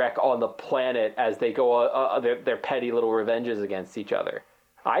 wreak on the planet as they go their petty little revenges against each other.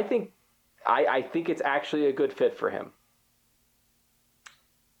 I think it's actually a good fit for him.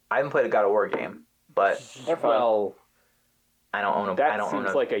 I haven't played a God of War game, but Well, I don't own a. that I don't seems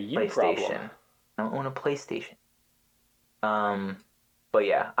own a like a you PlayStation. problem. I don't own a PlayStation. But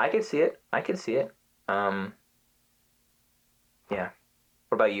yeah, I can see it. Yeah.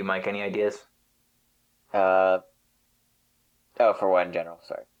 What about you, Mike? Any ideas Oh, for what in general?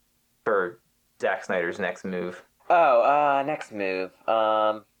 Sorry. for Zack Snyder's next move? Oh, next move.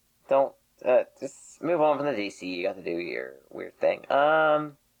 Don't just move on from the DC. You got to do your weird thing.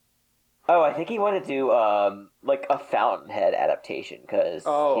 Oh, I think he wanted to do like a Fountainhead adaptation because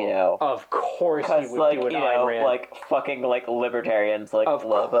of course he would do an Ayn Rand. like fucking like libertarians like Of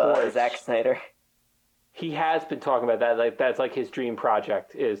love course. Zack Snyder. He has been talking about that. Like that's like his dream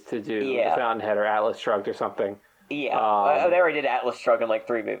project is to do Yeah. the Fountainhead or Atlas Shrugged or something. Yeah, they already did Atlas Shrugged in like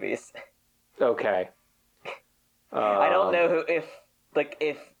 3 movies. Okay. I don't know if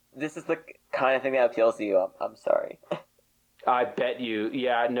this is the kind of thing that appeals to you. I'm sorry. I bet you.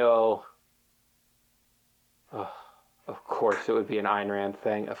 Yeah, no. Oh, of course it would be an Ayn Rand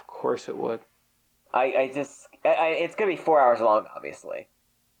thing. Of course it would. It's gonna be 4 hours long, obviously.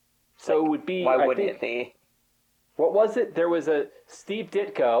 So Like, it would be. Why I wouldn't think, it be? What was it? There was a Steve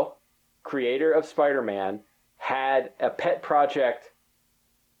Ditko, creator of Spider-Man, had a pet project.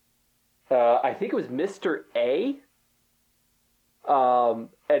 I think it was Mr. A. And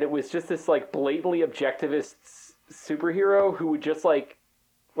it was just this like blatantly objectivist superhero who would just like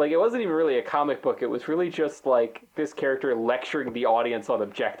it wasn't even really a comic book. It was really just like this character lecturing the audience on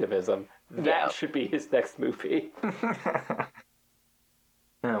objectivism. Yeah. That should be his next movie.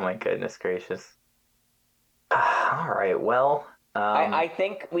 Oh my goodness gracious. All right, well, I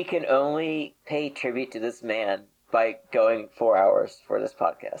think we can only pay tribute to this man by going 4 hours for this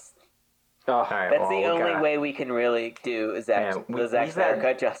podcast. all right, That's well, the we only gotta- way we can really do Yeah, the Zack we've Snyder had-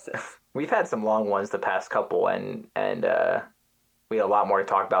 cut justice. We've had some long ones the past couple, and we had a lot more to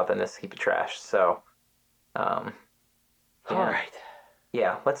talk about than this heap of trash. So, All right.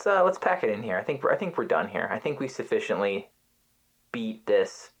 yeah, let's pack it in here. I think we're done here. I think we sufficiently beat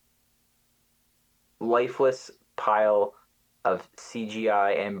this lifeless pile of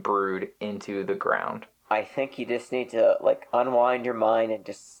CGI and brood into the ground. I think you just need to like unwind your mind and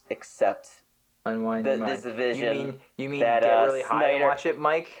just accept. Unwind your mind. This vision You mean that, get really high and Snyder- watch it,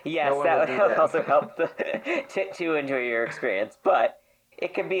 Mike? Yes, No one that would do would also help to enjoy your experience, but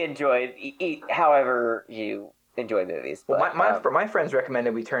it can be enjoyed however you enjoy movies. Well, But, my friends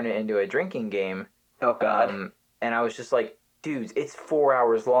recommended we turn it into a drinking game. oh god, And I was just like, dudes, it's 4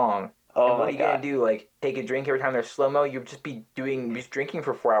 hours long. oh and what my are you god. gonna do? Like, take a drink every time there's slow mo? You'd just be drinking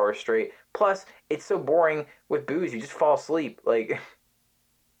for 4 hours straight. Plus, it's so boring with booze, you just fall asleep. Like,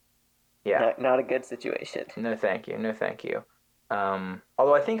 yeah, Not a good situation. no, thank you, no, thank you.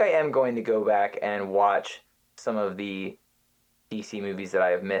 Although I think I am going to go back and watch some of the DC movies that I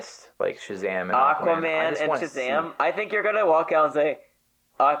have missed, like Shazam and I Aquaman just and wanna Shazam. see- I think you're gonna walk out and say,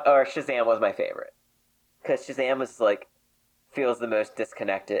 or Shazam was my favorite because Shazam was like feels the most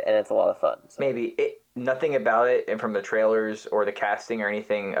disconnected and it's a lot of fun. So. Maybe nothing about it, and from the trailers or the casting or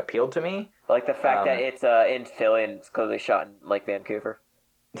anything, appealed to me. Like the fact that it's in Philly and it's clearly shot in like Vancouver.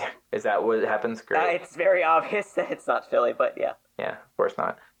 Is that what happens? Great. It's very obvious that it's not Philly, but yeah. Yeah, of course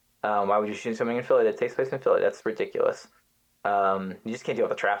not. Why would you shoot something in Philly that takes place in Philly? That's ridiculous. You just can't deal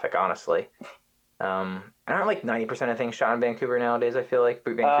with the traffic, honestly. I don't like 90% of things shot in Vancouver nowadays. I feel like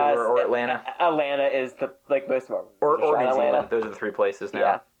Uh, Vancouver or Atlanta Atlanta is the most Marvel or movies are shot in New Atlanta. Zealand. Those are the three places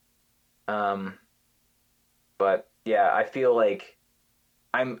Yeah. now. But yeah, I feel like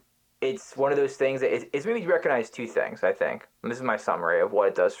it's one of those things that it's made me recognize two things, I think. And this is my summary of what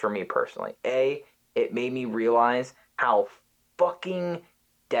it does for me personally. A, it made me realize how fucking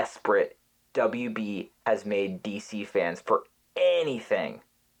desperate WB has made DC fans for anything,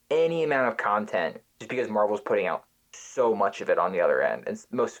 any amount of content, just because Marvel's putting out so much of it on the other end, and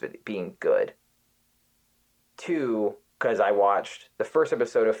most of it being good. Two, because I watched the first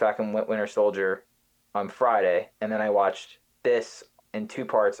episode of Falcon Winter Soldier on Friday, and then I watched this in two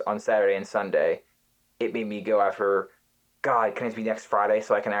parts on Saturday and Sunday. It made me go after, God, can it be next Friday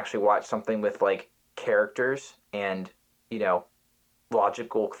so I can actually watch something with like characters and,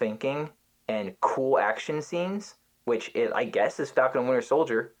 logical thinking and cool action scenes, which I guess is Falcon and Winter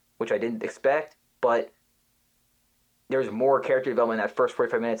Soldier, which I didn't expect, but there's more character development in that first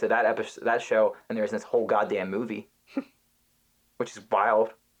 45 minutes of that episode, that show, than there's in this whole goddamn movie, which is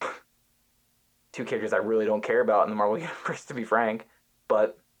wild. Two characters I really don't care about in the Marvel Universe, to be frank.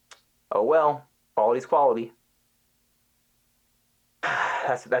 But, oh well, quality's quality.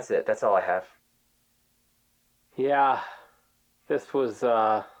 That's it. That's all I have. Yeah, this was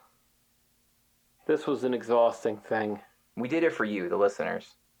an exhausting thing. We did it for you, the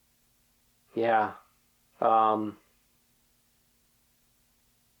listeners. Yeah. I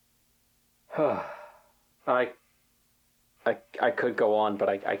could go on, but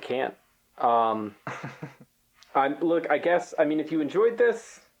I can't. Look, I guess, I mean, if you enjoyed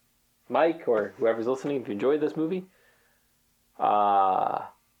this, Mike, or whoever's listening, if you enjoyed this movie,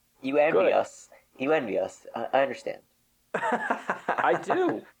 You envy good. us. You envy us. I understand. I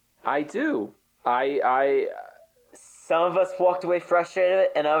do. I Some of us walked away frustrated,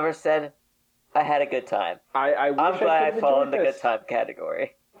 and others said, "I had a good time." wish I'm glad I could fall have in the enjoyed good time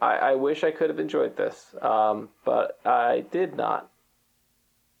category. I wish I could have enjoyed this, but I did not.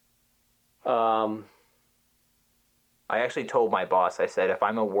 I actually told my boss, I said, if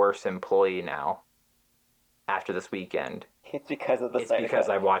I'm a worse employee now, after this weekend, It's because of the it's Snyder because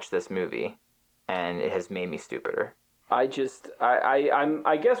Cut. I watched this movie, and it has made me stupider. I guess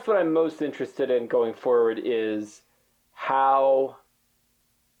what I'm most interested in going forward is how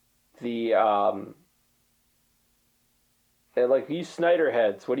the like you Snyder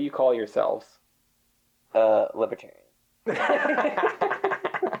heads, what do you call yourselves? Libertarian.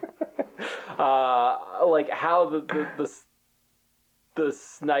 Like how the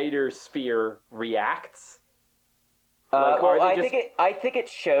Snyder sphere reacts. Like, Well, are they I think it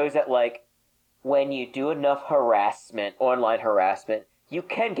shows that like when you do enough harassment, online harassment, you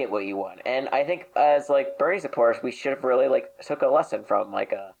can get what you want. And I think as like Bernie supporters, we should have really like took a lesson from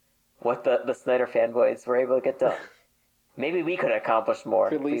like what the Snyder fanboys were able to get done. Maybe we could have accomplished more.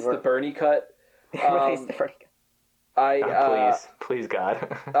 if release we were... the Bernie cut? Release the Bernie cut. Please,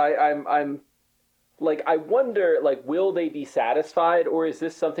 God. I'm like, I wonder, like, will they be satisfied, or is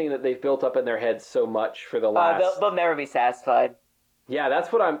this something that they've built up in their heads so much for the last? They'll never be satisfied. Yeah,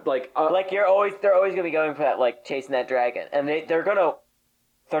 that's what I'm like. Like they're always gonna be going for that, like chasing that dragon, and they're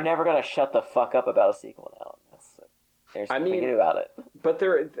never gonna shut the fuck up about a sequel now. There's nothing to do about it. But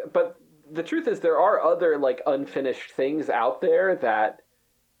the truth is, there are other like unfinished things out there that,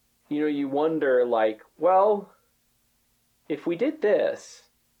 you wonder, like, well, if we did this,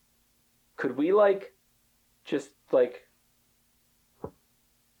 could we like just like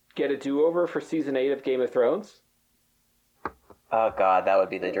get a do-over for season 8 of Game of Thrones? Oh god, that would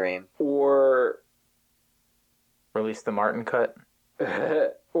be the dream. Or Release the Martin cut.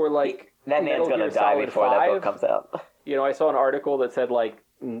 or like That man's Metal gonna Gear die Solid before that 5. book comes out. I saw an article that said like,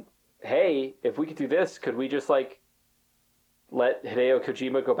 hey, if we could do this, could we just like let Hideo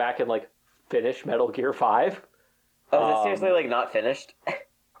Kojima go back and like finish Metal Gear 5? Oh, is it seriously like not finished?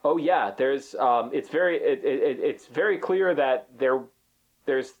 Oh yeah, there's it's very clear that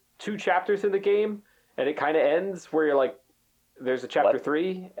there's 2 chapters in the game, and it kind of ends where you're like, there's a chapter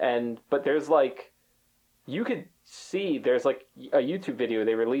 3, but there's like, you could see there's like a YouTube video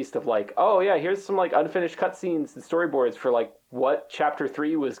they released of like, oh yeah, here's some like unfinished cutscenes and storyboards for like what chapter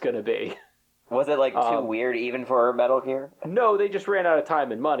 3 was gonna be. Was it like too weird even for Metal Gear? No, they just ran out of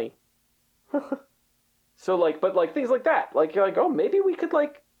time and money. So like, but like things like that, like you're like, oh, maybe we could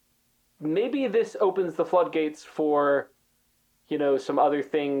like, maybe this opens the floodgates for, some other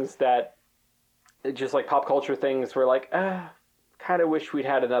things that, just like pop culture things, where like, kind of wish we'd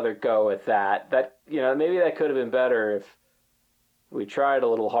had another go at that. That maybe that could have been better if we tried a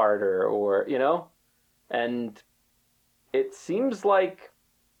little harder, or and it seems like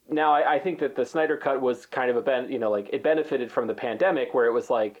now I think that the Snyder Cut was kind of it benefited from the pandemic, where it was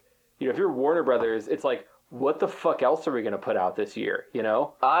like, if you're Warner Brothers, it's like, what the fuck else are we going to put out this year?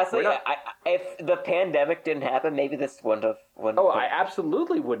 Honestly, if the pandemic didn't happen, maybe this wouldn't have. I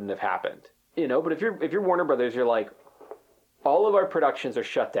absolutely wouldn't have happened. But if you're Warner Brothers, you're like, all of our productions are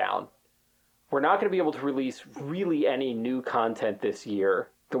shut down. We're not going to be able to release really any new content this year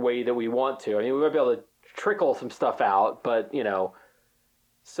the way that we want to. I mean, we might be able to trickle some stuff out, but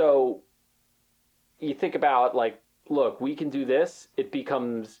so you think about like, look, we can do this. It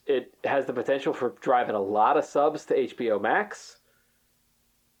has the potential for driving a lot of subs to HBO Max.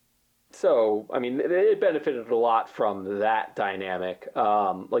 So, I mean, it benefited a lot from that dynamic.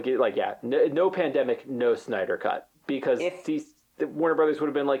 No pandemic, no Snyder Cut. Because Warner Brothers would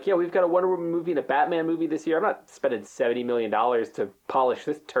have been like, yeah, we've got a Wonder Woman movie and a Batman movie this year. I'm not spending $70 million to polish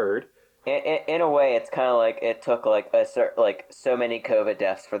this turd. In a way, it's kind of like it took so many COVID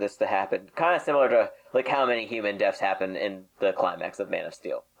deaths for this to happen. Kind of similar to like how many human deaths happened in the climax of Man of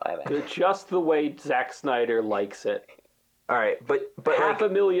Steel, I imagine. Just the way Zack Snyder likes it. All right, but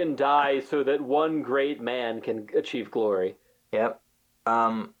 500,000 die so that one great man can achieve glory. Yep.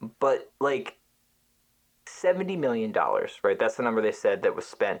 But like $70 million, right? That's the number they said that was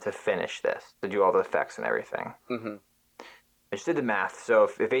spent to finish this, to do all the effects and everything. Mm-hmm. I just did the math. So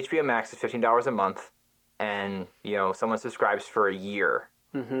if HBO Max is $15 a month, and someone subscribes for a year,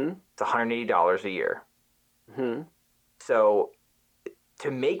 it's $180 a year. Mm-hmm. So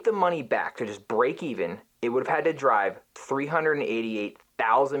to make the money back, to just break even, it would have had to drive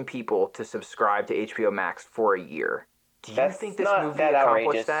 388,000 people to subscribe to HBO Max for a year. Do you think this movie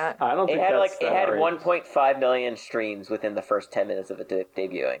accomplished that? I don't think it had 1.5 million streams within the first 10 minutes of it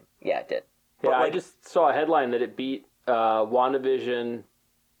debuting. Yeah, it did. Yeah, I just saw a headline that it beat WandaVision,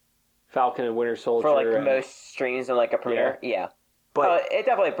 Falcon and Winter Soldier. For most streams in like a premiere. Yeah. But it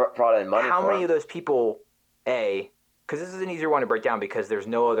definitely brought in money. How many of those people, because this is an easier one to break down because there's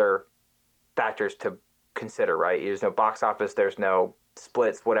no other factors to consider, right? There's no box office, there's no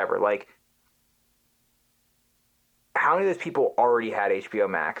splits, whatever. Like, how many of those people already had HBO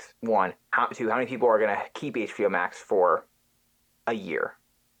Max? One. Two, how many people are going to keep HBO Max for a year?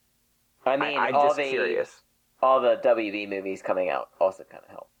 I mean, I'm just curious. All the WB movies coming out also kind of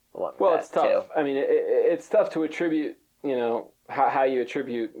help. Well, it's tough. Too. I mean, it's tough to attribute, how you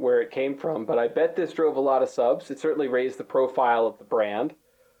attribute where it came from, but I bet this drove a lot of subs. It certainly raised the profile of the brand.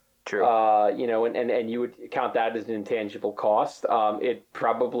 True. And you would count that as an intangible cost. It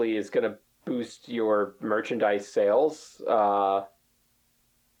probably is going to boost your merchandise sales, that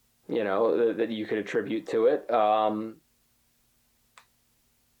you could attribute to it.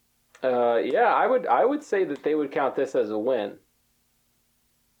 I would say that they would count this as a win.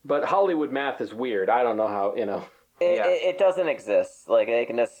 But Hollywood math is weird. I don't know how, It doesn't exist. Like, they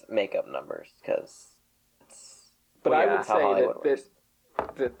can just make up numbers because it's. But I would say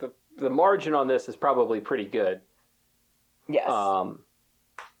that the margin on this is probably pretty good. Yes.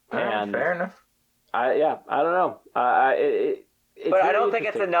 Fair enough. I don't know. But I don't think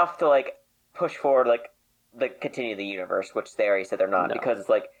it's enough to like push forward continue the universe, which they already said they're not, because it's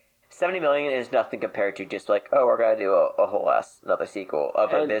like 70 million is nothing compared to just like, we're gonna do a whole another sequel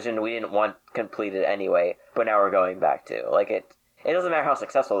of a vision we didn't want completed anyway, but now we're going back to like it. It doesn't matter how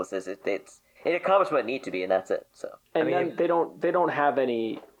successful this is. It accomplished what it needed to be, and that's it. So then they don't have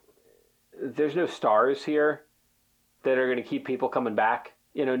any. There's no stars here that are going to keep people coming back.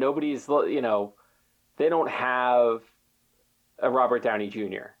 Nobody's. They don't have a Robert Downey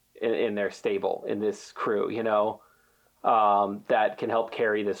Jr. in their stable, in this crew. That can help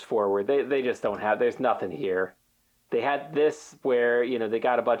carry this forward. They just don't have. There's nothing here. They had this where they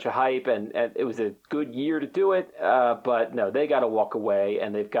got a bunch of hype and it was a good year to do it. But no, they got to walk away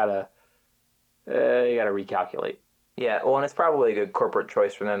and they've got to recalculate. Yeah, well, and it's probably a good corporate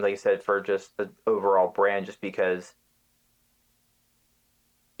choice for them, like you said, for just the overall brand, just because,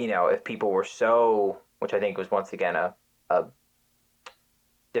 if people were so, which I think was once again a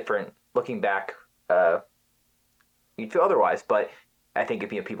different, looking back, you'd feel otherwise, but I think if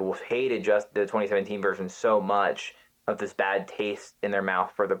people hated just the 2017 version so much of this bad taste in their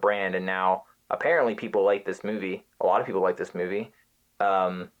mouth for the brand, and now apparently people like this movie, a lot of people like this movie,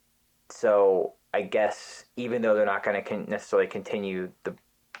 so I guess even though they're not going to necessarily continue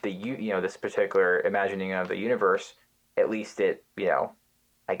this particular imagining of the universe, at least it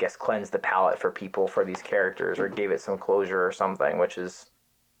I guess cleansed the palate for people for these characters, or gave it some closure or something, which is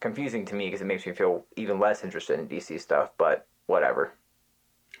confusing to me because it makes me feel even less interested in DC stuff. But whatever.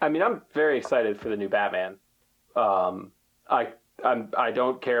 I mean, I'm very excited for the new Batman. I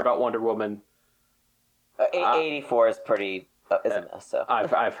don't care about Wonder Woman. 84 is pretty is a mess. So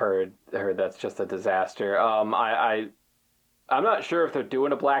I've heard that's just a disaster. I'm not sure if they're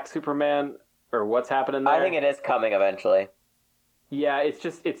doing a Black Superman or what's happening there. I think it is coming eventually. Yeah, it's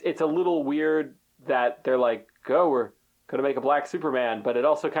just it's a little weird that they're like, "Go, we're gonna make a Black Superman," but it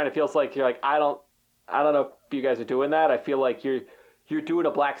also kind of feels like you're like, I don't know if you guys are doing that. I feel like you're doing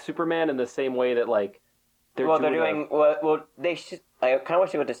a Black Superman in the same way that like they're doing. Well, they should. I kind of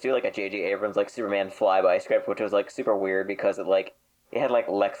wish they would just do like a J.J. Abrams like Superman flyby script, which was like super weird because it had like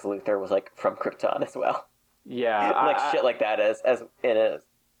Lex Luthor was like from Krypton as well. Yeah, like shit like that as it is.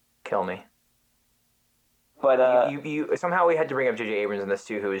 Kill me. But you somehow we had to bring up J.J. Abrams in this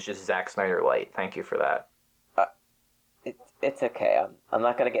too, who is just Zack Snyder light. Thank you for that. It's okay. I'm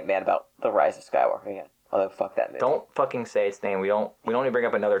not gonna get mad about the Rise of Skywalker again. Although fuck that movie. Don't fucking say its name. We don't need to bring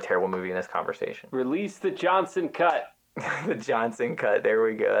up another terrible movie in this conversation. release the Johnson cut. The Johnson cut. There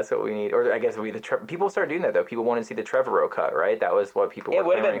we go. That's what we need. Or I guess it would be people start doing that though. People want to see the Trevorrow cut, right? That was what people. It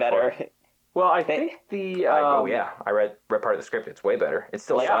would have been better. Well, I think the I read part of the script. It's way better. It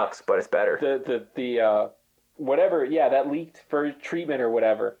still sucks, but it's better. The whatever, that leaked for treatment or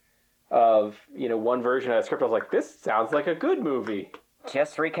whatever of one version of the script. I was like, this sounds like a good movie.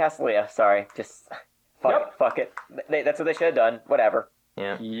 Just recast Leah. Sorry, just fuck it. That's what they should have done. Whatever.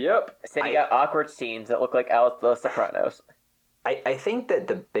 Yeah. Yep. Instead, you got awkward scenes that look like The Sopranos. I think that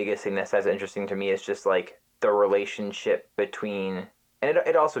the biggest thing that's interesting to me is just like the relationship between, and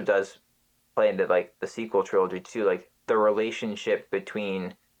it also does play into like the sequel trilogy too, like the relationship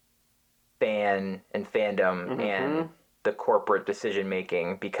between fan and fandom and the corporate decision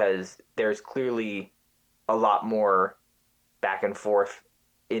making, because there's clearly a lot more back and forth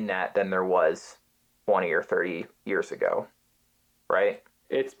in that than there was 20 or 30 years ago, right?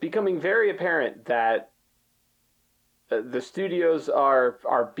 It's becoming very apparent that the studios are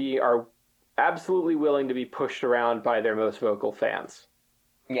absolutely willing to be pushed around by their most vocal fans.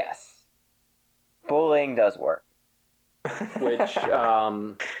 Yes. Bullying does work. Which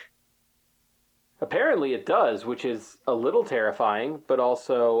apparently it does, which is a little terrifying, but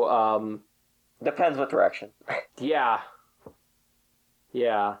also depends what direction. Yeah.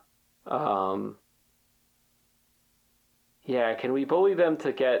 Can we bully them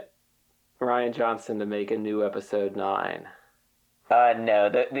to get Rian Johnson to make a new episode 9?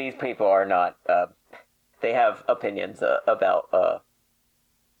 No, these people are not. They have opinions about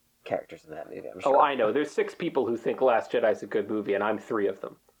characters in that movie, I'm sure. Oh, I know. There's 6 people who think Last Jedi's a good movie, and I'm 3 of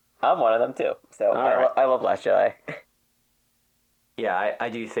them. I'm one of them, too. So I love Last Jedi. Yeah, I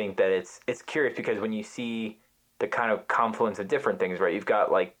do think that it's curious because when you see the kind of confluence of different things, right? You've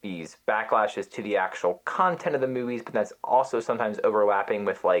got like these backlashes to the actual content of the movies, but that's also sometimes overlapping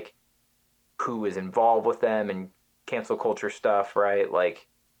with like who is involved with them and cancel culture stuff, right? Like,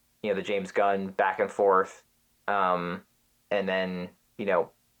 the James Gunn back and forth. And then,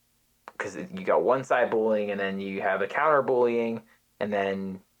 because you got one side bullying and then you have a counter bullying and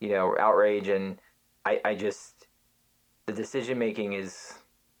then, outrage. And I just, the decision making is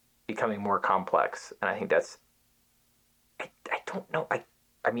becoming more complex. And I think that's, I don't know.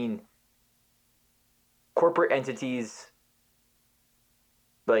 I mean, corporate entities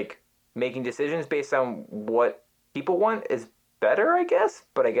like making decisions based on what people want is better, I guess.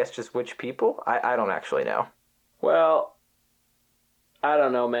 But I guess just which people? I don't actually know. Well, I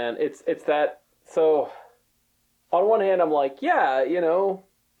don't know, man. It's that. So, on one hand, I'm like, yeah,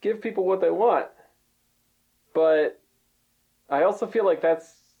 give people what they want. But I also feel like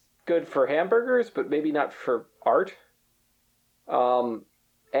that's good for hamburgers, but maybe not for art.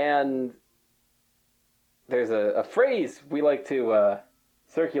 And there's a phrase we like to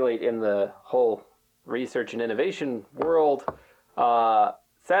circulate in the whole research and innovation world.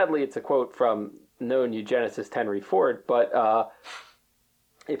 Sadly, it's a quote from known eugenicist Henry Ford, but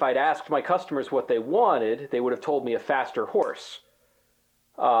if I'd asked my customers what they wanted, they would have told me a faster horse.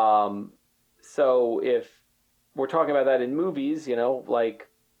 So if we're talking about that in movies, like,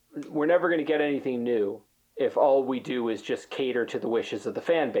 we're never going to get anything new if all we do is just cater to the wishes of the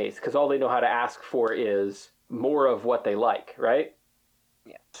fan base, because all they know how to ask for is more of what they like, right?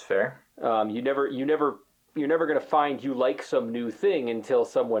 Yeah, it's fair. You're never going to find you like some new thing until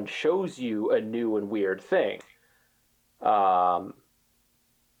someone shows you a new and weird thing.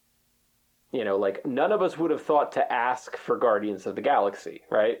 Like, none of us would have thought to ask for Guardians of the Galaxy,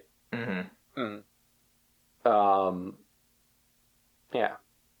 right? Mm-hmm. Yeah.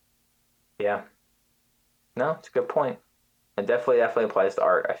 Yeah. No, it's a good point. It definitely applies to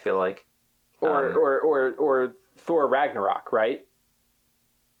art, I feel like. Or Thor Ragnarok, right?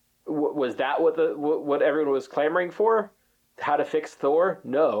 Was that what everyone was clamoring for? How to fix Thor?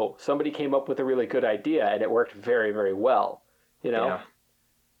 No. Somebody came up with a really good idea, and it worked very, very well. You know? Yeah.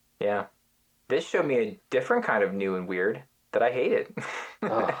 Yeah. This showed me a different kind of new and weird that I hated.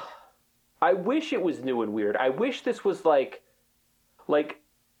 Ugh. I wish it was new and weird. I wish this was like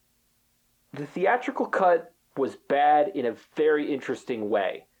the theatrical cut was bad in a very interesting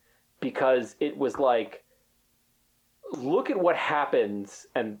way, because it was like, look at what happens,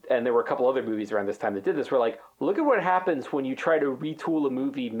 and there were a couple other movies around this time that did this, where like, look at what happens when you try to retool a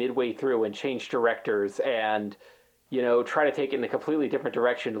movie midway through and change directors and, you know, try to take it in a completely different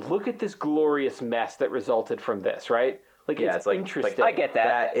direction. Look at this glorious mess that resulted from this, right? Like, Yeah, it's like interesting. I get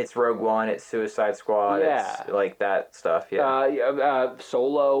that. It's Rogue One, it's Suicide Squad, Yeah. it's like that stuff. Yeah.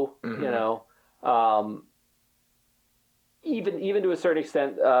 Solo, Mhm. you know, even to a certain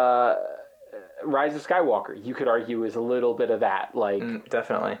extent, Rise of Skywalker, you could argue, is a little bit of that. Like,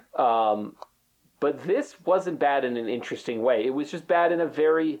 Definitely. but this wasn't bad in an interesting way. It was just bad in a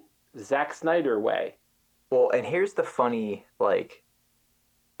very Zack Snyder way. Well, and here's the funny, like,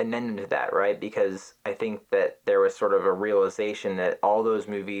 addendum to that, right? Because I think that there was sort of a realization that all those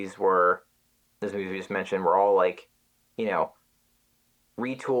movies we just mentioned, were all like, you know,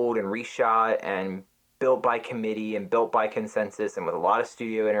 retooled and reshot and built by committee and built by consensus and with a lot of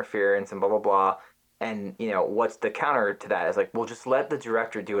studio interference and blah, blah, blah. And, you know, what's the counter to that? Is like, well, just let the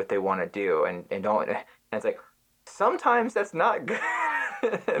director do what they want to do and don't. And it's like, sometimes that's not good.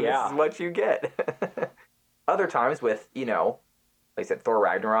 Yeah. This is what you get. Other times with, you know, like I said, Thor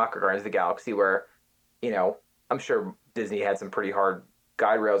Ragnarok or Guardians of the Galaxy, where, you know, I'm sure Disney had some pretty hard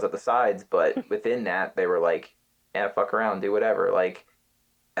guide rails at the sides, but within that, they were like, yeah, fuck around, do whatever. Like,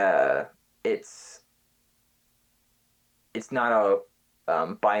 it's not a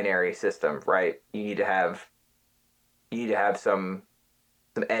binary system, right? You need to have some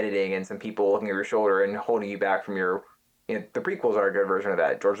editing and some people looking over your shoulder and holding you back from your. You know, the prequels are a good version of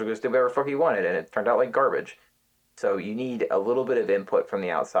that. George Lucas did whatever the fuck he wanted, and it turned out like garbage. So you need a little bit of input from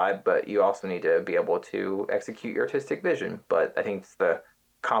the outside, but you also need to be able to execute your artistic vision. But I think it's the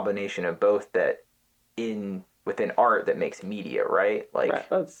combination of both that within art that makes media, right? Like, Right.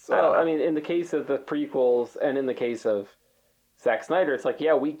 That's I mean, in the case of the prequels and in the case of Zack Snyder, it's like,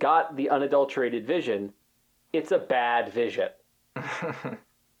 yeah, we got the unadulterated vision. It's a bad vision.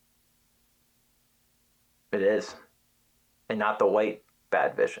 it is, and not the white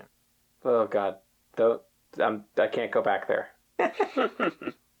bad vision. Oh God, I can't go back there.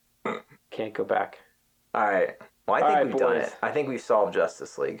 Can't go back. All right. Well, I think All right, we've done boys. it. I think we've solved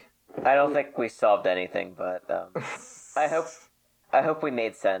Justice League. I don't think we solved anything, but I hope we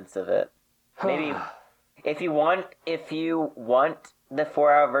made sense of it. Maybe if you want the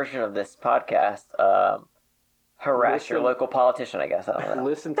 4-hour version of this podcast, harass your Listen. local politician. I guess I don't know.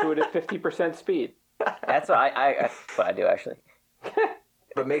 Listen to it at 50% speed. That's what I do actually.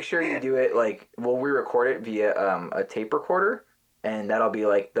 But make sure you do it like we'll re-record it via a tape recorder, and that'll be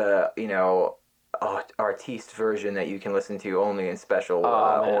like the artiste version that you can listen to only in special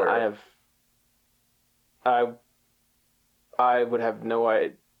Man, order. I would have no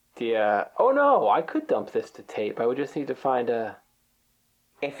idea. Oh no, I could dump this to tape. I would just need to find a.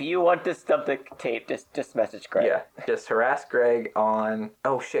 If you want to stump the tape, just message Greg. Yeah, just harass Greg on.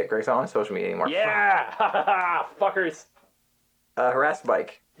 Oh shit, Greg's not on social media anymore. Yeah, fuckers! Harass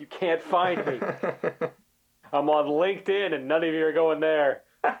Mike. You can't find me. I'm on LinkedIn, and none of you are going there.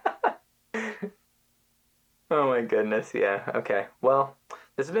 Oh my goodness, yeah. Okay, well,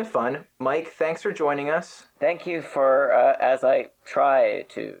 this has been fun. Mike, thanks for joining us. Thank you for as I try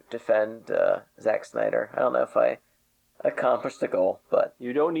to defend Zack Snyder. I don't know if I accomplished the goal, but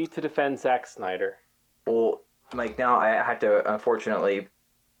You don't need to defend Zack Snyder. Well, Mike, now I have to unfortunately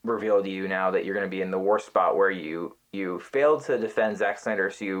reveal to you now that you're going to be in the worst spot where you failed to defend Zack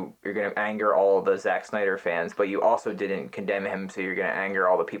Snyder, so you're going to anger all the Zack Snyder fans, but you also didn't condemn him, so you're going to anger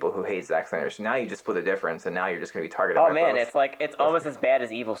all the people who hate Zack Snyder. So now you just split the difference, and now you're just going to be targeted. oh by man, both. it's almost as bad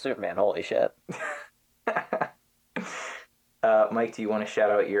as Evil Superman. Holy shit! Mike, do you want to shout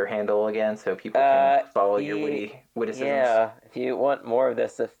out your handle again so people can follow your witty witticisms? Yeah, if you want more of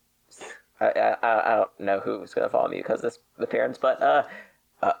this, I don't know who's going to follow me because of this appearance, but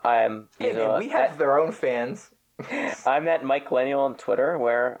I'm Hey, man, we have their own fans. I'm at Mike Lennial on Twitter,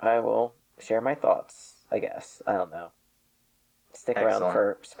 where I will share my thoughts. I guess I don't know. Stick around Excellent.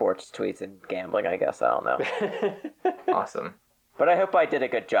 for sports tweets and gambling. I guess I don't know, Awesome. but I hope I did a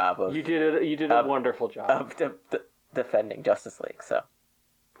good job of You did a wonderful job. of defending Justice League. So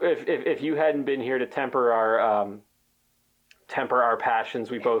If you hadn't been here to temper our passions,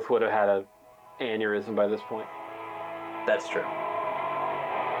 we both would have had a aneurysm by this point. That's true. All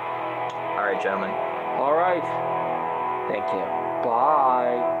right, gentlemen. All right. thank you.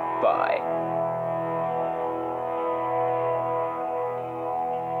 Bye. Bye.